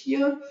color-coded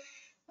here.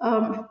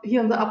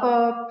 Here in the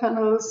upper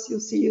panels, you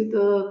see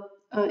the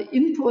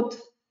input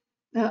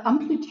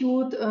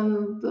amplitude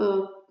and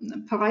the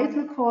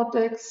parietal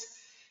cortex,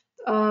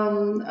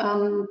 and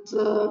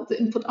the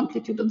input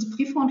amplitude in the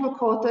prefrontal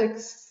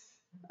cortex.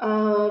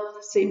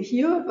 Same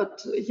here,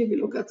 but here we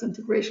look at the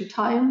integration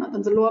time, and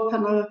in the lower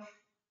panel,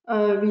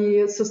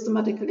 we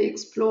systematically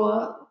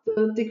explore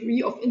the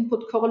degree of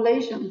input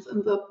correlations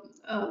in the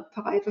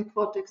parietal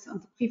cortex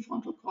and the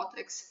prefrontal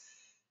cortex.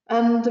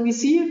 And we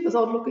see,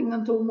 without looking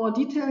into more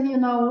detail here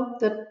now,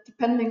 that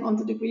depending on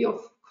the degree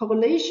of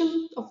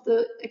correlation of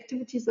the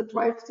activities that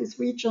drive these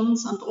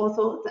regions and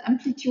also the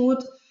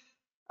amplitude,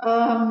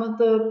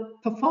 the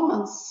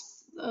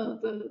performance,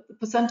 the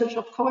percentage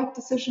of correct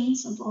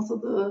decisions and also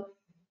the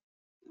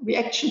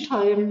reaction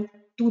time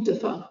do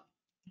differ.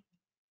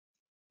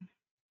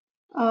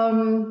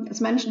 As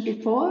mentioned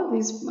before,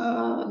 these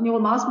neural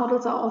mass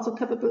models are also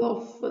capable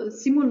of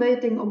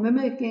simulating or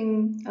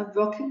mimicking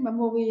working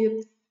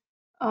memory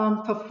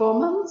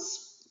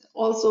performance,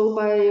 also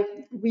by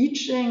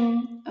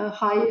reaching a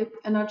high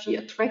energy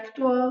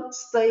attractor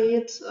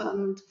state.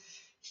 And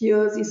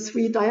here these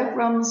three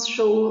diagrams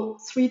show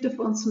three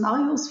different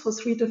scenarios for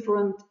three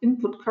different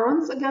input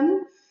currents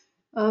again,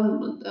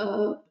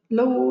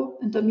 low,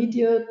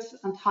 intermediate,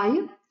 and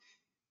high.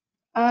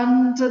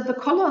 And the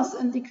colors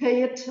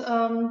indicate,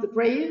 the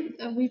gray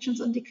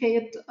regions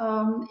indicate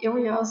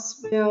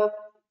areas where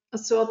a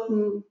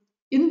certain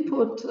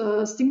input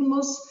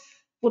stimulus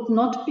would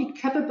not be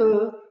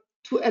capable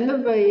to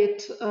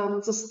elevate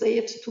the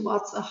state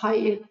towards a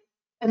high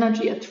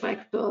energy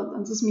attractor.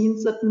 And this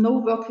means that no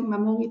working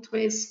memory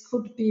trace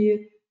could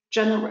be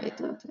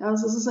generated.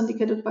 This is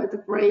indicated by the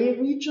gray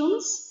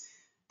regions.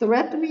 The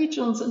red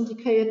regions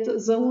indicate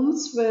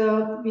zones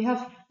where we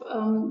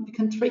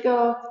can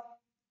trigger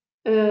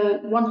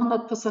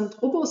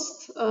 100%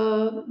 robust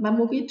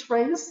memory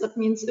trace. That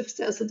means if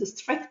there's a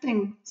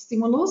distracting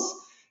stimulus,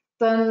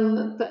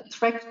 then the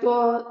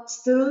attractor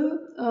still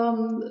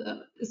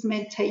is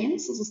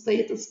maintained, so the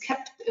state is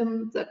kept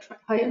in the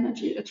high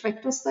energy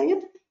attractor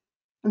state.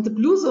 And the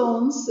blue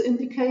zones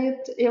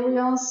indicate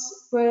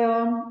areas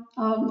where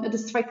a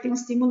distracting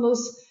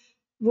stimulus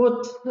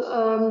would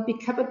be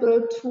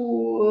capable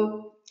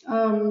to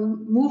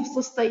move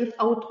the state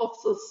out of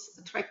this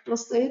attractor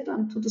state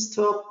and to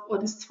disturb or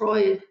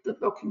destroy the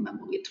working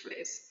memory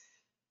trace.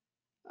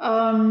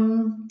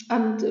 And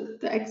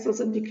the axes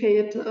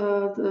indicate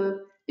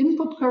the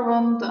input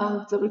current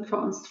and the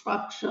recurrent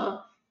structure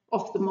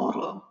of the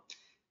model.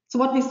 So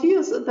what we see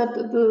is that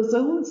the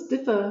zones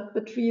differ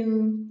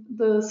between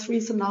the three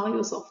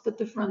scenarios of the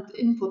different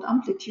input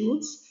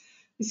amplitudes.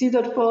 We see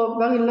that for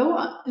very low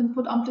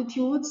input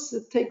amplitudes,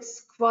 it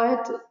takes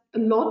quite a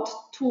lot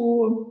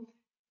to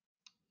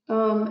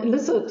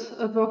elicit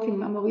a working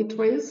memory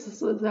trace.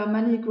 So there are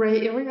many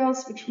gray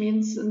areas, which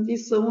means in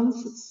these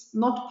zones it's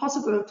not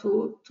possible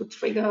to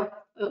trigger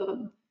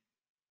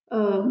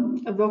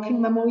a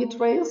working memory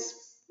trace.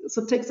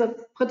 So it takes a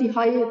pretty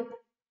high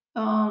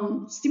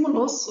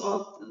stimulus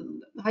or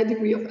high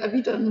degree of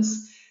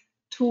evidence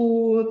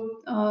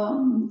to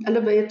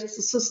elevate the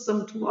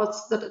system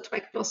towards that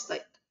attractor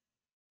state.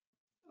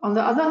 On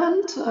the other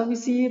hand, we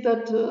see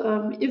that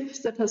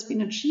if that has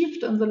been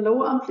achieved in the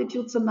low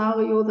amplitude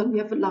scenario, then we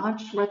have a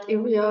large red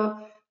area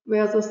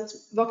where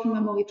this working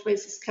memory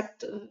trace is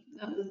kept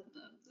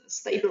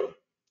stable.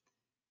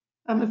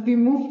 If we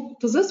move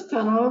to this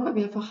panel, where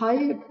we have a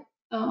high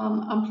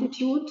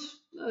amplitude,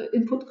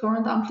 input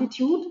current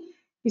amplitude,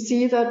 we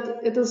see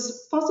that it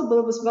is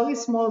possible with very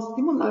small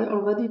stimuli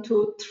already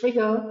to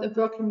trigger a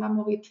working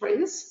memory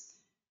trace.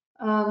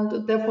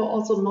 And therefore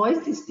also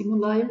noisy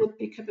stimuli would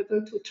be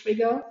capable to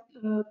trigger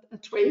a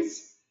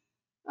trace.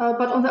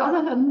 But on the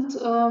other hand,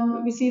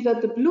 we see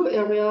that the blue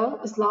area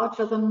is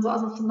larger than the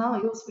other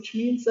scenarios, which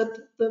means that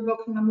the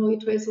working memory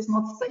trace is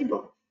not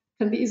stable,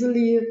 can be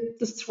easily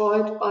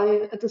destroyed by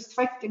a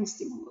distracting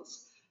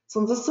stimulus. So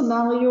in this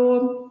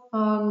scenario,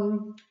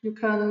 you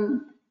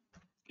can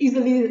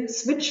easily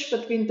switch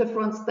between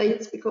different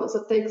states because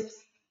it takes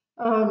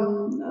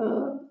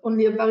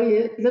only a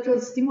very little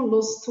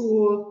stimulus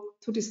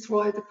to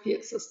destroy the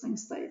pre-existing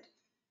state.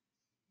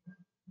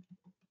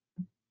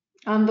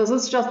 And this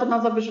is just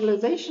another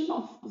visualization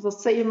of the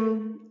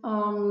same,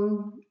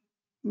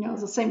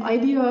 the same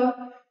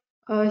idea.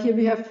 Here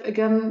we have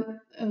again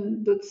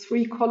in the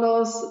three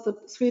colors, the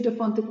three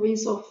different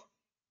degrees of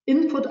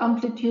input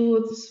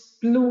amplitudes.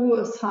 Blue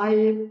is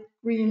high,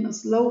 green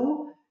is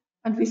low.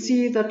 And we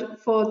see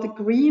that for the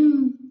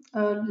green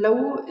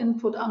low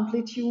input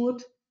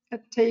amplitude,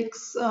 it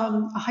takes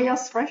a higher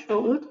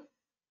threshold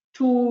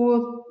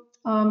to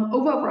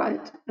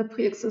override a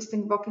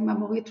pre-existing working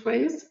memory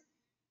trace.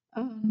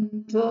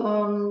 And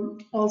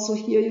also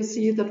here you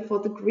see that for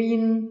the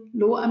green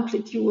low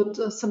amplitude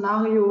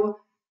scenario,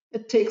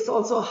 it takes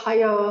also a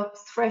higher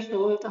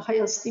threshold, a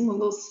higher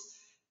stimulus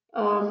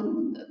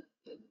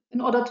in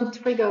order to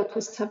trigger, to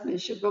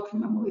establish a working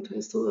memory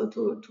trace,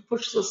 to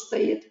push the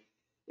state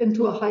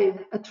into a high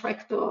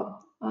attractor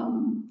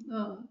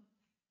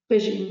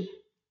regime.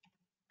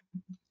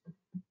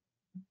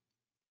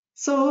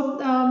 So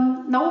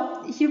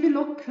now here we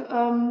look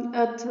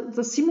at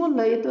the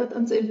simulated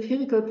and the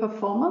empirical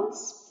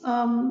performance.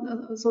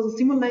 So the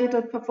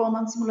simulated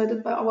performance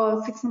simulated by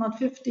our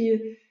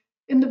 650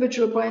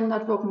 individual brain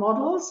network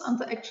models and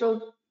the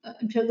actual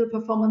empirical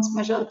performance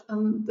measured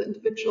in the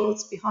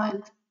individuals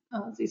behind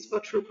these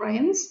virtual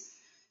brains.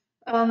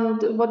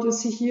 And what you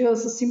see here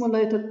is a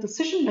simulated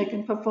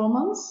decision-making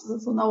performance.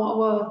 So now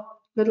our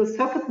little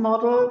circuit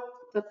model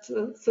that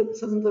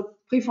sits in the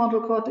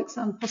prefrontal cortex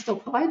and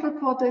postparietal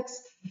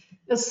cortex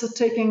is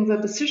taking the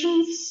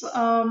decisions,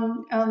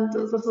 and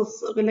this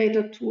is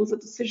related to the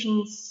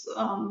decisions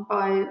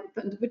by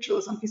the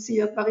individuals, and we see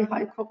a very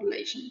high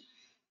correlation.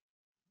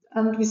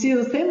 And we see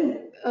the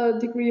same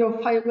degree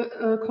of high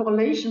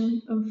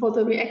correlation for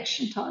the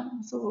reaction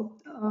time. So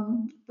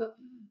the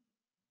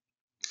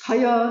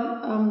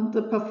higher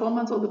the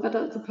performance, or the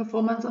better the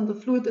performance on the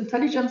fluid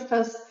intelligence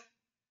test,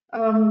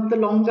 the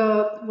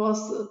longer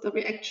was the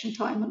reaction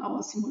time in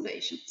our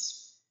simulations.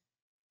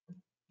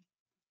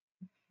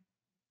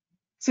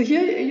 So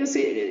here you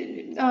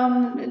see,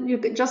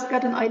 you just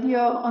get an idea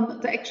on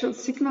the actual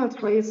signal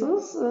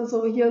traces.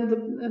 So here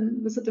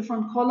with the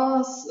different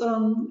colors,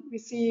 we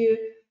see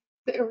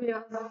the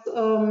areas,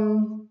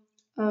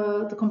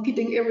 the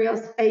competing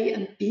areas A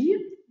and B.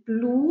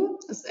 Blue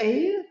is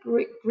A,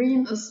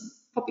 green is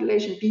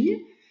population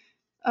B.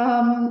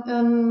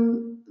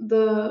 In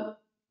the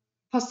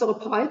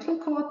posteroparietal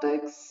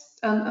cortex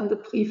and the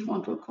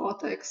prefrontal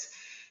cortex.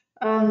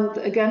 And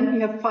again,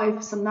 we have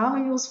 5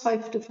 scenarios,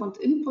 5 different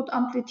input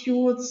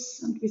amplitudes,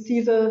 and we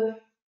see the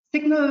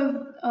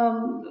signal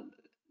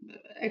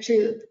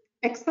actually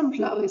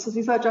exemplary. So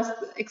these are just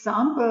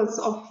examples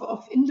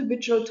of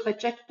individual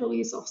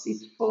trajectories of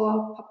these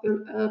 4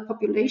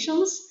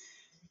 populations.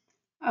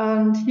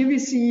 And here we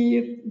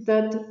see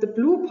that the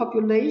blue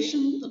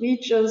population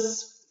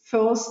reaches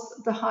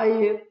first the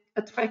high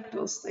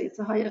attractor state,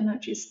 the high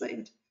energy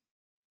state.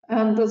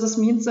 And this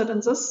means that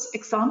in this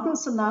example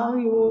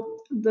scenario,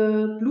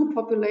 the blue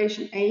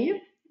population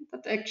A,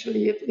 that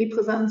actually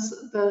represents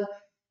the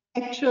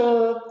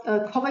actual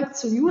correct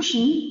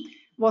solution,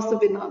 was the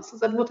winner. So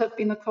that would have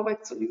been a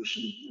correct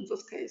solution in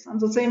this case. And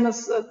the same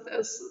is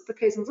the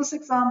case in this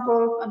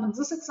example and in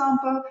this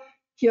example.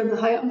 Here in the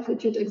high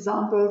amplitude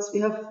examples, we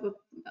have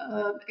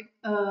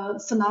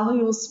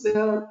scenarios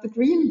where the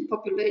green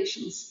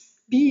populations,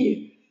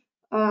 B,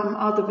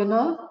 are the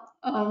winner,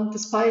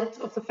 despite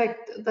of the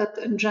fact that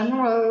in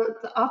general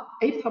the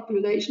A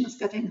population is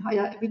getting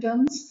higher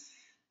evidence.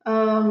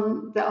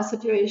 There are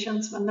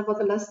situations when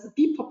nevertheless the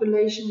B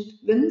population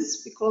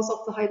wins because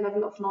of the high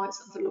level of noise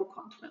and the low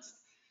contrast.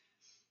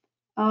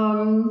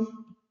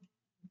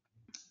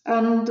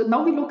 And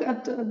now we look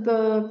at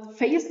the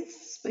phase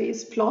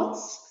space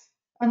plots,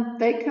 and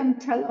they can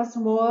tell us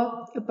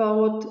more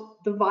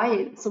about the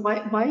why. So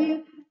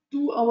why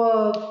do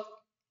our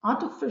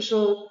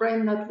artificial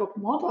brain network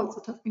models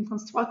that have been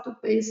constructed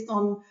based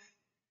on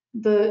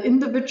the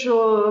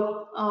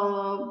individual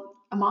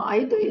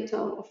MRI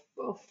data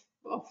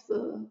of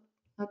the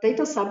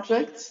data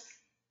subjects,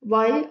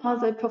 why are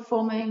they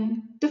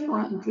performing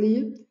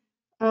differently?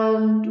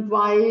 And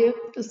why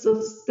is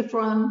this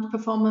different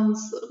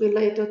performance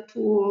related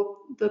to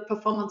the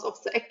performance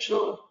of the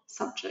actual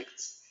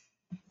subjects?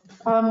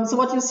 So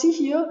what you see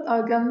here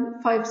are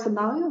again 5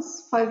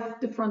 scenarios, 5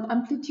 different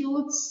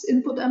amplitudes,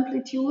 input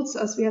amplitudes,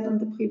 as we had in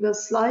the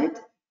previous slide.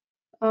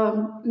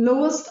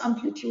 Lowest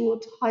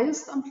amplitude,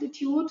 highest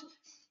amplitude.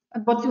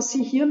 And what you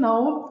see here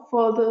now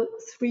for the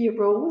 3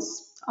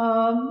 rows,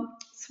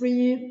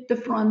 3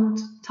 different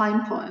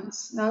time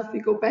points. Now, if we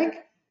go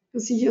back, you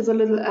see here the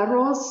little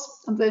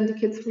arrows, and they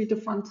indicate 3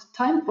 different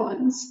time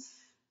points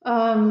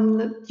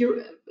during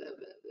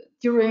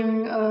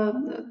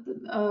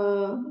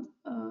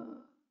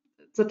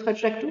the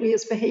trajectory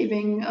is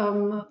behaving,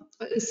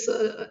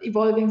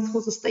 evolving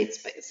through the state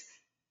space.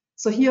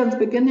 So here in the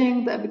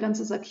beginning, the evidence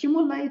is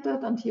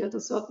accumulated, and here at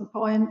a certain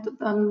point,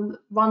 then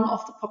one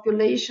of the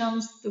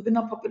populations, the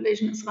winner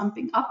population, is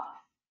ramping up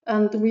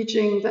and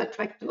reaching the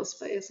attractor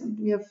space. And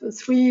we have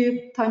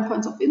 3 time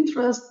points of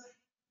interest: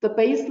 the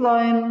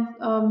baseline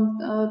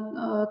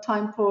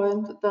time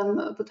point, then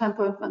the time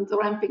point when the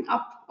ramping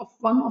up of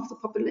one of the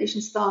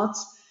populations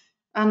starts,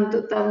 and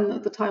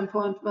then the time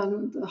point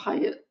when the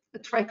high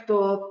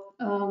attractor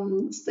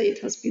state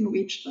has been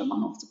reached by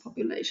one of the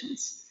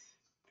populations.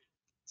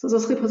 So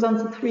this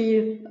represents the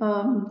 3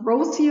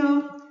 rows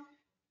here,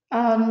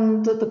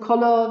 and the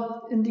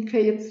color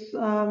indicates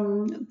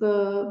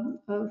the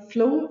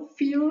flow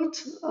field.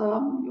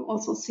 You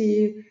also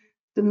see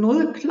the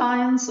null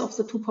clines of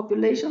the 2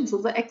 populations. So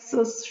the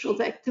axis shows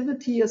the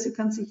activity, as you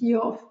can see here,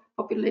 of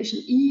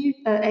population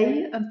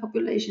A and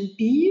population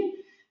B.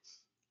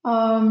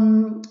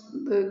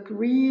 The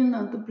green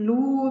and the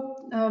blue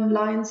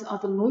lines are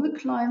the null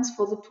clines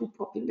for the 2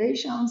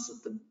 populations.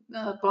 The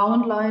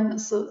brown line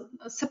is a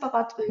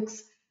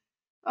separatrix,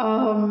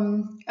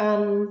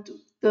 and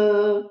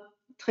the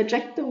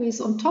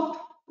trajectories on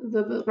top,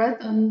 the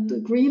red and the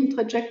green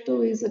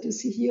trajectories that you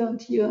see here and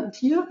here and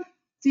here,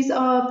 these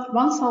are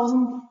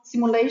 1,000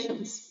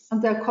 simulations,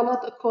 and they're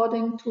colored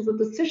according to the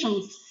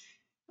decisions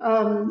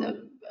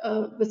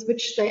with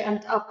which they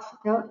end up.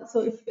 Yeah?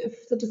 So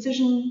if the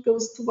decision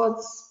goes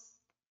towards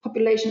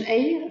population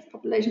A, if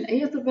population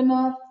A is the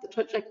winner, the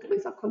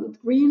trajectories are colored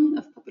green.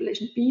 If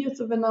population B is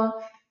the winner,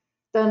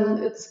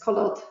 then it's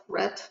colored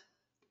red.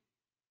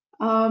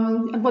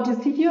 And what you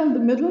see here in the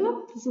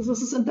middle, this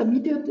is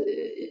intermediate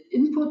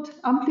input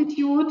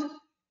amplitude,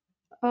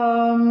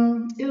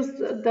 is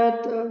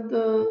that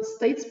the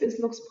state space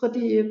looks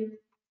pretty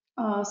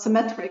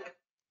symmetric.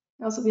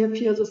 So we have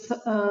here the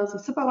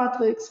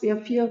separatrix, we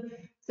have here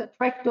the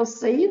attractor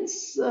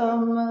states.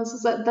 So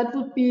that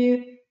would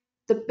be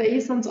the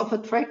basins of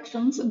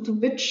attractions into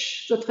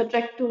which the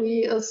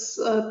trajectory is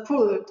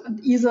pulled. And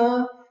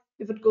either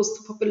if it goes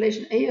to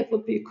population A, it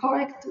would be a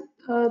correct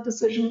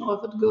decision, or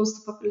if it goes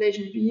to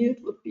population B,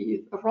 it would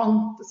be a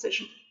wrong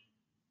decision.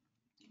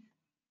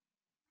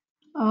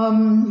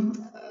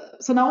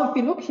 So now if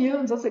we look here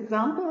in this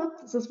example,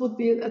 this would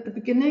be at the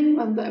beginning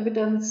when the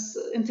evidence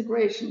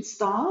integration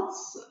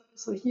starts.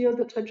 So here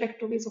the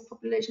trajectories of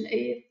population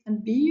A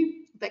and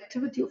B, the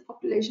activity of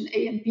population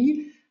A and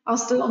B are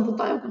still on the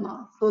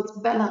diagonal, so it's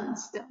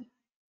balanced. Yeah.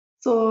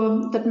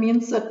 So that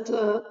means that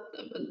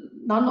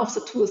none of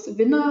the 2 is the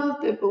winner.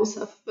 They both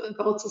have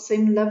about the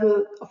same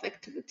level of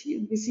activity.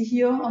 And we see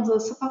here on the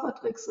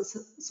separatrix the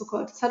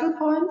so-called saddle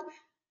point.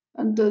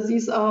 And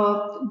these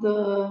are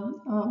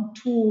the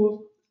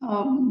 2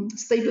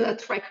 stable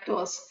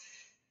attractors.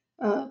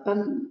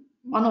 When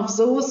one of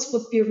those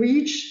would be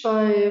reached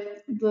by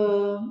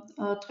the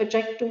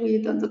trajectory,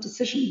 then the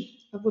decision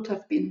would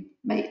have been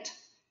made.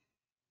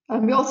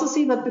 We also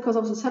see that because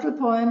of the saddle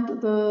point,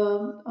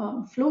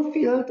 the flow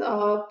field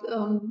are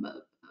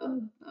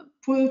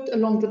pulled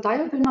along the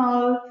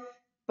diagonal.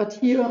 But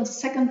here on the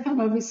second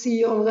panel, we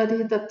see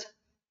already that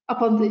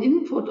upon the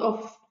input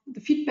of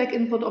the feedback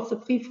input of the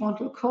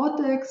prefrontal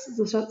cortex,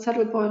 the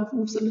saddle point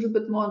moves a little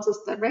bit more in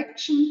this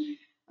direction,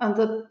 and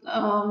the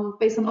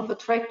basin of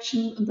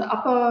attraction in the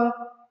upper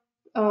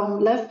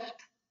left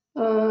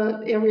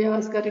area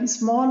is getting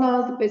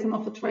smaller, the basin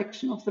of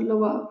attraction of the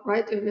lower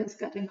right area is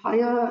getting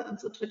higher, and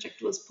the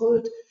trajectory is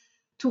pulled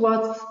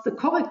towards the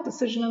correct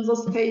decision, in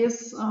this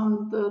case,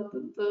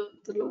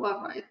 the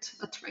lower right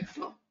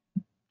attractor.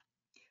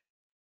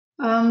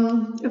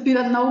 If we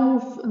then now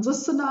move in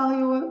this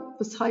scenario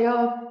with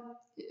higher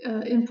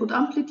input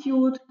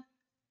amplitude,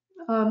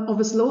 or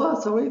with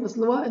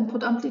lower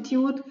input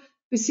amplitude,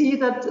 we see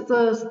that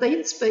the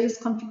state space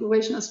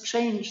configuration has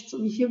changed. So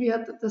here we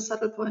had the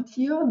saddle point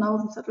here, now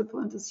the saddle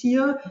point is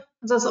here.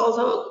 And this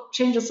also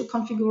changes the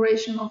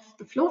configuration of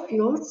the flow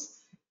fields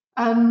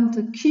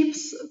and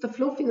keeps the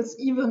flow fields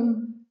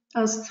even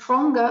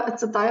stronger at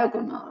the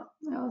diagonal.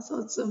 Yeah, so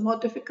it's more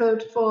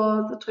difficult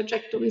for the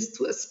trajectories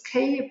to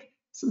escape,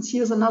 since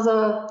here's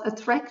another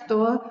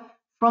attractor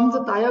from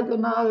the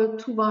diagonal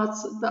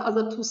towards the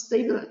other two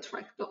stable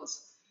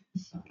attractors.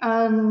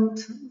 And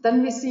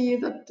then we see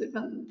that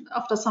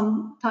after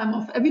some time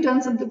of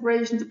evidence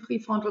integration, the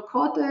prefrontal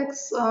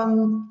cortex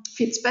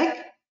feeds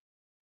back.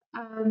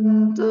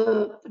 And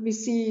we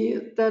see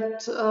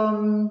that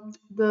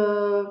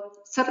the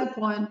settle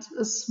point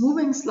is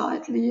moving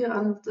slightly.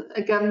 And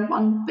again,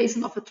 one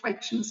basin of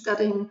attraction is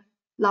getting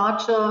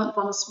larger and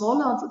one is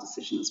smaller. The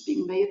decision is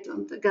being made.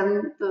 And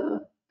again,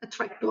 the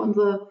attractor on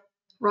the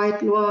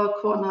right lower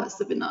corner is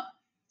the winner.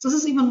 So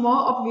this is even more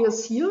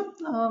obvious here.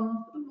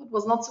 What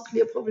was not so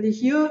clear probably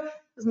here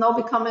is now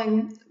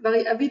becoming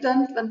very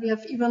evident when we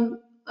have even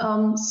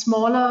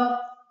smaller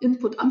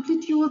input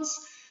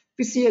amplitudes.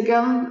 We see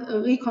again a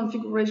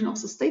reconfiguration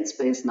of the state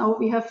space. Now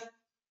we have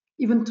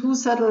even two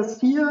saddles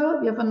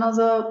here. We have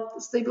another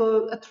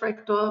stable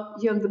attractor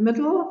here in the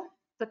middle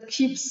that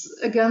keeps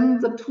again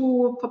the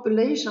two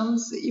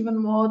populations even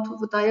more to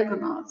the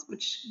diagonals,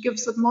 which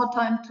gives it more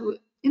time to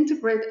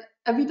integrate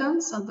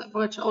evidence and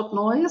average out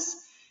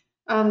noise.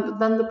 And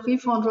then the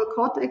prefrontal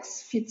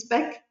cortex feeds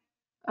back,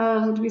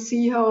 and we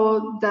see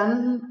how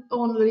then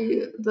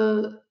only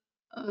the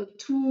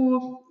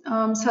two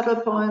saddle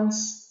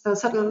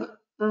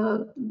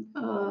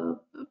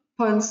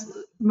points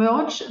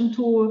merge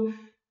into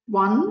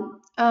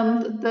one,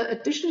 and the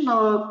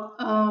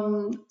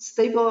additional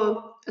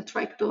stable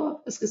attractor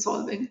is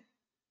resolving.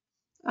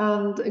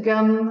 And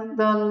again,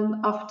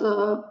 then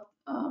after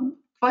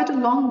quite a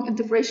long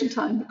integration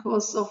time,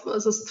 because of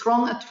the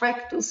strong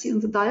attractors in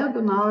the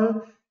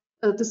diagonal,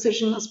 a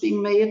decision is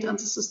being made and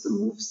the system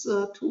moves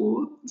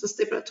to the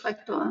stable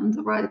attractor in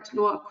the right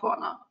lower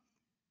corner.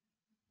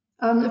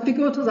 If we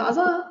go to the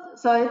other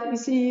side, we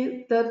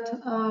see that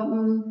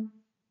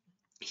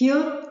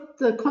here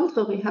the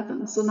contrary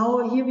happens. So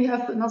now here we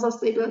have another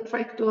stable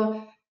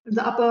attractor in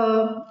the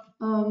upper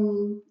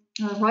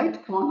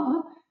right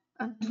corner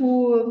and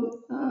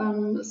two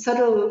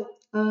saddle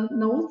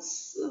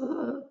nodes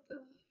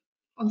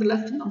on the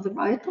left and on the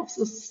right of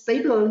the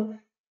stable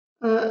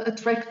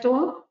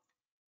attractor.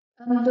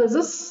 And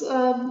this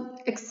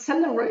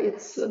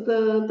accelerates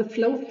the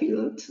flow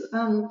field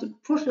and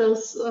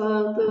pushes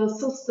the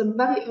system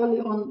very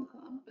early on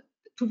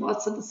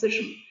towards a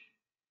decision.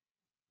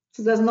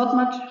 So there's not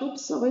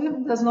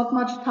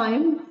much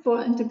time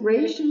for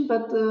integration,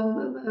 but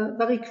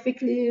very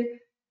quickly,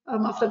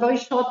 after a very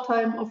short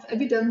time of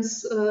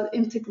evidence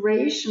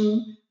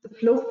integration, the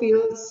flow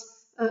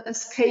fields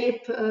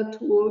escape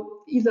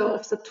to either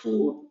of the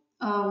two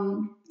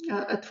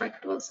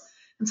attractors.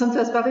 And since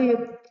there's very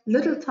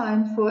little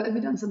time for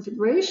evidence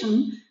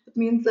integration, it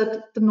means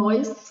that the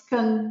noise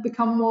can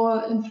become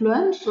more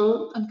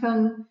influential and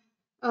can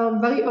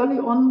very early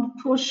on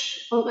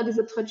push already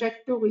the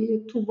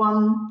trajectory to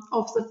one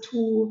of the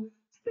two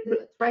stable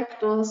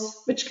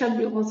attractors, which can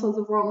be also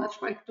the wrong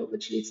attractor,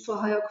 which leads to a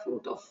higher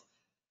quote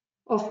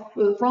of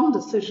wrong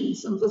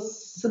decisions in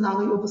this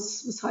scenario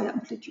with high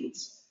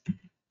amplitudes.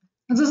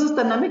 And this is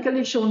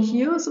dynamically shown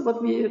here. So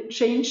what we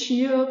change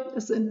here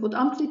is the input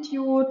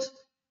amplitude,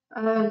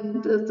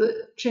 and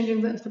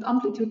changing the input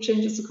amplitude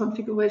changes the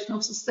configuration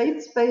of the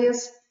state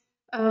space,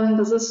 and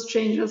this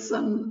changes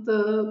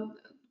the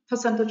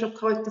percentage of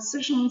correct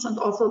decisions and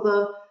also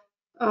the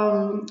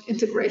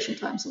integration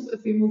time. So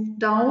if we move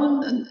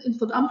down in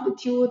input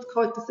amplitude,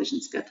 correct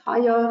decisions get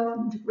higher,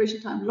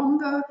 integration time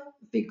longer.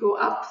 If we go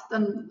up,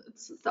 then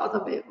it's the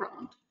other way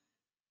around.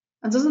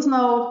 And this is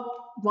now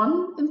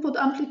one input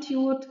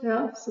amplitude.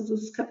 Yeah, so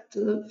this is kept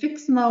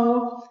fixed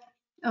now.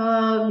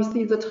 We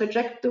see the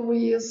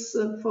trajectories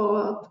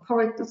for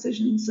correct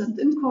decisions and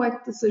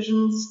incorrect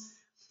decisions.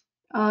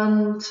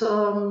 And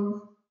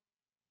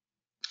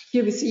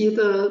here we see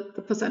the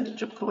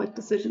percentage of correct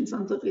decisions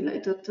and the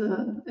related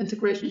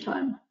integration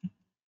time.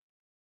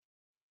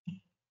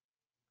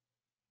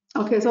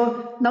 Okay,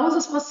 so now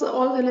this was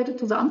all related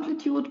to the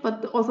amplitude,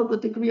 but also the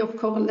degree of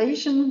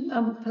correlation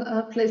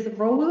plays a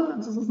role,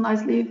 and this is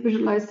nicely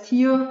visualized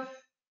here.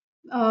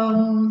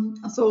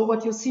 So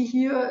what you see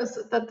here is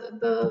that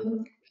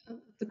the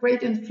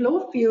gradient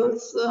flow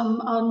fields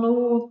are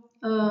no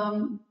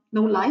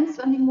lines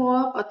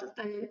anymore, but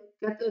they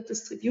get a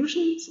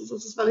distribution. So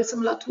this is very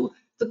similar to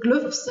the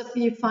glyphs that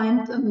we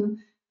find in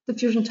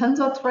diffusion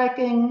tensor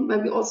tracking, where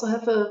we also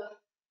have a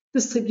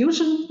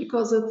distribution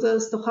because it's a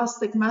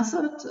stochastic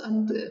method,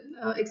 and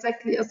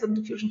exactly as in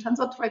diffusion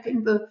tensor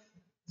tracking, the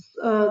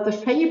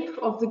shape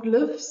of the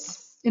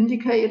glyphs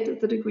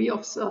indicate the degree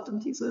of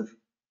certainty. So if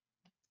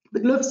the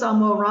glyphs are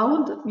more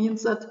round, it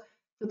means that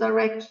the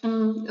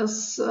direction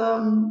is,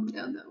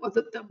 or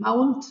the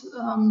amount,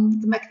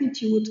 the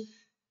magnitude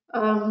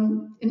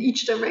in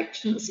each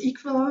direction is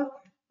equal,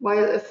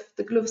 while if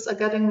the glyphs are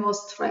getting more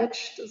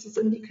stretched, this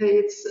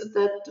indicates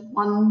that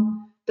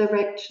one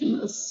direction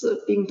is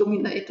being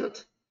dominated.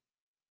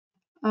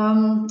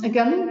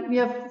 Again, we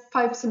have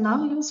 5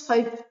 scenarios,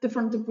 5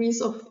 different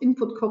degrees of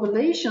input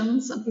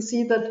correlations, and we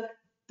see that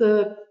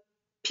the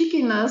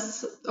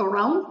peakiness or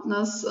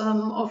roundness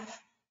of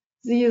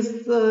these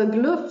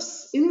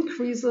glyphs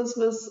increases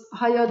with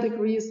higher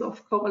degrees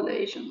of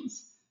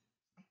correlations.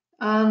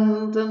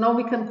 And now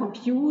we can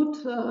compute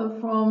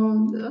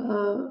from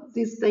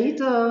this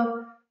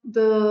data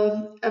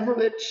the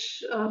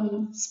average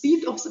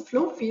speed of the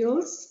flow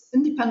fields,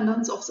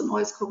 independent of the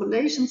noise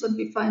correlations, and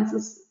we find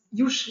this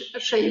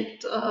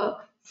U-shaped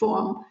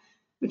form,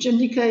 which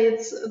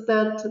indicates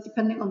that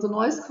depending on the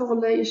noise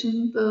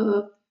correlation,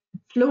 the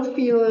flow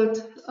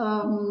field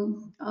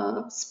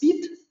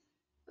speed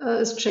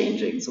is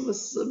changing. So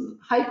with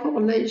high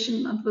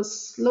correlation and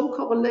with low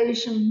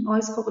correlation,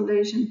 noise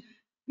correlation,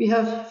 we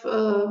have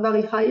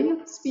very high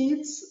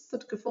speeds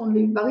that give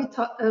only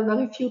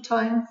very few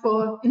time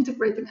for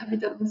integrating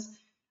evidence,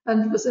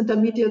 and with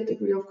intermediate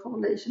degree of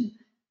correlation,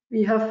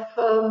 we have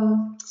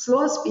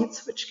slower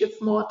speeds which give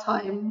more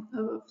time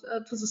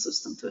to the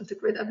system to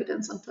integrate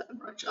evidence and to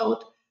average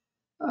out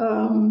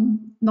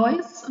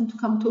noise and to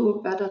come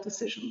to better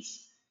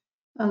decisions.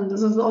 And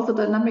this is also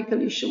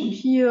dynamically shown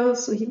here.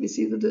 So here we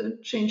see the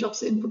change of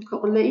the input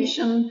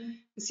correlation.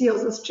 You see how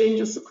this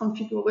changes the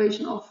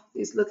configuration of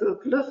these little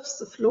glyphs,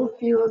 the flow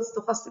fields,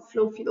 the stochastic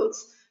flow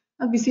fields.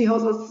 And we see how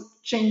this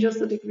changes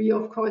the degree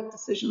of correct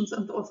decisions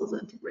and also the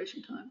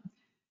integration time.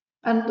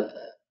 And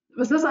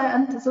with this, I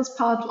end this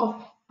part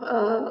of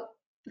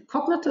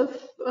cognitive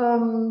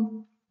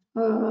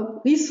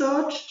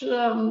research,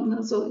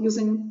 so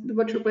using the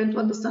virtual brain to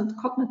understand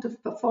cognitive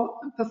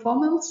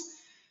performance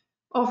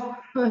of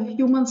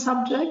human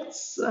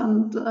subjects.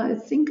 And I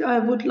think I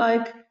would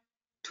like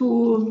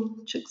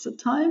to check the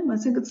time. I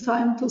think it's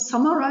time to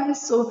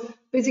summarize. So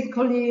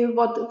basically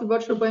what the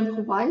virtual brain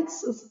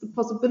provides is the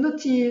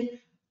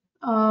possibility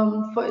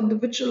for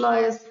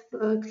individualized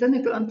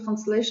clinical and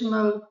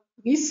translational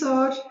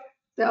research.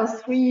 There are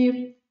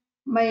three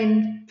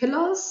main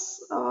pillars.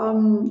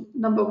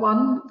 Number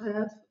one,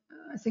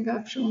 I think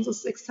I've shown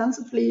this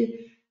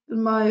extensively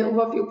in my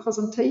overview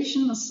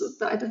presentation, is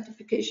the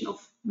identification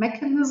of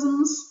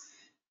mechanisms.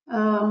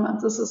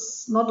 And this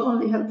is not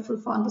only helpful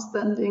for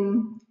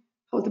understanding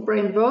how the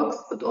brain works,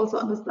 but also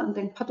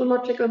understanding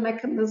pathological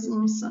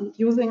mechanisms and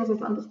using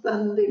this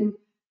understanding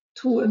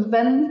to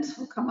invent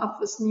or come up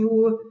with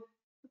new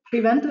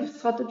preventive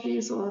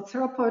strategies or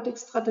therapeutic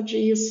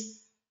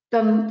strategies.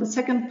 Then the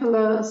second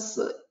pillar is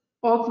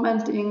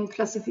augmenting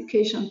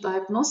classification and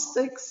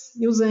diagnostics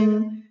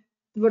using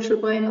the virtual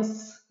brain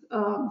as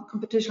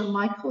computational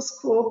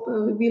microscope,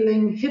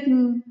 revealing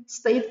hidden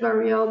state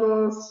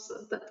variables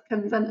that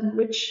can then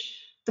enrich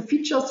the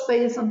feature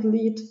space and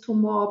lead to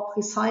more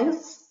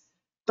precise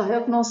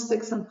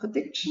diagnostics and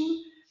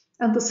prediction.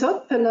 And the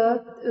third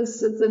pillar is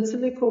the in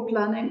silico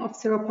planning of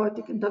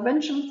therapeutic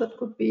interventions that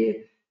could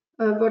be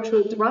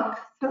virtual drug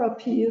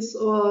therapies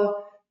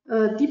or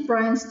deep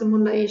brain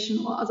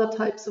stimulation or other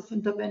types of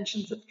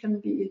interventions that can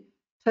be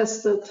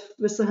tested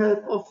with the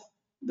help of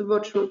the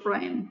virtual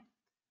brain.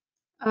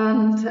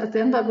 And at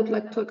the end, I would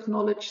like to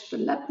acknowledge the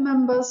lab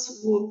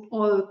members who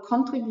all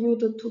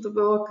contributed to the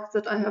work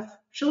that I have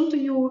shown to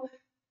you.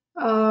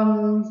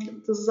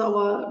 This is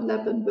our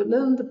lab in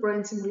Berlin, the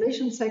brain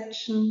simulation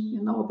section,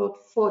 about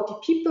 40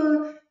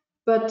 people,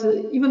 but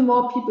even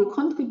more people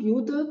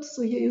contributed.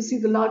 So here you see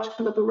the large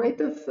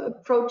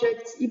collaborative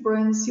projects,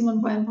 eBrains,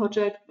 Human Brain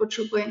Project,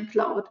 Virtual Brain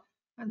Cloud,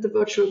 and the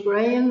Virtual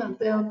Brain. And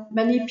there are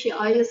many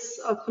PIs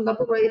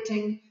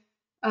collaborating,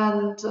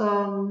 and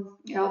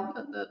we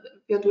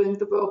are doing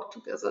the work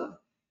together.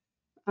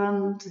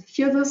 And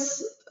here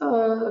this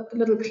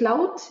little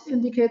cloud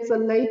indicates the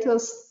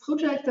latest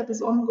project that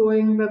is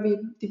ongoing, where we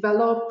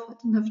develop, I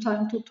didn't have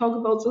time to talk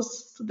about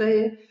this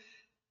today,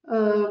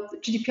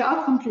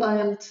 GDPR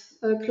compliant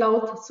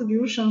cloud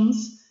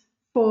solutions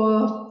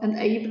for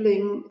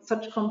enabling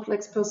such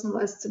complex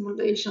personalized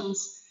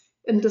simulations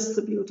in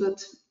distributed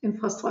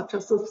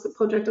infrastructure. So the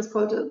project is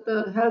called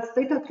the Health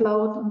Data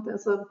Cloud, and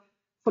there's a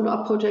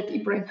follow-up project,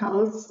 eBrain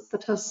Health,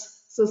 that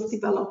has this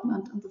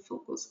development in the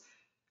focus.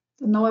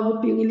 So now I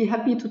would be really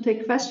happy to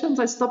take questions.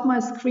 I stop my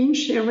screen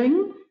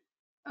sharing,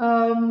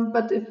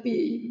 but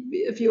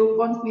if you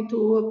want me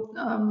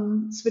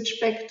to switch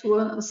back to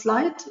a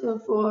slide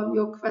for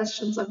your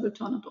questions, I will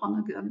turn it on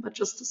again. But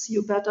just to see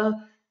you better,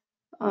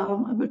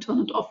 I will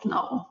turn it off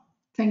now.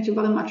 Thank you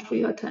very much for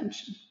your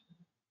attention.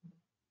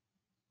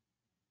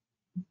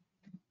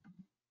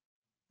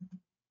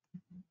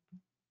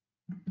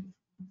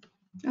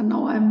 And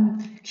now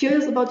I'm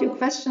curious about your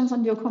questions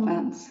and your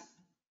comments.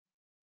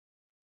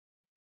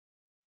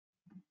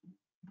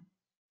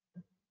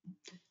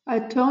 I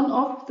turn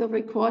off the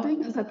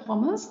recording as I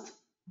promised.